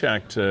personal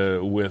contact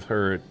with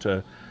her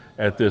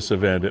at this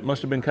event. It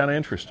must have been kind of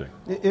interesting.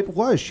 It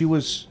was. She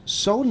was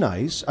so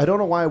nice. I don't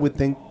know why I would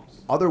think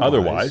otherwise.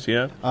 Otherwise,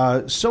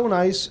 yeah. So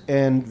nice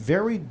and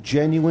very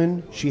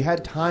genuine. She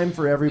had time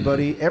for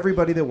everybody.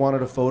 Everybody that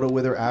wanted a photo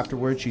with her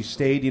afterwards, she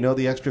stayed,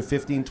 the extra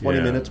 15,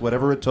 20 minutes,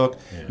 whatever it took,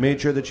 made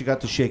sure that she got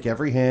to shake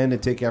every hand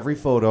and take every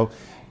photo.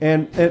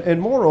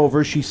 And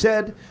moreover, she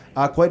said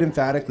quite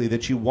emphatically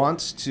that she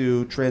wants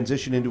to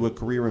transition into a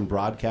career in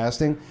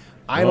broadcasting.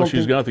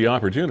 She's got the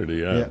opportunity.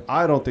 Yeah,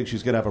 I don't think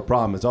she's going to have a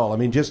problem at all. I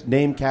mean, just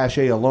name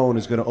cachet alone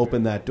is going to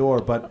open that door.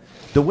 But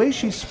the way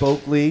she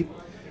spoke, Lee,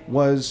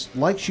 was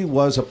like she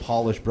was a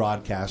polished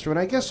broadcaster. And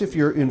I guess if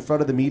you're in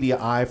front of the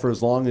media eye for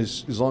as long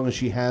as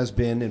she has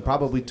been, and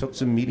probably took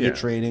some media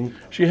training.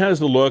 She has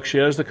the look. She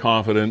has the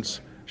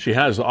confidence. She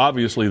has,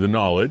 obviously, the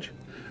knowledge.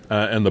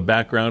 And the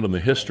background and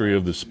the history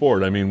of the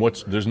sport. I mean,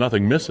 there's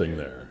nothing missing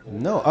there.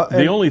 No.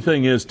 The only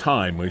thing is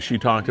time. When she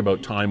talked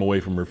about time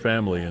away from her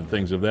family and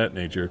things of that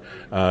nature,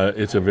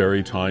 it's a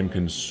very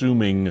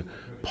time-consuming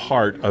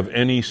part of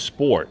any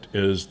sport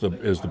is the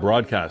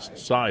broadcast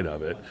side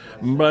of it.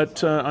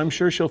 But I'm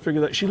sure she'll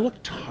figure that. She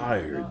looked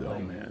tired, though,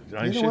 man.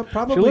 She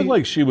looked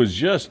like she was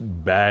just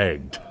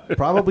bagged.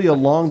 Probably a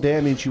long day.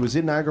 I mean, she was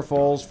in Niagara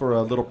Falls for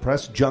a little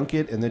press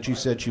junket, and then she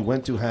said she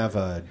went to have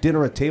a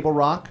dinner at Table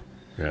Rock.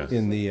 Yes.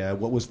 In the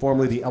what was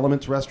formerly the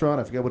Elements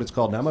restaurant. I forget what it's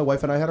called now. My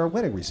wife and I had our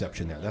wedding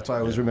reception there. That's why I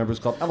always remember it's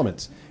called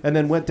Elements. And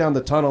then went down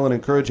the tunnel and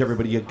encouraged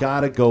everybody, you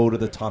got to go to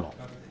the tunnel.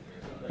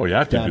 Oh, you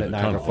have to down do at the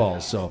Niagara tunnel.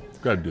 Falls. So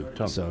got to do the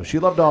tunnel. So she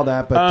loved all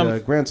that, but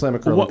Grand Slam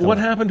of curling. What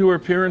happened to her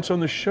appearance on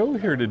the show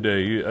here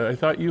today? I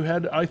thought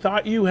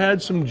you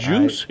had some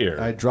juice here.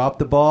 I dropped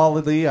the ball,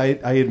 Lee.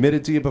 I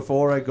admitted to you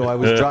before. I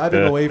was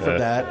driving away from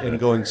that and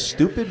going,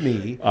 stupid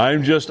me.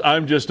 I'm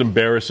just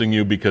embarrassing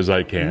you because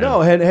I can.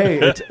 No, and hey,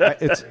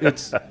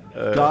 it's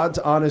God's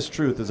honest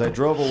truth. As I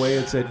drove away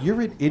and said,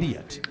 "You're an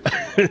idiot."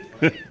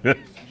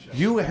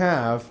 You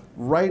have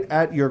right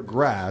at your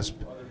grasp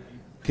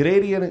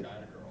Canadian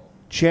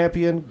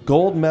champion,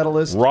 gold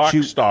medalist, rock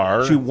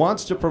star. She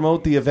wants to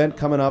promote the event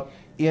coming up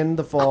in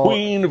the fall.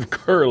 Queen of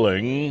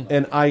curling.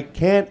 And I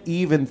can't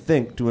even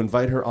think to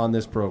invite her on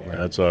this program.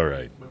 That's all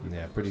right.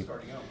 Yeah, pretty.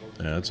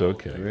 That's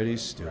okay. Pretty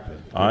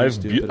stupid.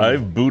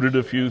 I've booted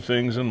a few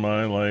things in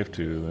my life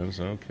too. That's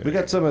okay. We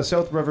got some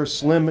South River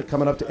Slim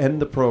coming up to end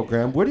the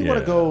program. Where do you want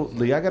to go,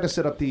 Lee? I got to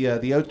set up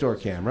the outdoor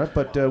camera,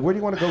 but where do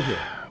you want to go here?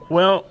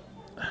 Well,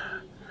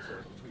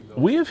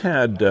 we've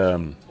had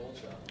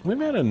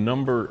a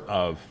number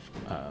of.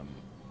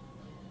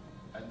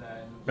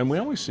 And we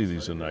always see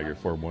these in Niagara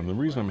Forum 1. The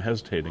reason I'm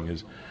hesitating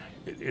is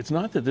it's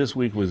not that this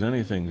week was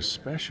anything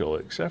special,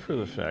 except for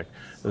the fact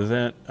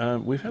that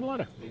we've had a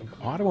lot of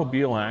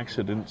automobile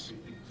accidents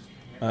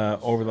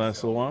over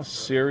the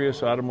last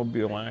serious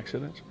automobile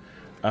accidents.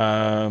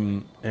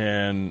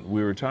 And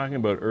we were talking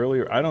about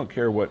earlier, I don't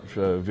care what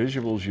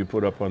visuals you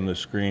put up on the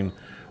screen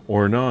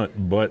or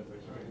not, but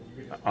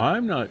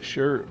I'm not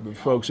sure,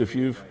 folks, if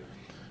you've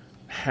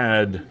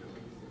had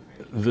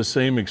the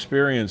same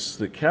experience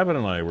that Kevin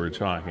and I were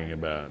talking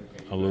about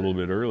a little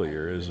bit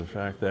earlier, is the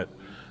fact that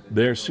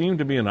there seemed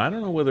to be, and I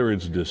don't know whether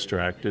it's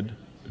distracted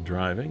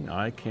driving.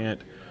 I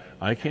can't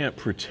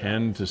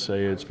pretend to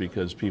say it's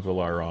because people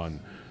are on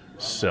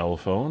cell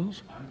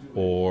phones,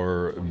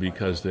 or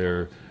because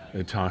they're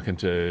talking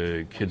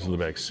to kids in the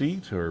back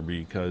seat, or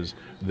because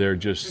they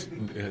just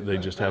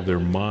have their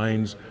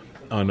minds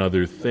on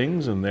other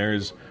things. And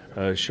there's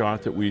a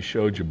shot that we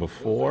showed you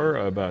before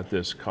about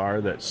this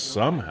car that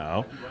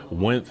somehow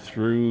went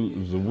through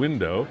the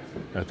window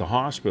at the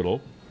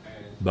hospital,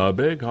 the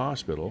big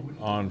hospital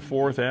on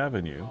 4th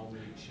Avenue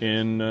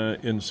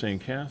in St.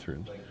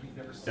 Catharines.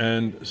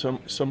 And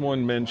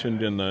someone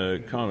mentioned in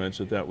the comments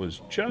that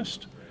was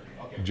just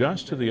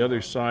to the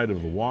other side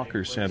of the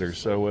Walker Center.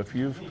 So if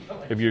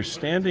you're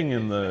standing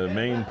in the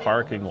main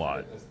parking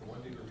lot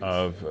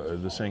of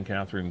the St.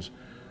 Catharines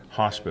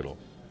Hospital,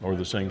 or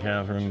the St.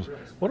 Catharines,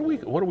 what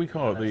do we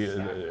call it?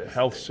 The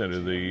health center,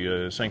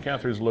 the St.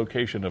 Catharines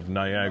location of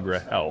Niagara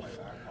Health.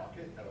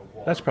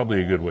 That's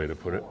probably a good way to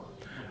put it,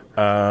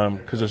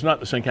 because it's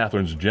not the St.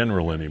 Catharines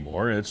General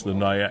anymore. It's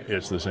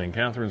the St.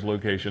 Catharines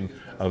location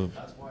of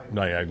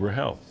Niagara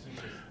Health.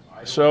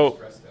 So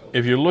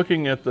if you're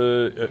looking at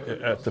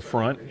the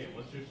front,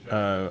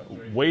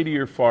 way to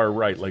your far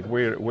right, like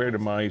where to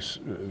my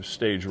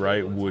stage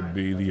right would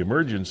be the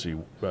emergency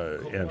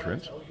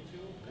entrance,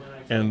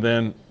 and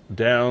then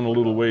down a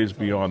little ways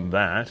beyond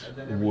that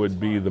would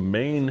be the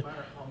main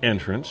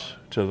entrance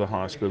to the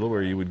hospital,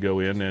 where you would go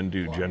in and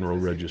do general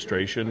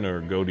registration or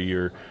go to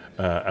your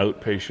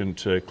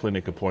outpatient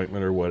clinic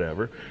appointment or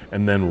whatever.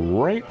 And then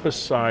right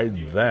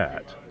beside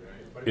that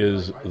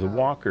is the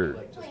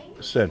Walker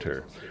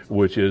Center,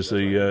 which is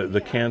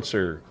the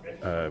cancer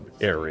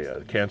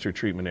area, cancer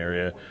treatment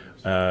area,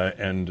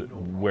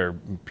 and where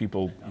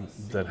people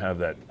that have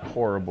that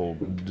horrible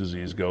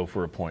disease go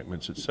for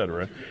appointments,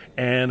 etc.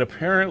 And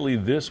apparently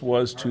this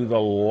was to the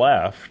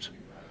left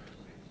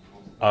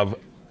of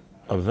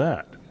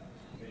that.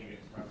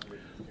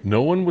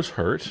 No one was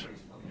hurt.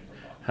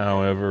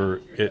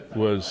 However, it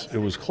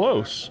was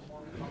close.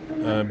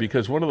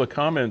 Because one of the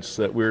comments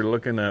that we were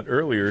looking at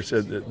earlier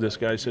said that this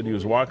guy said he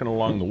was walking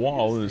along the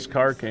wall and his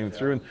car came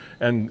through,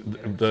 and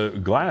the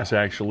glass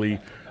actually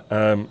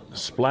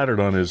splattered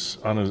on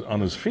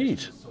his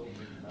feet.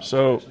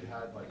 So,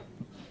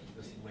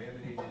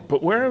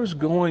 but where I was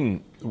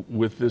going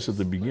with this at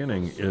the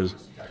beginning is,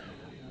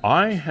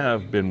 I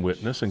have been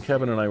witness, and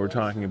Kevin and I were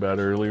talking about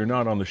earlier,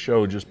 not on the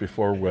show, just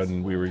before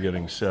when we were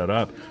getting set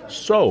up,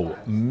 so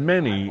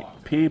many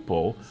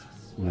people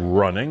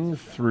running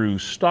through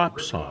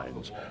stop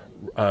signs,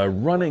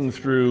 running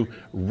through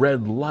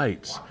red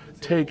lights,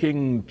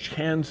 taking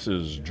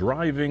chances,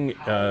 driving,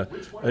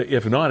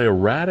 if not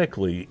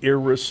erratically,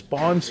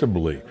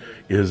 irresponsibly.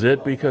 Is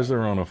it because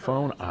they're on a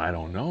phone? I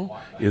don't know.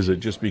 Is it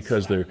just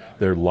because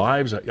their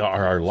lives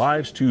are our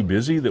lives too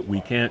busy that we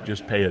can't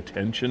just pay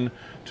attention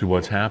to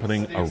what's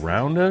happening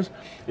around us?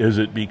 Is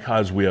it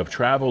because we have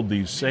traveled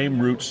these same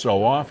routes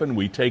so often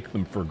we take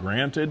them for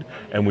granted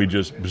and we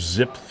just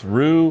zip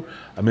through?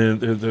 I mean,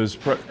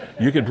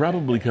 you could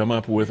probably come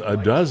up with a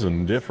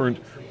dozen different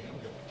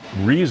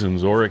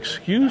reasons or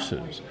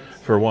excuses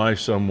for why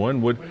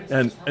someone would,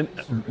 and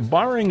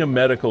barring a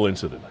medical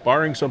incident,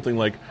 barring something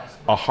like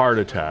a heart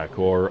attack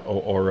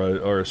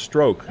or a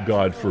stroke,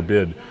 God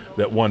forbid,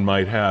 that one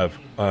might have,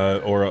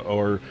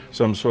 or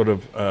some sort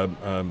of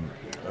a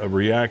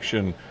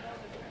reaction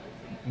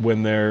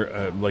when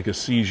they're like a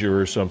seizure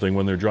or something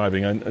when they're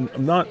driving, and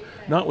not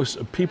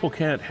with people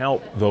can't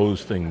help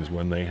those things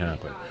when they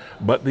happen,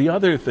 but the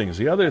other things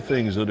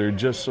that are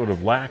just sort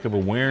of lack of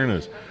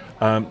awareness.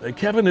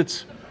 Kevin,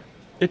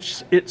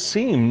 it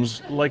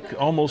seems like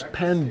almost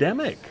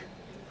pandemic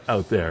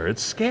out there.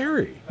 It's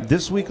scary.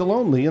 This week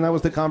alone, Lee, and that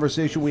was the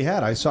conversation we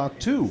had. I saw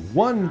two.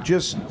 One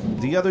just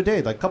the other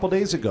day, like a couple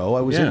days ago,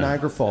 I was in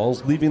Niagara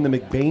Falls leaving the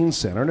McBain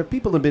Center. And if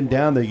people have been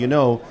down there, you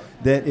know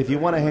that if you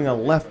want to hang a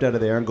left out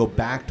of there and go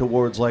back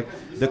towards like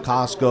the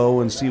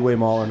Costco and Seaway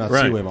Mall, or not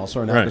Seaway Mall,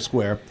 sorry, Niagara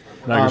Square.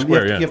 You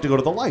have to go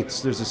to the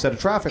lights. There's a set of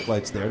traffic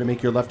lights there to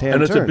make your left-hand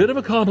turn. And it's a bit of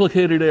a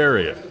complicated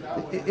area.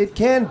 It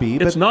can be.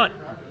 But It's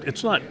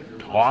not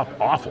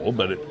awful,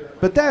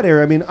 but that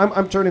area, I mean,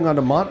 I'm turning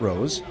onto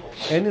Montrose,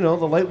 and the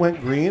light went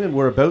green, and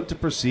we're about to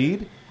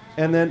proceed,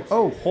 and then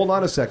hold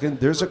on a second,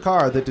 there's a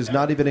car that does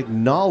not even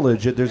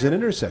acknowledge that there's an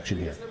intersection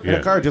here, and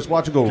a car just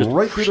watched it go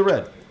right through the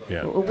red.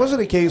 Yeah. It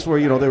wasn't a case where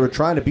they were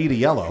trying to beat a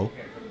yellow.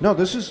 No,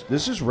 this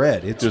is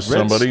red. It's just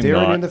red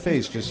staring in the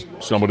face. Just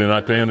somebody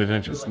not paying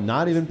attention. Just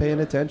not even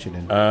paying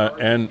attention.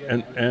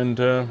 And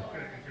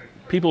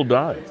people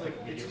die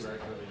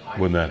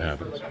when that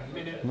happens.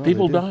 No,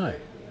 people die.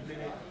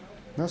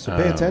 No, so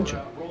pay attention.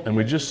 And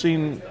we've just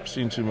seen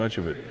too much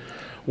of it.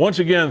 Once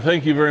again,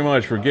 thank you very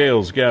much for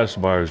Gales Gas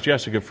Bars,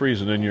 Jessica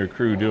Friesen and your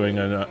crew doing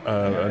an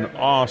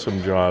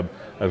awesome job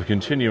of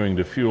continuing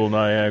to fuel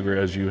Niagara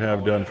as you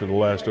have done for the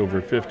last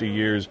over 50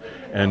 years,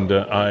 and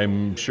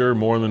I'm sure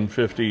more than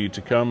 50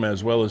 to come,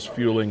 as well as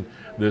fueling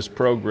this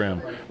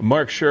program.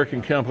 Mark Shirk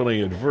and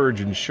Company at Verge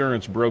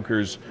Insurance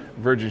Brokers,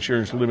 Verge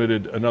Insurance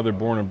Limited, another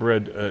born and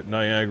bred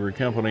Niagara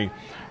company.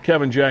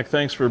 Kevin, Jack,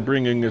 thanks for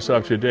bringing us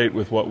up to date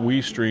with what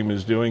WeStream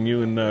is doing.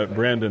 You and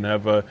Brandon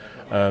have a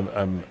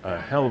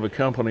hell of a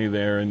company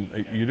there,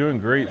 and you're doing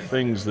great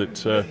things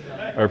that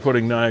are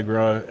putting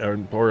Niagara,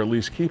 or at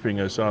least keeping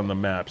us on the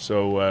map.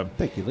 So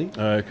thank you, Lee.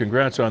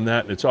 Congrats on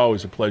that. It's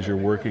always a pleasure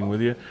working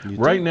with you.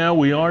 Right now,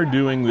 we are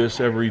doing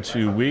this every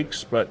 2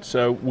 weeks, but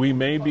we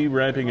may be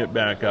ramping it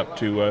back up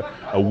to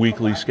a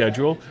weekly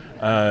schedule.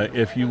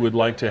 If you would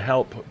like to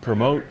help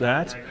promote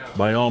that,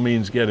 by all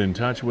means get in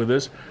touch with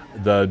us.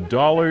 The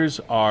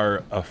dollars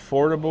are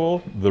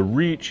affordable. The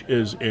reach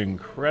is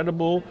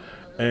incredible.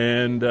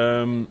 And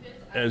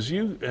as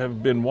you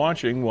have been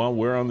watching while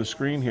we're on the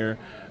screen here,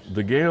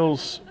 the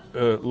Gales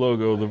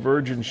logo, the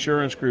Verge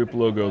Insurance Group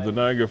logo, the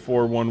Niagara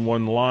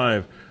 411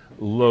 Live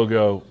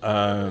logo,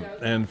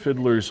 and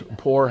Fiddler's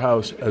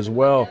Poorhouse as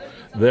well,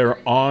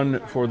 they're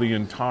on for the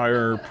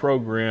entire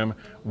program,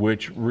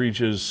 which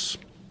reaches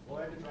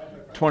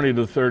 20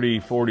 to 30,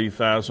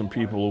 40,000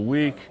 people a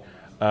week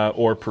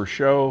or per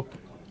show,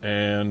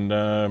 and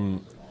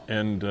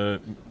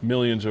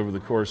millions over the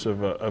course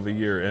of a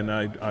year.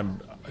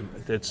 And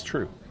that's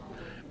true.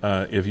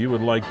 If you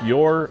would like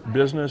your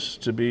business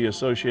to be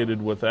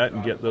associated with that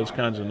and get those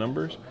kinds of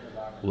numbers,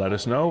 let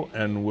us know,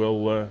 and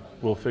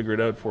we'll figure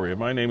it out for you.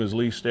 My name is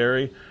Lee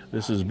Sterry.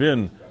 This has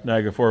been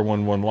Niagara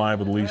 411 Live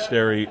with Lee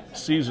Sterry,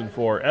 Season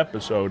 4,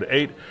 Episode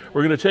 8.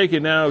 We're going to take you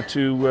now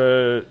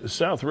to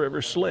South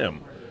River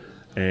Slim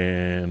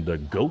and the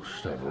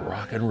Ghost of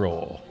Rock and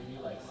Roll.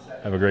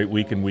 Have a great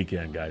week and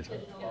weekend, guys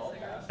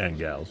and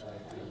gals.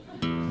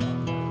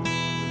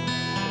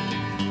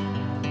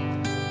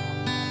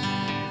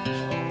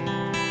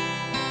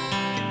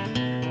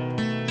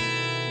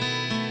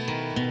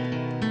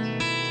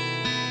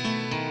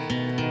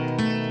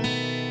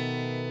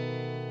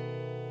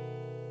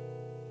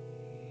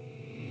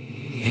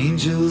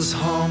 Angels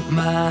haunt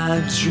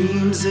my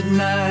dreams at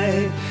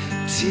night.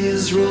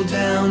 Tears roll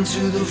down to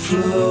the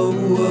floor.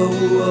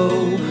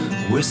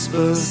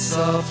 Whisper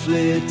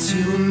softly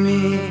to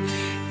me,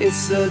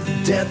 it's the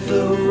death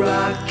of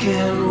rock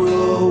and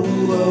roll.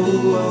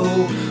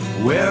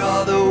 Where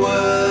are the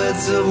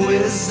words of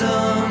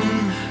wisdom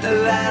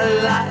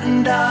that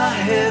lightened our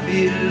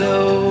heavy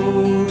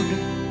load?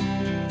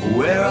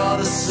 Where are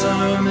the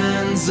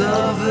sermons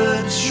of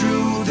the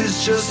truth?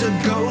 It's just a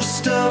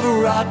ghost of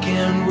rock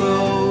and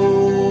roll.